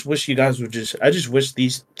just wish you guys would I just wish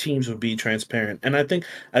these teams would be transparent. And I think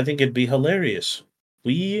it'd be hilarious.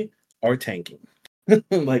 We are tanking.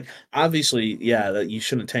 Like, obviously, yeah, that you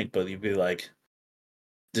shouldn't tank, but you'd be like,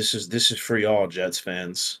 this is for y'all, Jets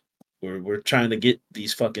fans. We're trying to get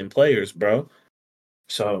these fucking players, bro.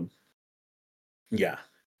 So yeah.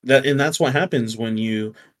 That's what happens when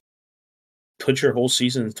you put your whole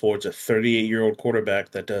season towards a 38-year-old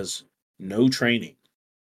quarterback that does no training.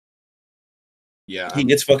 Yeah. He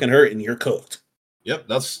gets fucking hurt and you're cooked. Yep,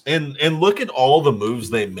 and look at all the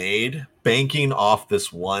moves they made banking off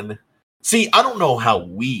this one. See, I don't know how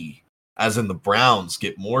we, as in the Browns,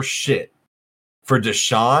 get more shit for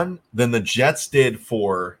Deshaun than the Jets did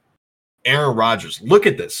for Aaron Rodgers. Look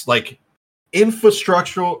at this. Like,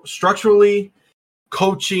 structurally,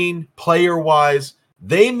 coaching, player-wise,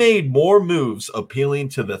 they made more moves appealing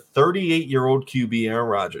to the 38-year-old QB Aaron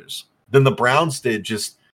Rodgers than the Browns did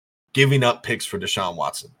just giving up picks for Deshaun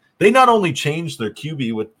Watson. They not only changed their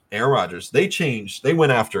QB with Aaron Rodgers, they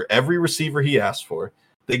went after every receiver he asked for.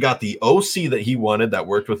 They got the OC that he wanted that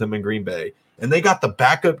worked with him in Green Bay, and they got the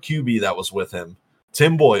backup QB that was with him,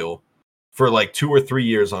 Tim Boyle, for like 2 or 3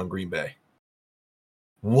 years on Green Bay.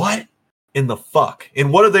 What in the fuck?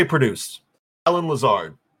 And what have they produced? Alan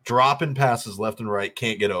Lazard, dropping passes left and right,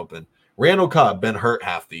 can't get open. Randall Cobb, been hurt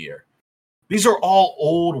half the year. These are all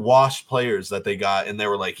old, washed players that they got, and they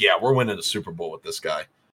were like, yeah, we're winning a Super Bowl with this guy.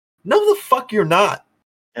 No, the fuck you're not.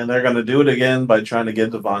 And they're going to do it again by trying to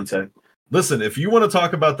get Devontae. Listen, if you want to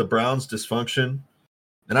talk about the Browns' dysfunction,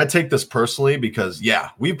 and I take this personally because, yeah,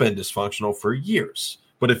 we've been dysfunctional for years.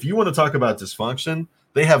 But if you want to talk about dysfunction,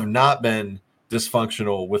 they have not been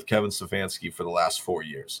dysfunctional with Kevin Stefanski for the last 4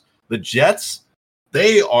 years. The Jets,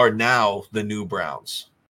 they are now the new Browns.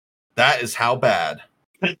 That is how bad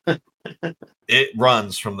it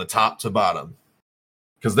runs from the top to bottom.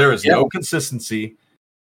 Because there is no consistency.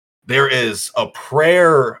 There is a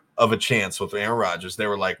prayer of a chance with Aaron Rodgers. They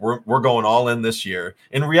were like, we're going all in this year.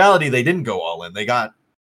 In reality, they didn't go all in. They got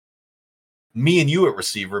me and you at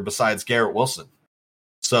receiver besides Garrett Wilson.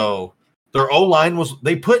 So their O-line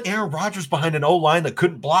they put Aaron Rodgers behind an O-line that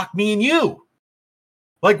couldn't block me and you.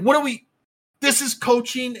 Like, this is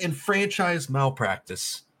coaching and franchise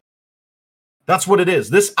malpractice. That's what it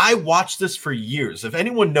is. I watched this for years. If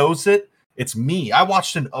anyone knows it, it's me. I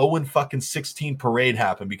watched an 0-16 parade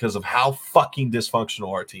happen because of how fucking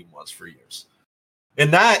dysfunctional our team was for years.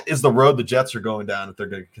 And that is the road the Jets are going down if they're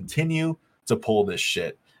going to continue to pull this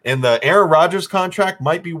shit. And the Aaron Rodgers contract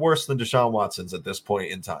might be worse than Deshaun Watson's at this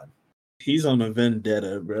point in time. He's on a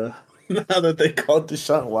vendetta, bro. Now that they called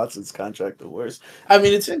Deshaun Watson's contract the worst. I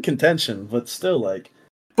mean, it's in contention, but still, like...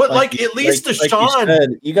 But at least Deshaun,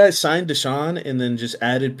 like you guys signed Deshaun and then just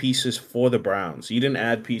added pieces for the Browns. You didn't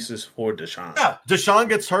add pieces for Deshaun. Yeah, Deshaun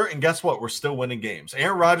gets hurt, and guess what? We're still winning games.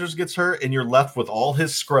 Aaron Rodgers gets hurt, and you're left with all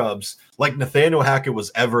his scrubs. Like Nathaniel Hackett was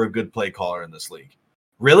ever a good play caller in this league.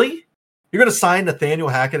 Really? You're going to sign Nathaniel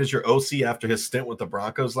Hackett as your OC after his stint with the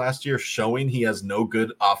Broncos last year, showing he has no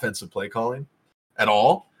good offensive play calling at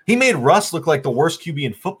all? He made Russ look like the worst QB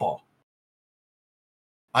in football.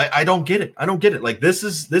 I don't get it. I don't get it. Like, this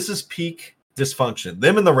is peak dysfunction.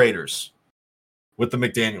 Them and the Raiders with the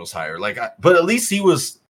McDaniels hire. But at least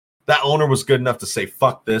that owner was good enough to say,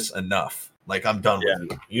 fuck this, enough. Like, I'm done with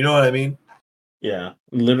you. You know what I mean? Yeah.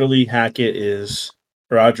 Literally, Hackett is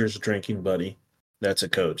Roger's drinking buddy. That's a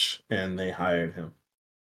coach, and they hired him.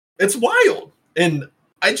 It's wild. And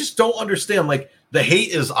I just don't understand. Like, the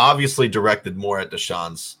hate is obviously directed more at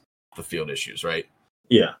Deshaun's the field issues, right?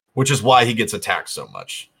 Yeah. Which is why he gets attacked so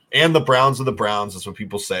much. And the Browns are the Browns. That's what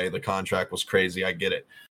people say. The contract was crazy. I get it.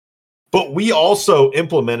 But we also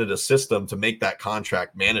implemented a system to make that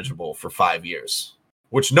contract manageable for 5 years,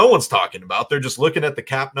 which no one's talking about. They're just looking at the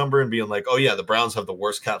cap number and being like, oh, yeah, the Browns have the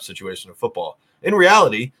worst cap situation in football. In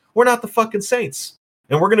reality, we're not the fucking Saints.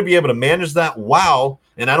 And we're going to be able to manage that. Wow.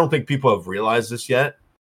 And I don't think people have realized this yet.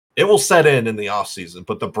 It will set in the offseason,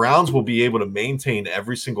 but the Browns will be able to maintain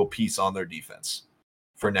every single piece on their defense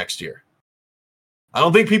for next year. I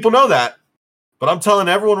don't think people know that, but I'm telling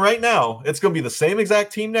everyone right now, it's going to be the same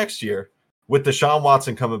exact team next year with Deshaun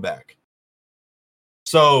Watson coming back.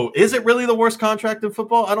 So is it really the worst contract in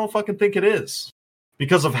football? I don't fucking think it is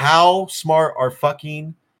because of how smart our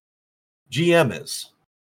fucking GM is.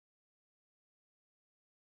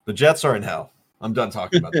 The Jets are in hell. I'm done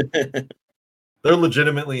talking about it. They're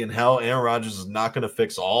legitimately in hell. Aaron Rodgers is not going to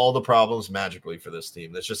fix all the problems magically for this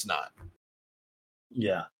team. That's just not.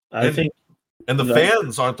 Yeah. I think. And the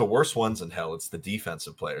fans aren't the worst ones in hell. It's the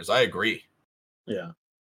defensive players. I agree. Yeah.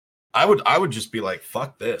 I would just be like,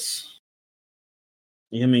 fuck this.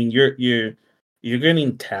 I mean, you're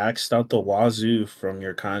getting taxed out the wazoo from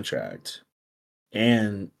your contract,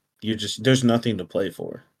 and there's nothing to play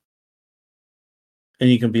for. And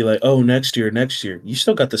you can be like, oh, next year. You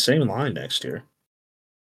still got the same line next year.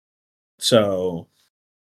 So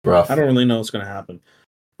rough. I don't really know what's going to happen.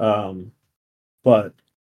 But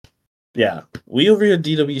yeah, we over here at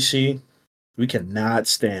DWC, we cannot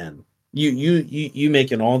stand you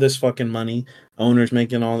making all this fucking money, owners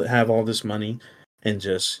have all this money, and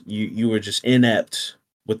just you were just inept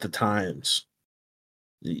with the times.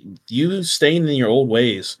 You staying in your old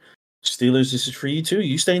ways, Steelers, this is for you too.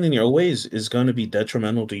 You staying in your old ways is going to be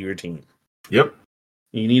detrimental to your team. Yep.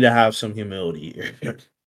 You need to have some humility here.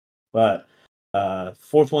 But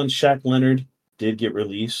fourth one, Shaq Leonard did get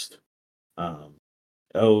released.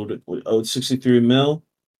 Owed 63 mil.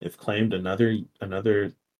 If claimed another.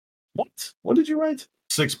 What did you write?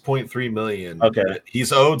 6.3 million. Okay.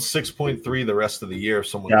 He's owed 6.3 the rest of the year if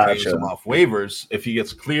someone claims him off waivers. If he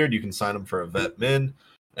gets cleared, you can sign him for a vet min.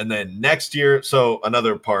 And then next year, so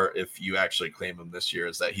another part, if you actually claim him this year,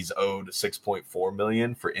 is that he's owed 6.4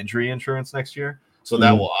 million for injury insurance next year. So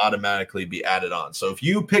that will automatically be added on. So if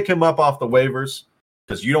you pick him up off the waivers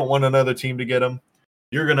because you don't want another team to get him,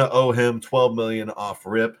 you're going to owe him 12 million off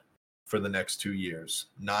rip for the next 2 years,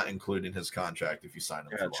 not including his contract if you sign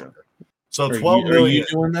him for longer. So 12 million. Are you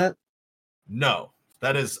doing that? No,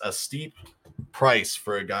 that is a steep price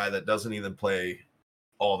for a guy that doesn't even play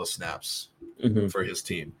all the snaps for his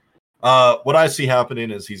team. What I see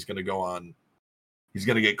happening is he's going to go on. He's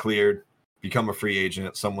going to get cleared, become a free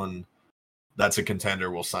agent. Someone that's a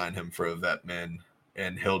contender will sign him for a vet min,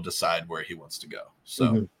 and he'll decide where he wants to go.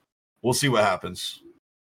 So we'll see what happens.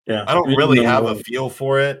 Yeah, I don't really have a feel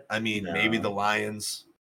for it. I mean, maybe the Lions.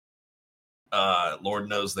 Lord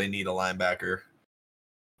knows they need a linebacker.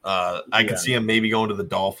 I could see him maybe going to the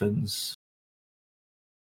Dolphins.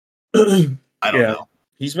 I don't know.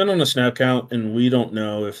 He's been on a snap count, and we don't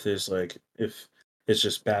know if there's if it's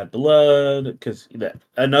just bad blood, because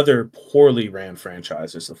another poorly ran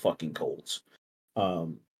franchise is the fucking Colts.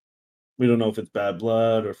 We don't know if it's bad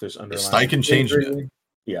blood or if there's underlying. Steichen changing it.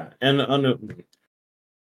 Yeah, and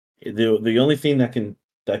the only thing that can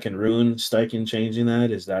ruin Steichen changing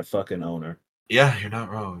that is that fucking owner. Yeah, you're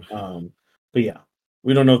not wrong. But yeah,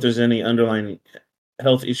 we don't know if there's any underlying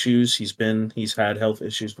health issues. He's had health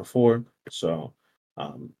issues before, so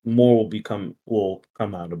more will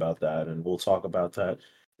come out about that, and we'll talk about that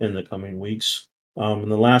in the coming weeks.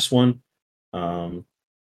 And the last one,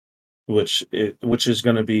 which is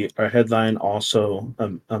going to be our headline, also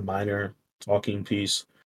a minor talking piece,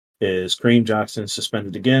 is Kareem Jackson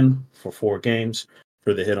suspended again for 4 games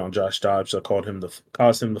for the hit on Josh Dobbs that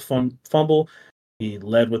caused him the fumble. He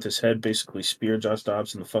led with his head, basically speared Josh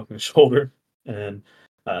Dobbs in the fucking shoulder. And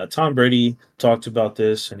Tom Brady talked about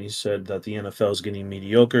this, and he said that the NFL is getting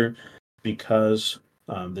mediocre because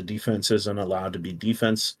the defense isn't allowed to be a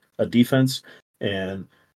defense, and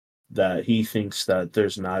that he thinks that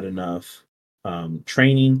there's not enough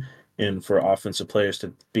training and for offensive players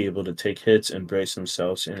to be able to take hits and brace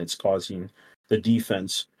themselves, and it's causing the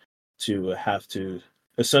defense to have to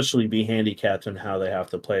essentially be handicapped in how they have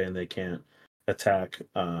to play, and they can't attack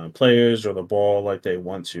players or the ball like they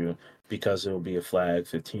want to because it will be a flag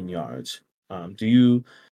 15 yards. Do you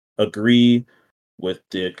agree with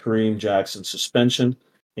the Kareem Jackson suspension?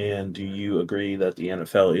 And do you agree that the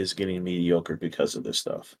NFL is getting mediocre because of this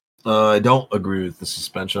stuff? I don't agree with the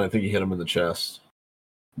suspension. I think he hit him in the chest.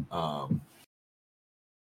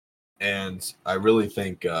 And I really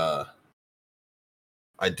think I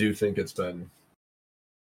do think it's been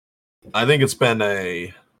I think it's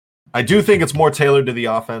more tailored to the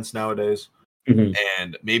offense nowadays. Mhm.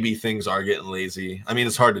 And maybe things are getting lazy. I mean,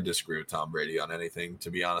 it's hard to disagree with Tom Brady on anything,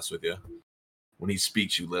 to be honest with you. When he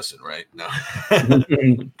speaks, you listen, right? No.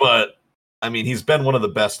 But I mean, he's been one of the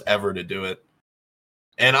best ever to do it.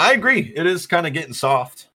 And I agree, it is kind of getting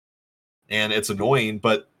soft. And it's annoying,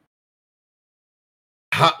 but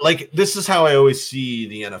this is how I always see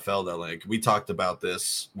the NFL though. Like we talked about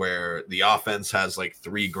this where the offense has like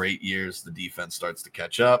 3 great years, the defense starts to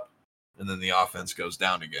catch up, and then the offense goes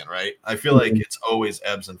down again, right? I feel like it's always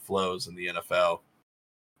ebbs and flows in the NFL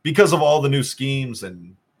because of all the new schemes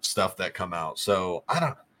and stuff that come out. So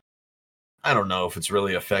I don't know if it's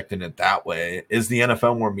really affecting it that way. Is the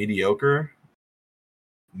NFL more mediocre?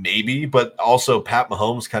 Maybe, but also Pat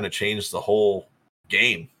Mahomes kind of changed the whole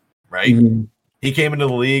game, right? Mhm. He came into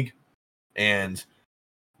the league, and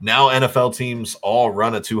now NFL teams all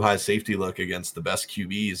run a too high safety look against the best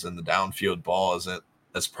QBs, and the downfield ball isn't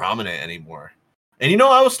as prominent anymore. And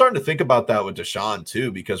I was starting to think about that with Deshaun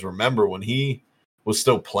too, because remember when he was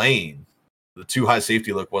still playing, the too high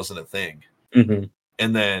safety look wasn't a thing. Mhm.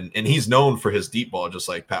 And he's known for his deep ball, just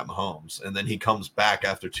like Pat Mahomes. And then he comes back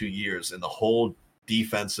after 2 years, and the whole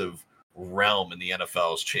defensive realm in the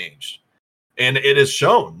NFL has changed. And it is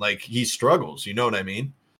shown, like he struggles, you know what I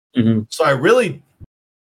mean? Mhm. So I really,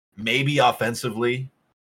 maybe offensively,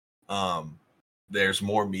 there's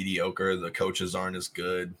more mediocre. The coaches aren't as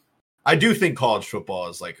good. I do think college football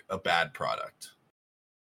is like a bad product,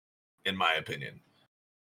 in my opinion.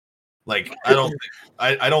 Like I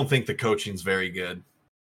don't think the coaching's very good.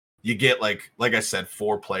 You get like I said,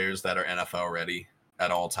 4 players that are NFL ready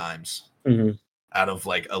at all times Mhm. out of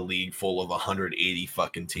like a league full of 180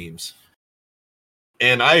 fucking teams.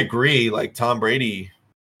 And I agree, like Tom Brady,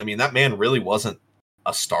 I mean, that man really wasn't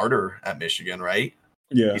a starter at Michigan, right?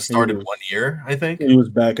 Yeah, He started 1 year, I think. he was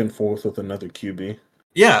back and forth with another QB.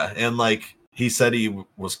 Yeah, and like he said he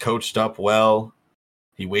was coached up well.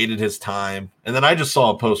 He waited his time. And then I just saw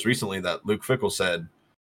a post recently that Luke Fickell said,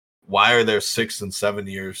 why are there 6 and 7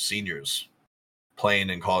 year seniors playing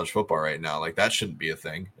in college football right now? Like that shouldn't be a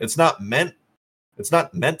thing. It's not meant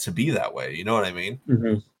to be that way. You know what I mean?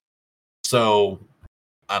 Mm-hmm. So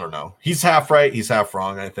I don't know. He's half right, he's half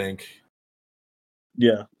wrong, I think.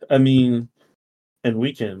 Yeah. I mean, and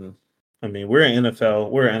we're an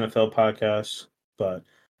NFL podcast, but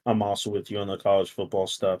I'm also with you on the college football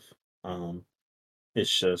stuff.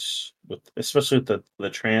 It's just especially with the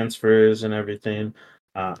transfers and everything.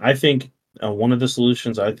 I think one of the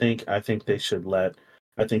solutions. I think they should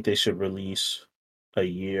release a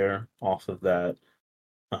year off of that.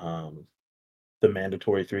 The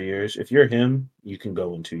mandatory 3 years. If you're him, you can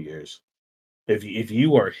go in 2 years. If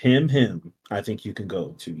you are him, I think you can go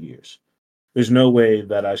in 2 years. There's no way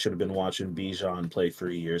that I should have been watching Bijan play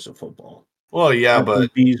 3 years of football. Well, yeah, I but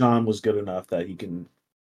think Bijan was good enough that he can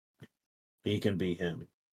be him.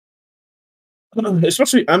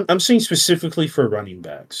 Especially, I'm saying specifically for running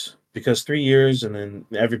backs because 3 years and then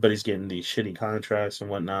everybody's getting these shitty contracts and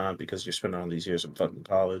whatnot because you're spending all these years in fucking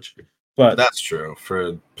college. But that's true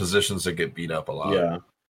for positions that get beat up a lot. yeah,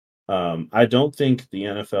 I don't think the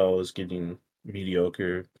NFL is getting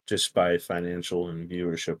mediocre just by financial and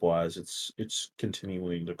viewership wise. It's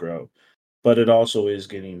continuing to grow, but it also is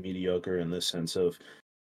getting mediocre in the sense of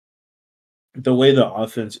the way the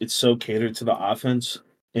offense. It's so catered to the offense,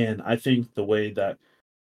 and I think the way that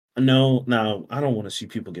no, now I don't want to see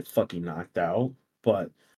people get fucking knocked out,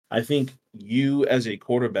 but I think you as a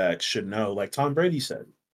quarterback should know, like Tom Brady said,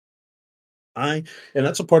 and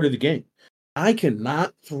that's a part of the game. I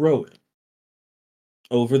cannot throw it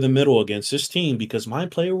over the middle against this team because my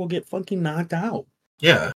player will get fucking knocked out.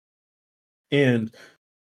 Yeah. And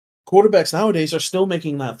quarterbacks nowadays are still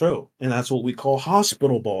making that throw. And that's what we call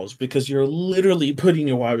hospital balls because you're literally putting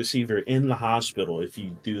your wide receiver in the hospital if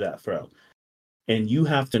you do that throw. And you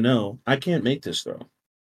have to know, I can't make this throw.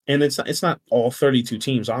 And it's not all 32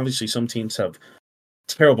 teams. Obviously, some teams have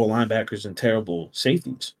terrible linebackers and terrible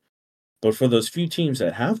safeties. But for those few teams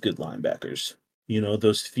that have good linebackers,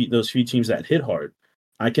 those few teams that hit hard,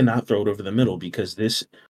 I cannot throw it over the middle because this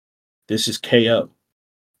is KO.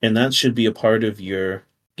 And that should be a part of your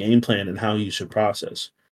game plan and how you should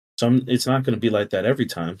process. It's not going to be like that every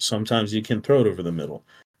time. Sometimes you can throw it over the middle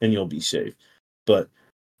and you'll be safe. But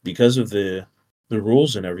because of the the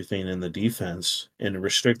rules and everything in the defense and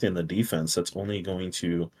restricting the defense, that's only going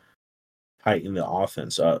to heighten the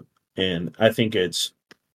offense up. And I think it's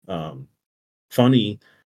um, funny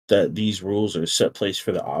that these rules are set place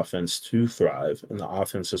for the offense to thrive, and the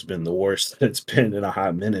offense has been the worst that it's been in a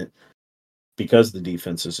hot minute because the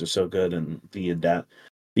defenses are so good and the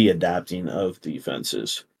adapting of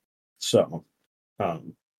defenses. So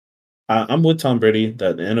um, I'm with Tom Brady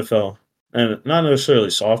that the NFL, and not necessarily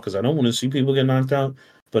soft because I don't want to see people get knocked out,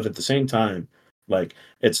 but at the same time, like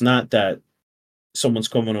it's not that someone's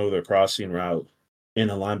coming over the crossing route and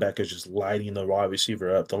a linebacker is just lighting the wide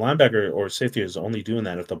receiver up. The linebacker or safety is only doing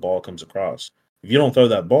that if the ball comes across. If you don't throw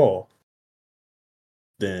that ball,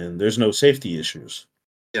 then there's no safety issues.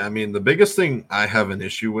 Yeah, I mean, the biggest thing I have an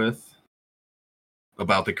issue with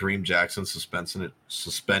about the Kareem Jackson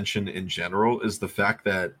suspension in general is the fact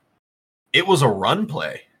that it was a run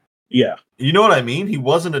play. Yeah. You know what I mean? He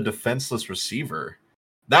wasn't a defenseless receiver.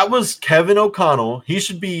 That was Kevin O'Connell. He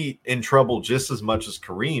should be in trouble just as much as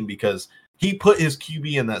Kareem because he put his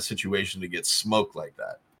QB in that situation to get smoked like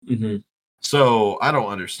that. Mm-hmm. So I don't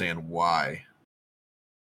understand why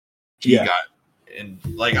he got. And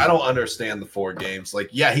like, I don't understand the 4 games. Like,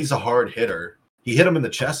 yeah, he's a hard hitter. He hit him in the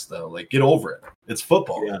chest though. Like, get over it. It's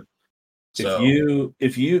football. Yeah. So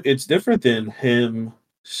If you, it's different than him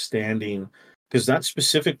standing because that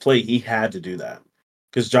specific play he had to do that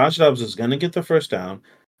because Josh Dobbs is going to get the first down,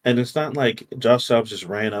 and it's not like Josh Dobbs just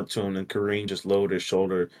ran up to him and Kareem just lowered his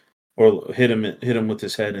shoulder or hit him with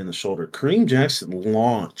his head in the shoulder. Kareem Jackson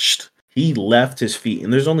launched. He left his feet,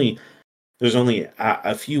 and there's only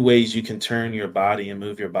a few ways you can turn your body and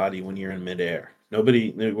move your body when you're in midair.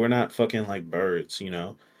 We're not fucking like birds, you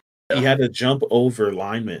know. Yeah. He had to jump over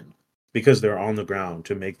linemen because they're on the ground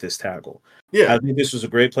to make this tackle. yeah, I think this was a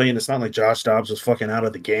great play, and it's not like Josh Dobbs was fucking out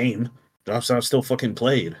of the game. Josh Dobbs still fucking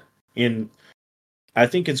played. And I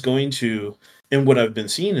think it's going to, and what I've been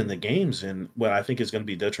seeing in the games and what I think is going to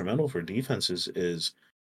be detrimental for defenses is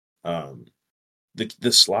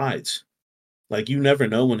the slides. Like you never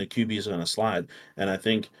know when a QB is going to slide, and I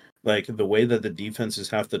think like the way that the defenses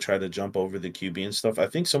have to try to jump over the QB and stuff. I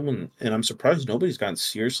think and I'm surprised nobody's gotten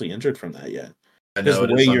seriously injured from that yet. I Because know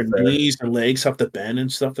the it way is your unfair. knees and legs have to bend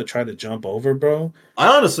and stuff to try to jump over, bro. I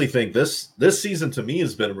honestly think this season to me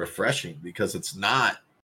has been refreshing because it's not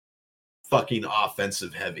fucking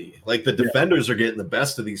offensive heavy. Like the defenders are getting the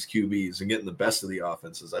best of these QBs and getting the best of the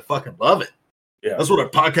offenses. I fucking love it. Yeah, That's what our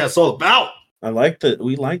podcast's all about. we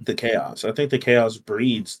like the chaos. I think the chaos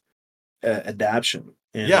breeds adaptation.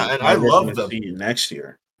 And I love them next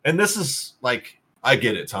year. And this is like, I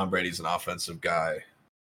get it. Tom Brady's an offensive guy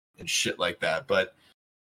and shit like that, but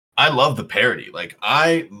I love the parity. Like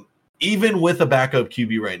even with a backup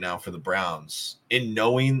QB right now for the Browns, in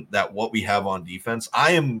knowing that what we have on defense,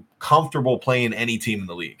 I am comfortable playing any team in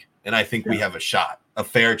the league, and I think we have a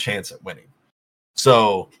fair chance at winning.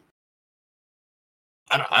 So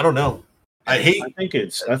I don't know. I think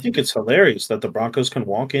it's hilarious that the Broncos can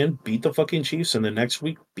walk in, beat the fucking Chiefs, and the next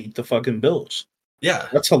week beat the fucking Bills. Yeah,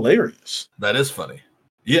 that's hilarious. That is funny.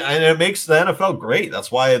 Yeah, and it makes the NFL great.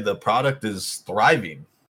 That's why the product is thriving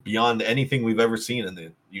beyond anything we've ever seen in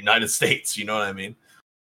the United States. You know what I mean?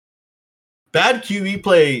 Bad QB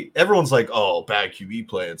play, everyone's like, oh, bad QB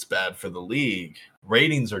play, it's bad for the league.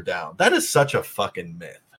 Ratings are down. That is such a fucking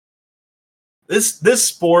myth. This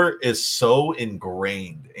sport is so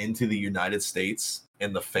ingrained into the United States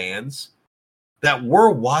and the fans that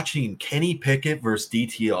we're watching Kenny Pickett versus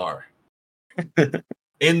DTR.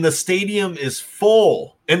 And the stadium is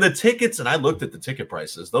full. And the tickets, and I looked at the ticket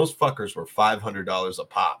prices, those fuckers were $500 a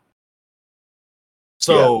pop.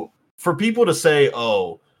 So for people to say,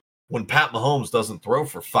 oh, when Pat Mahomes doesn't throw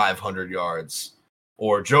for 500 yards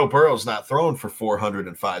or Joe Burrow's not throwing for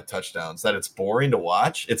 405 touchdowns, that it's boring to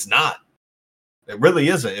watch, it's not. It really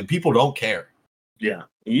isn't. And people don't care. Yeah.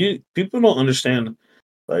 People don't understand.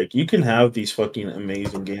 Like, you can have these fucking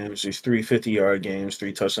amazing games, these 350-yard games,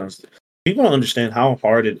 3 touchdowns. People don't understand how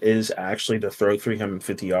hard it is actually to throw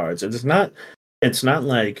 350 yards. It's not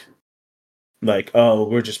like oh,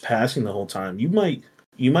 we're just passing the whole time. You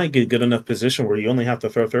might get good enough position where you only have to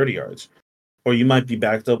throw 30 yards. Or you might be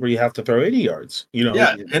backed up where you have to throw 80 yards. You know,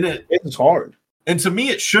 yeah, and it's hard. And to me,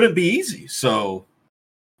 it shouldn't be easy. So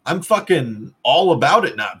I'm fucking all about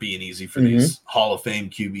it not being easy for these Hall of Fame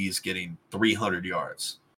QBs getting 300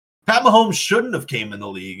 yards. Pat Mahomes shouldn't have came in the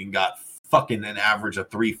league and got fucking an average of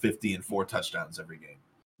 350 and 4 touchdowns every game.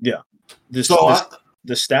 Yeah. The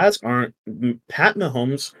stats aren't Pat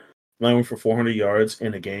Mahomes throwing for 400 yards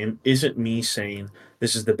in a game isn't me saying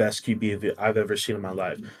this is the best QB I've ever seen in my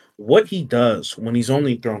life. what he does when he's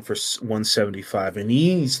only thrown for 175 and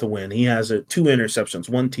he needs to win. He has 2 interceptions,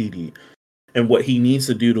 1 TD, and what he needs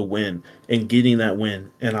to do to win and getting that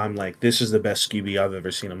win. And I'm like, this is the best QB I've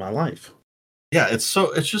ever seen in my life. Yeah, it's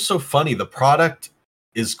just so funny. The product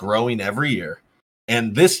is growing every year.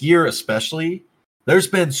 And this year especially, there's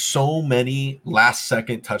been so many last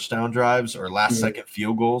second touchdown drives or last second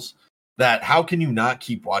field goals that how can you not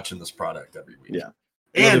keep watching this product every week? Yeah.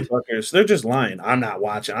 And motherfuckers, they're just lying. I'm not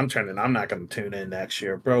watching. I'm not going to tune in next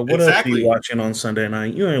year, bro. What Exactly. else are you watching on Sunday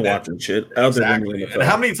night? You ain't watching shit other than the NFL. And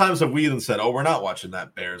how many times have we even said, "Oh, we're not watching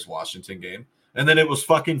that Bears Washington game," and then it was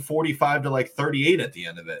fucking 45 to like 38 at the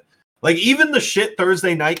end of it. Like even the shit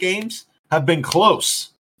Thursday night games have been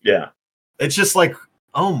close. Yeah, it's just like,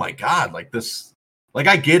 oh my god, like this. Like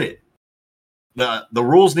I get it. The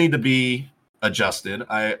rules need to be adjusted.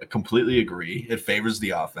 I completely agree. It favors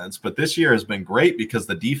the offense, but this year has been great because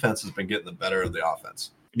the defense has been getting the better of the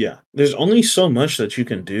offense. Yeah, there's only so much that you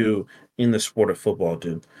can do in the sport of football,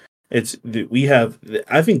 dude. We have.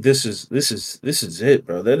 I think this is it,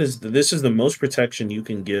 bro. This is the most protection you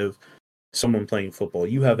can give someone playing football.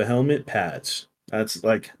 You have a helmet, pads. That's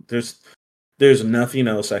like there's nothing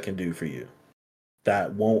else I can do for you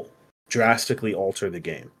that won't drastically alter the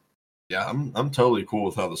game. Yeah, I'm totally cool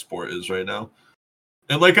with how the sport is right now.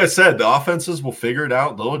 And like I said, the offenses will figure it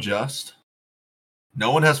out. They'll adjust.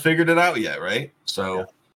 No one has figured it out yet, right? So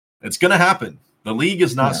it's going to happen. The league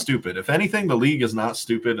is not stupid. If anything, the league is not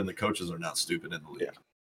stupid, and the coaches are not stupid in the league.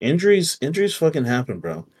 Yeah. Injuries fucking happen,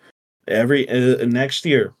 bro. Every next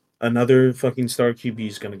year, another fucking star QB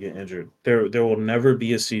is going to get injured. There will never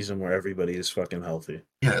be a season where everybody is fucking healthy.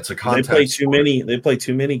 Yeah, it's a contact They play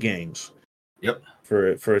too many games. Yep.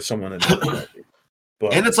 For someone to be healthy.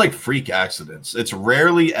 But, and it's like freak accidents. It's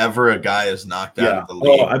rarely ever a guy is knocked out of the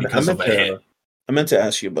league because of a hit. I meant to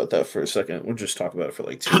ask you about that for a second. We'll just talk about it for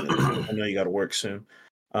like 2 minutes. I know you got to work soon.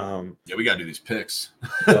 Yeah, we got to do these picks.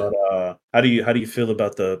 But how do you feel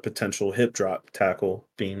about the potential hip drop tackle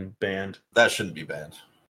being banned? That shouldn't be banned.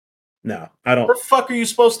 No, I don't. What the fuck are you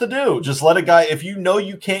supposed to do? Just let a guy, if you know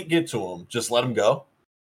you can't get to him, just let him go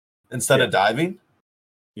instead of diving?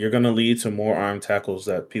 You're going to lead to more arm tackles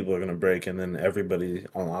that people are going to break, and then everybody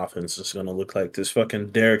on offense is going to look like this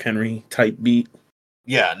fucking Derrick Henry type beat.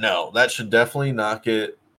 Yeah, no, that should definitely not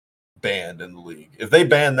get banned in the league. If they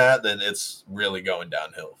ban that, then it's really going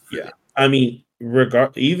downhill. Yeah. I mean,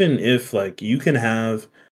 even if like you can have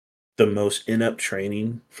the most inept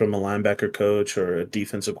training from a linebacker coach or a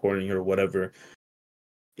defensive coordinator or whatever,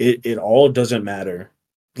 it all doesn't matter.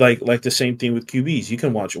 Like the same thing with QBs. You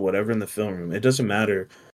can watch whatever in the film room. It doesn't matter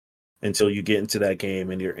until you get into that game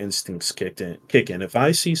and your instincts kick in. If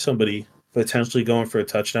I see somebody potentially going for a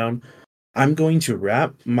touchdown, I'm going to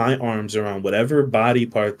wrap my arms around whatever body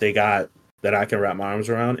part they got that I can wrap my arms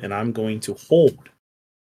around, and I'm going to hold.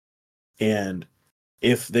 And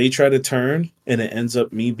if they try to turn and it ends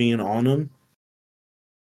up me being on them,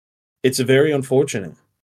 it's very unfortunate.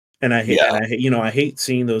 And I hate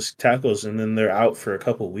seeing those tackles and then they're out for a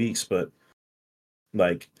couple of weeks. But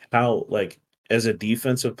as a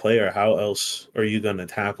defensive player, how else are you going to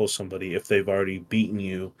tackle somebody if they've already beaten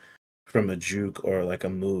you from a juke or like a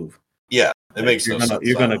move? Yeah, it makes no sense.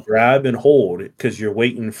 You're going to grab and hold because you're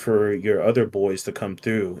waiting for your other boys to come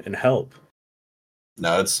through and help.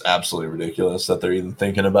 No, it's absolutely ridiculous that they're even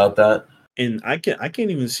thinking about that. And I can't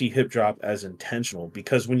even see hip drop as intentional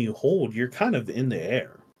because when you hold, you're kind of in the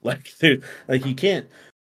air. Like you can't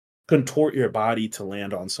contort your body to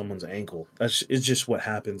land on someone's ankle. It's just what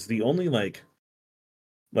happens. The only like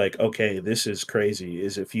okay, this is crazy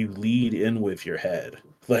is if you lead in with your head.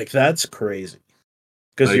 Like that's crazy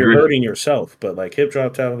because you're hurting yourself. But like hip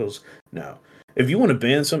drop tackles, no. If you want to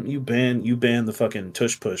ban something, you ban the fucking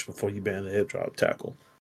tush push before you ban the hip drop tackle.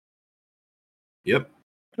 Yep.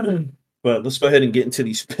 But let's go ahead and get into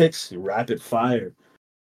these picks. Rapid fire.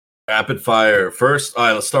 Rapid fire. First, all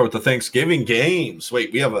right, let's start with the Thanksgiving games.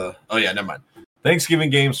 Wait, we have never mind. Thanksgiving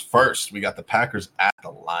games first. We got the Packers at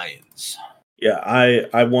the Lions. Yeah,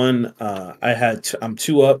 I won. I'm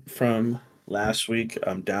 2 up from last week.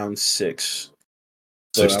 I'm down 6.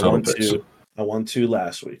 So 6 total picks. I won 2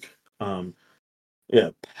 last week.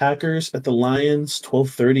 Yeah, Packers at the Lions,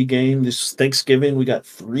 12:30 game. This Thanksgiving, we got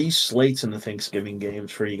 3 slates in the Thanksgiving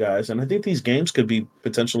games for you guys, and I think these games could be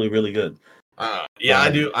potentially really good.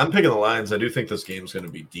 I do. I'm picking the Lions. I do think this game's going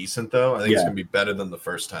to be decent, though. I think it's going to be better than the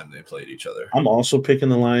first time they played each other. I'm also picking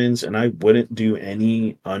the Lions, and I wouldn't do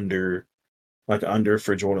any under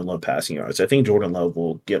for Jordan Love passing yards. I think Jordan Love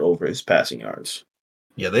will get over his passing yards.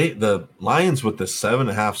 Yeah, the Lions with the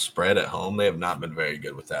 7.5 spread at home, they have not been very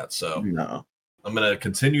good with that. So no, I'm going to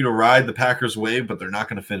continue to ride the Packers wave, but they're not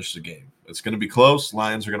going to finish the game. It's going to be close.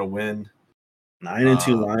 Lions are going to win.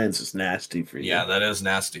 9-2 Lions is nasty for you. Yeah, that is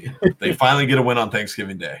nasty. They finally get a win on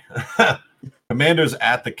Thanksgiving Day. Commanders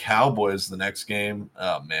at the Cowboys the next game.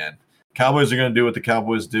 Oh, man. Cowboys are going to do what the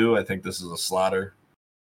Cowboys do. I think this is a slaughter.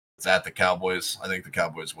 It's at the Cowboys. I think the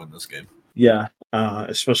Cowboys win this game. Yeah,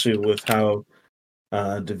 especially with how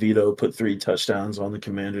DeVito put 3 touchdowns on the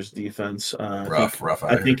Commanders' defense. Rough.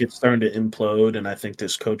 I think it's starting to implode, and I think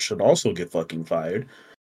this coach should also get fucking fired.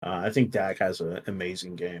 I think Dak has an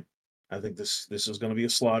amazing game. I think this is going to be a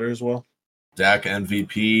slaughter as well. Dak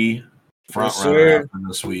MVP front runner after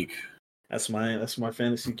this week. That's my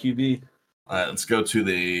fantasy QB. All right, let's go to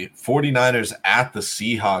the 49ers at the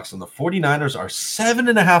Seahawks, and the 49ers are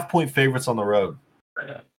 7.5-point favorites on the road.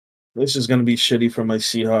 This is going to be shitty for my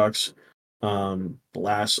Seahawks.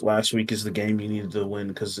 Last week is the game you needed to win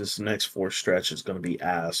because this next 4 stretch is going to be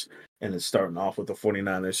ass, and it's starting off with the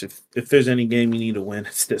 49ers. If there's any game you need to win,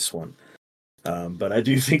 it's this one. But I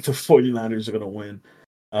do think the 49ers are going to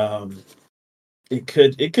win.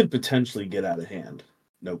 It could potentially get out of hand.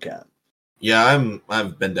 No cap. Yeah,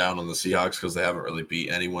 I've been down on the Seahawks because they haven't really beat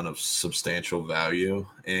anyone of substantial value.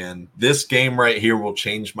 And this game right here will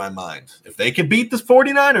change my mind. If they can beat the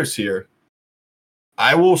 49ers here,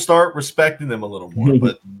 I will start respecting them a little more.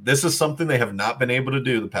 But this is something they have not been able to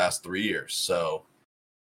do the past 3 years. So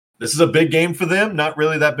this is a big game for them. Not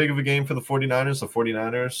really that big of a game for the 49ers. The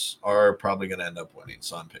 49ers are probably going to end up winning,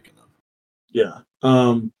 so I'm picking them. Yeah.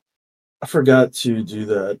 I forgot to do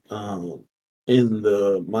that. In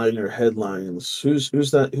the minor headlines, who's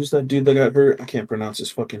that dude that got hurt? I can't pronounce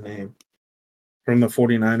his fucking name. From the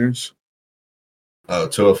 49ers.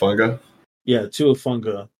 Tuafunga? Yeah,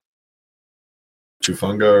 Tuafunga.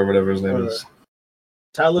 Chufunga or whatever his name is.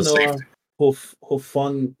 Talanoa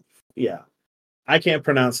Hofung. Yeah. I can't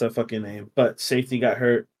pronounce that fucking name, but safety got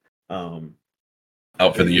hurt.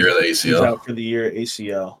 Out for the year of the ACL. He's out for the year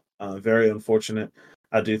ACL. Very unfortunate.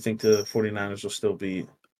 I do think the 49ers will still be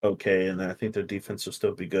okay, and I think their defense will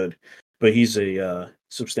still be good. But he's a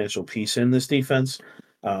substantial piece in this defense.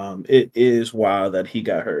 It is wild that he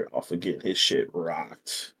got hurt off of getting his shit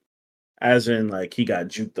rocked. As in, like, he got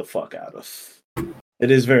juked the fuck out of. It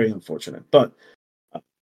is very unfortunate. But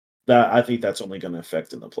I think that's only going to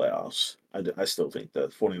affect in the playoffs. I still think the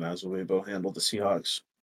 49ers will be able to handle the Seahawks.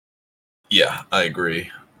 Yeah, I agree.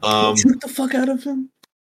 Juked the fuck out of him?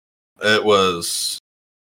 It was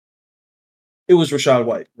Rashad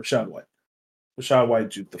White. Rashad White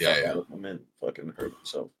juked the fuck out of him and fucking hurt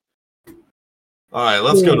himself. All right,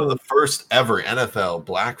 let's go to the first ever NFL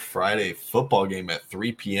Black Friday football game at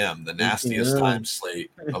 3 p.m. The nastiest time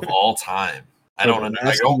slate of all time. I don't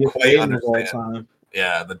quite understand.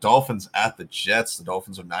 Yeah, the Dolphins at the Jets. The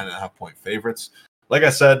Dolphins are 9.5-point favorites. Like I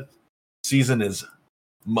said, season is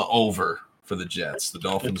over for the Jets. The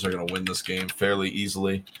Dolphins are going to win this game fairly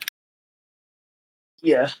easily.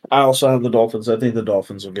 Yeah, I also have the Dolphins. I think the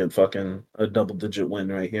Dolphins will get fucking a double-digit win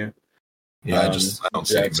right here. Yeah, I don't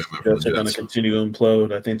see any movement from the Jets. They're going to continue to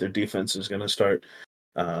implode. I think their defense is going to start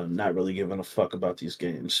not really giving a fuck about these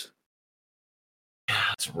games.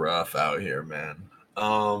 It's rough out here, man.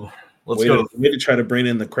 Let's go. Way to try to bring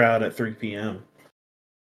in the crowd at 3 p.m.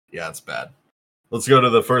 Yeah, it's bad. Let's go to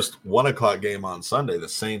the first 1 o'clock game on Sunday. The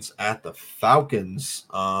Saints at the Falcons.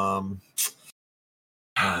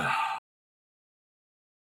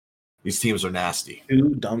 These teams are nasty.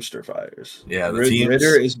 2 dumpster fires. Yeah,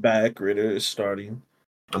 Ritter is back. Ritter is starting.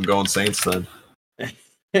 I'm going Saints then.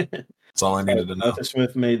 That's all I needed to know. Arthur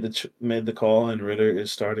Smith made the call, and Ritter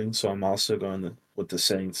is starting. So I'm also going with the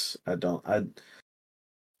Saints. I'm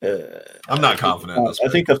not confident. I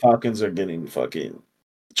think the Falcons are getting fucking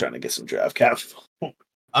trying to get some draft capital.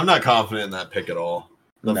 I'm not confident in that pick at all.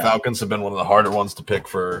 The Falcons have been one of the harder ones to pick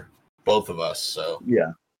for both of us. So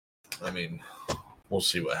yeah, I mean, we'll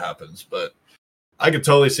see what happens. But I could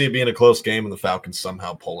totally see it being a close game, and the Falcons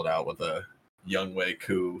somehow pull it out with a Younghoe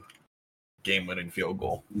Koo game-winning field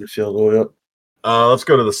goal. Yep. Let's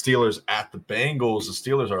go to the Steelers at the Bengals. The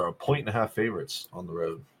Steelers are 1.5 favorites on the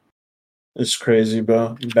road. It's crazy,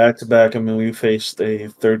 bro. Back to back. I mean, we faced a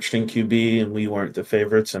third-string QB, and we weren't the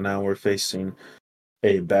favorites, and now we're facing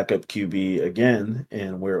a backup QB again,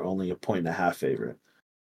 and we're only 1.5 favorite.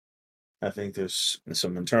 I think there's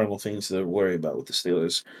some internal things to worry about with the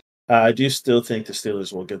Steelers. I do still think the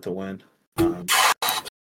Steelers will get the win.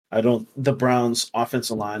 The Browns'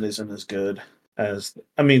 offensive line isn't as good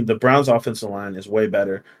the Browns' offensive line is way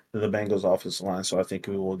better than the Bengals' offensive line, so I think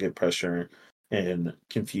we will get pressure and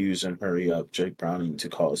confuse and hurry up Jake Browning to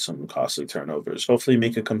cause some costly turnovers. Hopefully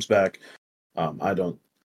Minka comes back.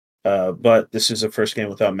 But this is the first game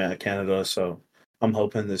without Matt Canada, so I'm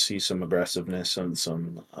hoping to see some aggressiveness and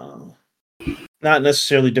some not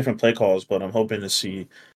necessarily different play calls, but I'm hoping to see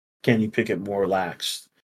Kenny Pickett more relaxed.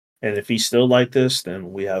 And if he's still like this,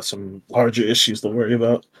 then we have some larger issues to worry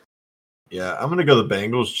about. Yeah, I'm gonna go the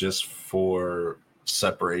Bengals just for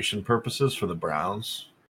separation purposes for the Browns.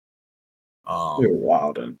 You're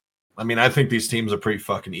wildin'. I mean, I think these teams are pretty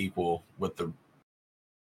fucking equal with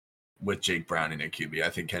Jake Browning at QB. I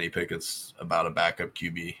think Kenny Pickett's about a backup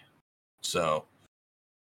QB. So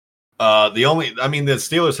the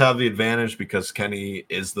Steelers have the advantage because Kenny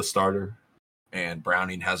is the starter and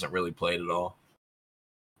Browning hasn't really played at all.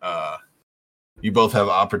 You both have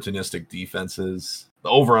opportunistic defenses. The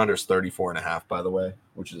over-under is 34.5, by the way,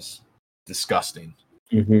 which is disgusting.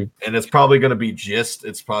 Mm-hmm. And it's probably going to be just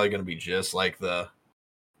like the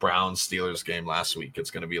Browns Steelers game last week. It's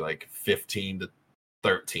going to be like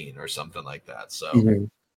 15-13 or something like that. So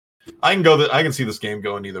I can see this game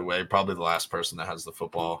going either way. Probably the last person that has the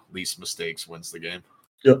football, least mistakes, wins the game.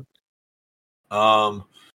 Yep.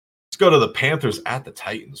 Let's go to the Panthers at the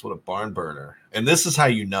Titans. What a barn burner. And this is how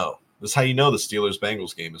you know. This is how you know the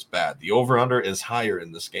Steelers-Bengals game is bad. The over-under is higher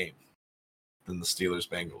in this game than the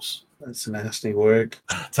Steelers-Bengals. That's nasty work.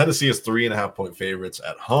 Tennessee is 3.5-point favorites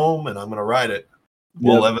at home, and I'm going to ride it.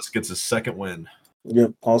 Will Levis gets his second win.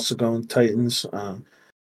 Yep. Also going Titans.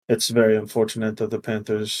 It's very unfortunate that the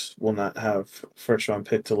Panthers will not have first-round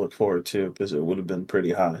pick to look forward to because it would have been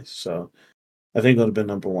pretty high. So I think it would have been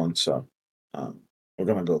number one. So we're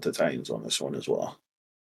going to go with the Titans on this one as well.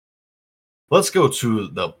 Let's go to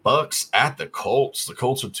the Bucks at the Colts. The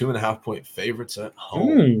Colts are 2.5-point favorites at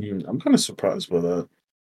home. I'm kind of surprised by that.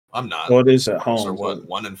 I'm not. Well, it is at home. Are what,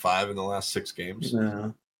 1-5 in the last 6 games? Yeah.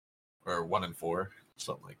 Or 1-4,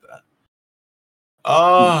 something like that.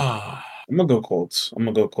 I'm gonna go Colts. I'm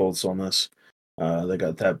gonna go Colts on this. They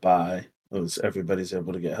got that bye. Everybody's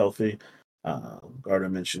able to get healthy. Gardner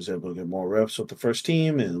Minshew's able to get more reps with the first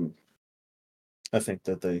team, and I think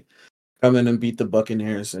that they come in and beat the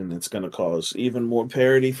Buccaneers, and it's gonna cause even more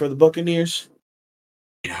parity for the Buccaneers.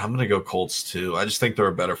 Yeah, I'm gonna go Colts too. I just think they're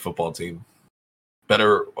a better football team,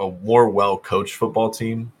 a more well-coached football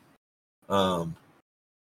team.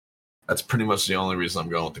 That's pretty much the only reason I'm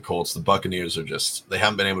going with the Colts. The Buccaneers they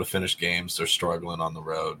haven't been able to finish games. They're struggling on the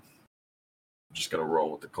road. I'm just going to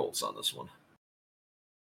roll with the Colts on this one.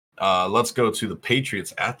 Let's go to the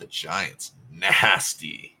Patriots at the Giants.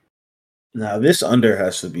 Nasty. Now, this under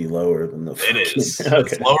has to be lower than the... It is. Okay.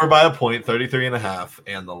 It's lower by a point, 33.5,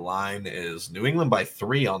 and the line is New England by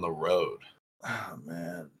 3 on the road. Oh,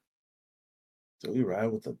 man. Do we ride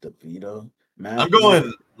with the DeVito?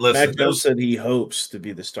 Listen. Mac Jones said he hopes to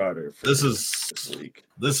be the starter for this week.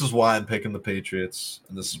 This is why I'm picking the Patriots,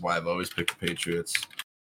 and this is why I've always picked the Patriots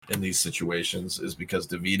in these situations, is because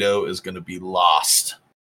DeVito is going to be lost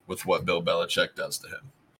with what Bill Belichick does to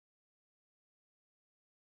him.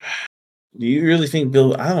 Do you really think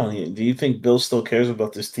Bill? Do you think Bill still cares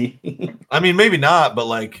about this team? I mean, maybe not, but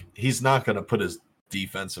like he's not going to put his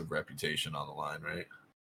defensive reputation on the line, right?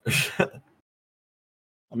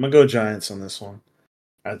 I'm gonna go Giants on this one.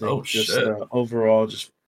 I think shit. Overall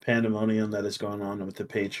just pandemonium that is going on with the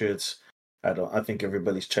Patriots. I think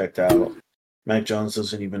everybody's checked out. Mac Jones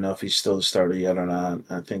doesn't even know if he's still the starter yet or not.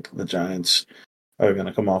 I think the Giants are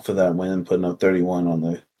gonna come off of that win, putting up 31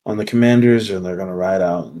 on the Commanders, and they're gonna ride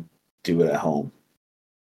out and do it at home.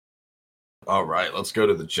 All right, let's go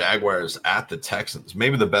to the Jaguars at the Texans.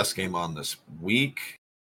 Maybe the best game on this week,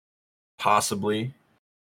 possibly.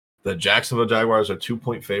 The Jacksonville Jaguars are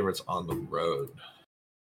 2-point favorites on the road.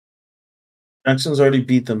 Texans already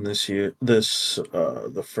beat them this year.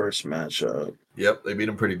 The first matchup. Yep, they beat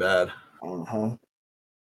them pretty bad. Uh-huh.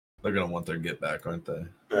 They're gonna want their get back, aren't they?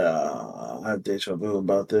 I have deja vu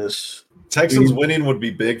about this. Texans winning would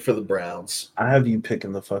be big for the Browns. I have you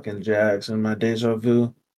picking the fucking Jags in my deja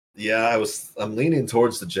vu. Yeah, I'm leaning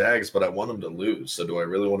towards the Jags, but I want them to lose. So do I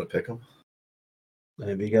really want to pick them?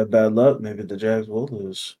 Maybe you got bad luck. Maybe the Jags will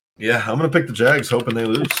lose. Yeah, I'm gonna pick the Jags, hoping they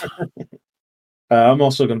lose. I'm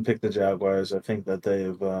also gonna pick the Jaguars. I think that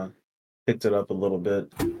they've picked it up a little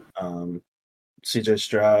bit. CJ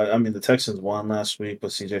Stroud. The Texans won last week,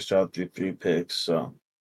 but CJ Stroud threw 3 picks, so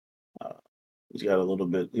he's got a little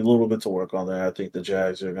bit to work on there. I think the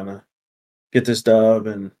Jags are gonna get this dub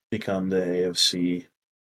and become the AFC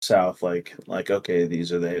South. Like okay,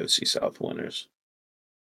 these are the AFC South winners.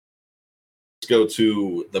 Let's go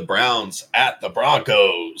to the Browns at the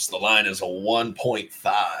Broncos. The line is a 1.5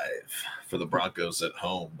 for the Broncos at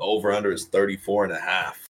home. The over-under is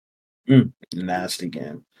 34.5. Nasty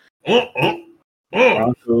game.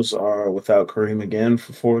 Broncos are without Kareem again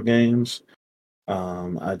for 4 games.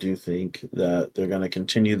 I do think that they're going to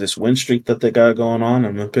continue this win streak that they got going on.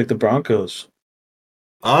 I'm going to pick the Broncos.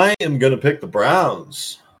 I am going to pick the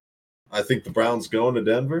Browns. I think the Browns going to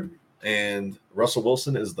Denver, and Russell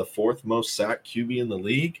Wilson is the 4th most sacked QB in the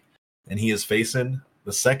league, and he is facing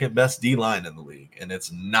the 2nd best D line in the league, and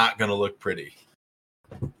it's not going to look pretty.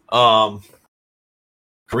 Kareem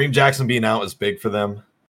Jackson being out is big for them.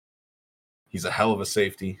 He's a hell of a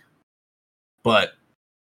safety. But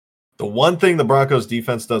the one thing the Broncos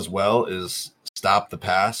defense does well is stop the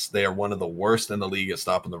pass. They are one of the worst in the league at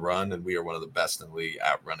stopping the run, and we are one of the best in the league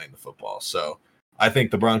at running the football. So I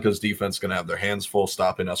think the Broncos defense is going to have their hands full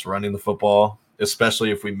stopping us running the football,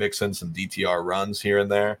 especially if we mix in some DTR runs here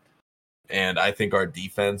and there. And I think our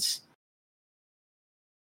defense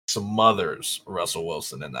smothers Russell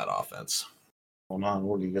Wilson in that offense. Hold on,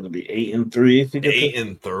 what are you going to be?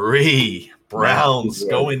 8-3? 8-3. Browns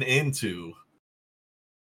going into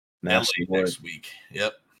LA next week.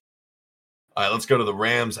 Yep. All right, let's go to the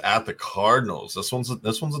Rams at the Cardinals. This one's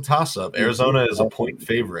a toss-up. Arizona is a point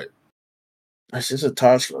favorite. This is a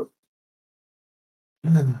toss-up.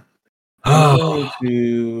 I'm going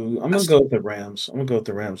to go with the Rams. I'm going to go with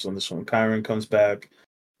the Rams on this one. Kyron comes back.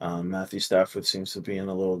 Matthew Stafford seems to be in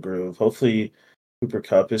a little groove. Hopefully, Cooper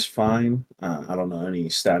Kupp is fine. I don't know any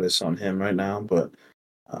status on him right now, but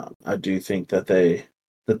I do think that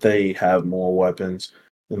they have more weapons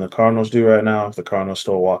than the Cardinals do right now. If the Cardinals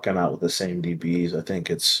still walking out with the same DBs, I think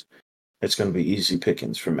it's going to be easy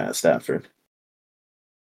pickings for Matt Stafford.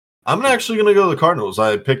 I'm actually going to go to the Cardinals.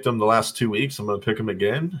 I picked them the last 2 weeks. I'm going to pick them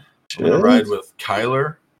again. I'm going to ride with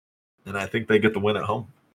Kyler, and I think they get the win at home.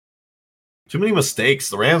 Too many mistakes.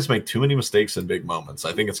 The Rams make too many mistakes in big moments.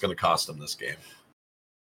 I think it's going to cost them this game.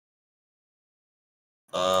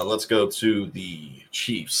 Let's go to the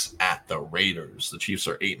Chiefs at the Raiders. The Chiefs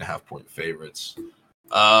are 8.5-point favorites.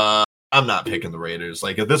 I'm not picking the Raiders.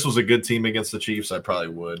 Like, if this was a good team against the Chiefs, I probably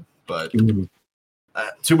would. But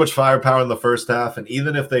too much firepower in the first half. And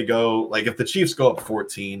even if they go, like, if the Chiefs go up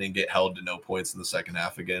 14 and get held to no points in the second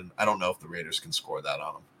half again, I don't know if the Raiders can score that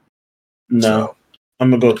on them. No. I'm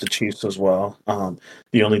going to go with the Chiefs as well.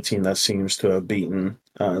 The only team that seems to have beaten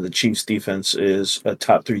the Chiefs defense is a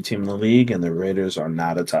top 3 team in the league, and the Raiders are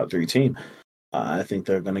not a top 3 team. I think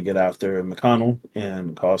they're going to get after McConnell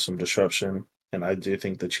and cause some disruption, and I do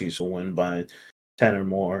think the Chiefs will win by 10 or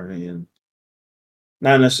more, and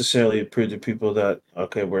not necessarily prove to people that,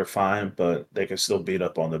 okay, we're fine, but they can still beat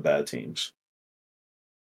up on the bad teams.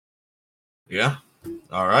 Yeah.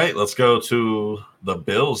 All right, let's go to the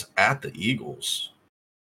Bills at the Eagles.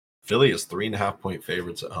 Philly is 3.5-point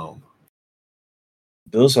favorites at home.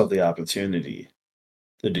 Bills have the opportunity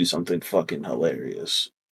to do something fucking hilarious.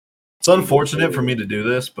 It's unfortunate for me to do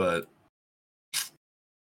this, but I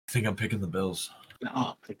think I'm picking the Bills.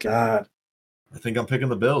 Oh my god. I think I'm picking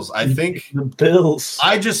the Bills. I think the Bills.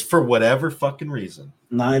 I just, for whatever fucking reason,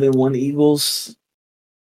 9-1 Eagles.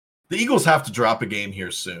 The Eagles have to drop a game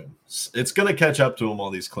here soon. It's going to catch up to them,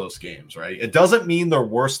 all these close games, right? It doesn't mean they're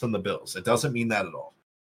worse than the Bills. It doesn't mean that at all.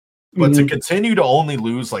 But to continue to only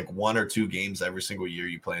lose like 1 or 2 games every single year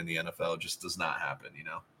you play in the NFL just does not happen, you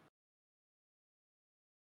know?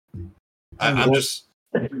 I'm just...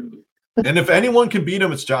 And if anyone can beat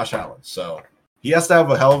him, it's Josh Allen. So he has to have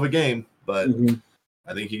a hell of a game, but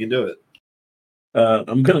I think he can do it.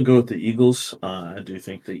 I'm going to go with the Eagles. I do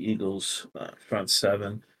think the Eagles front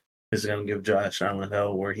 7 is going to give Josh Allen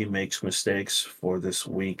hell where he makes mistakes for this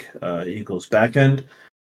week. Eagles back end.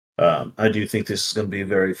 I do think this is going to be a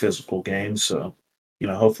very physical game, so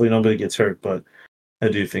hopefully nobody gets hurt. But I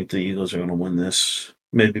do think the Eagles are going to win this,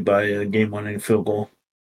 maybe by a game-winning field goal.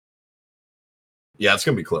 Yeah, it's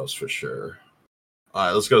going to be close for sure. All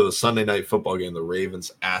right, let's go to the Sunday night football game. The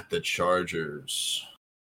Ravens at the Chargers.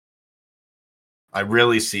 I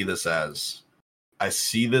really see this as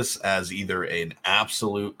either an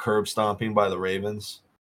absolute curb stomping by the Ravens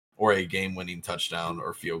or a game-winning touchdown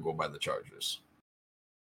or field goal by the Chargers.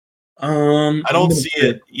 I don't see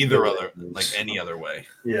it any other way.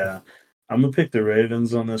 Yeah, I'm gonna pick the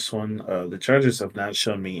Ravens on this one. The Chargers have not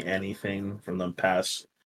shown me anything from the past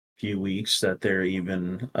few weeks that they're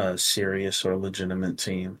even a serious or legitimate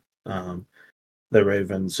team. The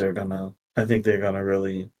Ravens I think they're gonna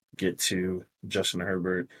really get to Justin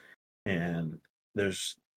Herbert, and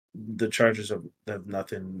the Chargers have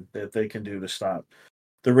nothing that they can do to stop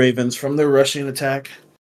the Ravens from their rushing attack.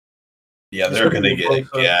 Yeah, they're going to get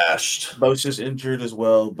gashed. Bosa's injured as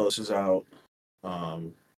well. Bosa's out.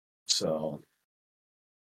 So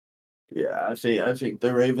yeah, I think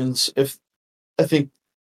the Ravens. I think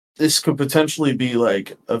this could potentially be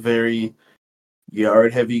like a very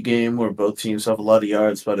yard heavy game where both teams have a lot of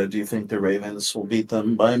yards, but I do think the Ravens will beat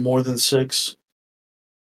them by more than 6.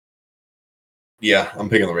 Yeah, I'm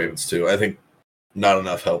picking the Ravens too. I think not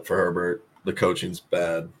enough help for Herbert. The coaching's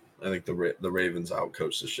bad. I think the Ravens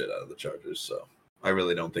outcoached the shit out of the Chargers, so I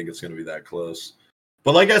really don't think it's going to be that close.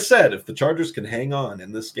 But like I said, if the Chargers can hang on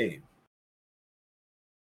in this game,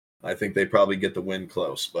 I think they probably get the win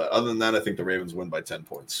close. But other than that, I think the Ravens win by 10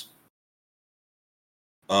 points.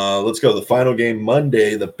 Let's go to the final game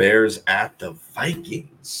Monday, the Bears at the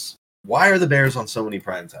Vikings. Why are the Bears on so many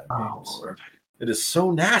primetime games? Lord. It is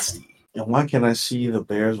so nasty. And why can I see the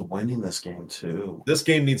Bears winning this game too? This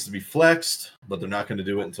game needs to be flexed, but they're not going to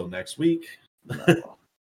do it until next week. No.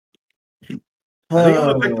 I think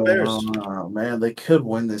I'm going to pick the Bears. Oh, man, they could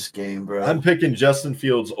win this game, bro. I'm picking Justin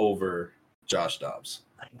Fields over Josh Dobbs.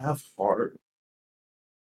 I have fart.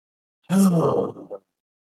 I'm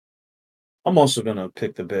also going to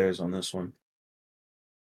pick the Bears on this one.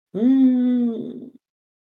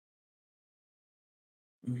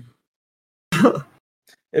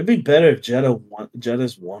 It'd be better if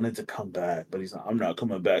Jetta's wanted to come back, but he's not. I'm not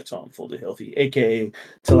coming back till I'm fully healthy, aka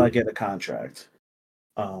till I get a contract.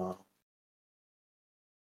 I'm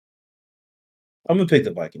gonna pick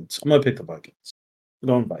the Vikings. I'm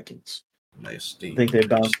going Vikings. Nice. I think they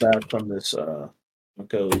bounced back from this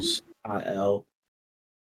Broncos IL,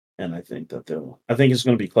 and I think that I think it's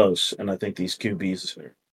gonna be close. And I think these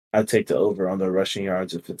QBs I'd take the over on their rushing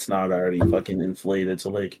yards if it's not already fucking inflated to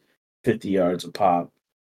like 50 yards a pop.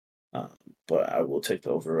 But I will take the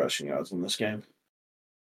over rushing yards in this game.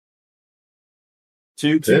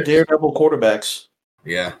 Two daredevil quarterbacks.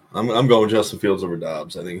 Yeah, I'm going Justin Fields over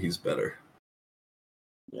Dobbs. I think he's better.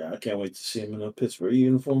 Yeah, I can't wait to see him in a Pittsburgh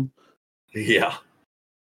uniform. Yeah.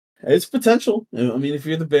 It's potential. I mean, if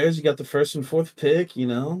you're the Bears, you got the 1st and 4th pick, you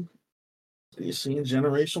know. You're seeing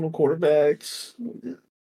generational quarterbacks.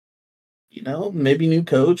 You know, maybe new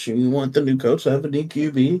coach. You want the new coach to have a new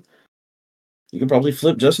QB. You can probably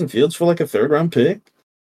flip Justin Fields for like a 3rd-round pick.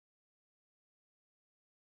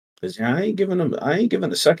 Because I ain't giving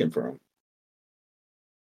a second for him.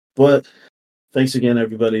 But thanks again,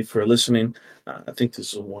 everybody, for listening. I think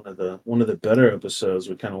this is one of the better episodes.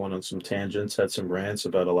 We kind of went on some tangents, had some rants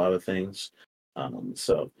about a lot of things.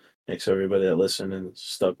 So thanks everybody that listened and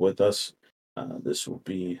stuck with us. This will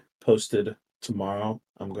be posted tomorrow.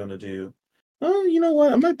 I'm gonna do. Oh, you know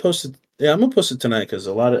what? I might post it. Yeah, I'm gonna post it tonight because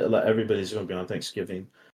everybody's gonna be on Thanksgiving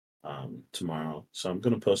tomorrow. So I'm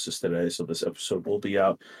gonna post this today. So this episode will be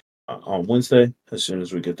out on Wednesday. As soon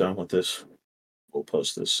as we get done with this, we'll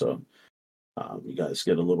post this. So you guys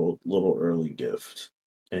get a little early gift,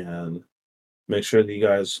 and make sure that you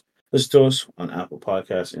guys listen to us on Apple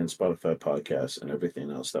Podcasts and Spotify Podcasts and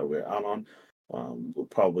everything else that we're out on. We'll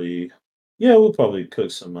probably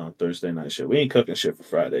cook some Thursday night shit. We ain't cooking shit for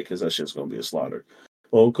Friday because that shit's gonna be a slaughter.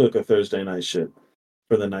 But we'll cook a Thursday night shit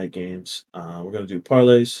for the night games. We're gonna do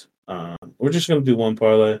parlays. We're just gonna do one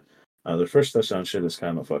parlay. The first touchdown shit is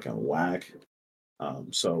kind of fucking whack.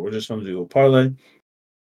 So we're just gonna do a parlay.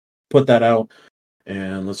 Put that out,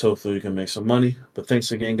 and let's hopefully we can make some money. But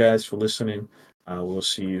thanks again, guys, for listening. We'll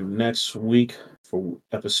see you next week for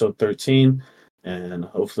episode 13, and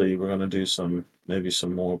hopefully we're gonna do maybe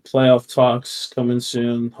some more playoff talks coming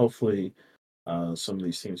soon. Hopefully, some of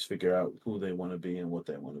these teams figure out who they want to be and what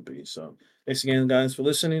they want to be. So thanks again, guys, for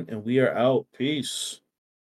listening, and we are out. Peace.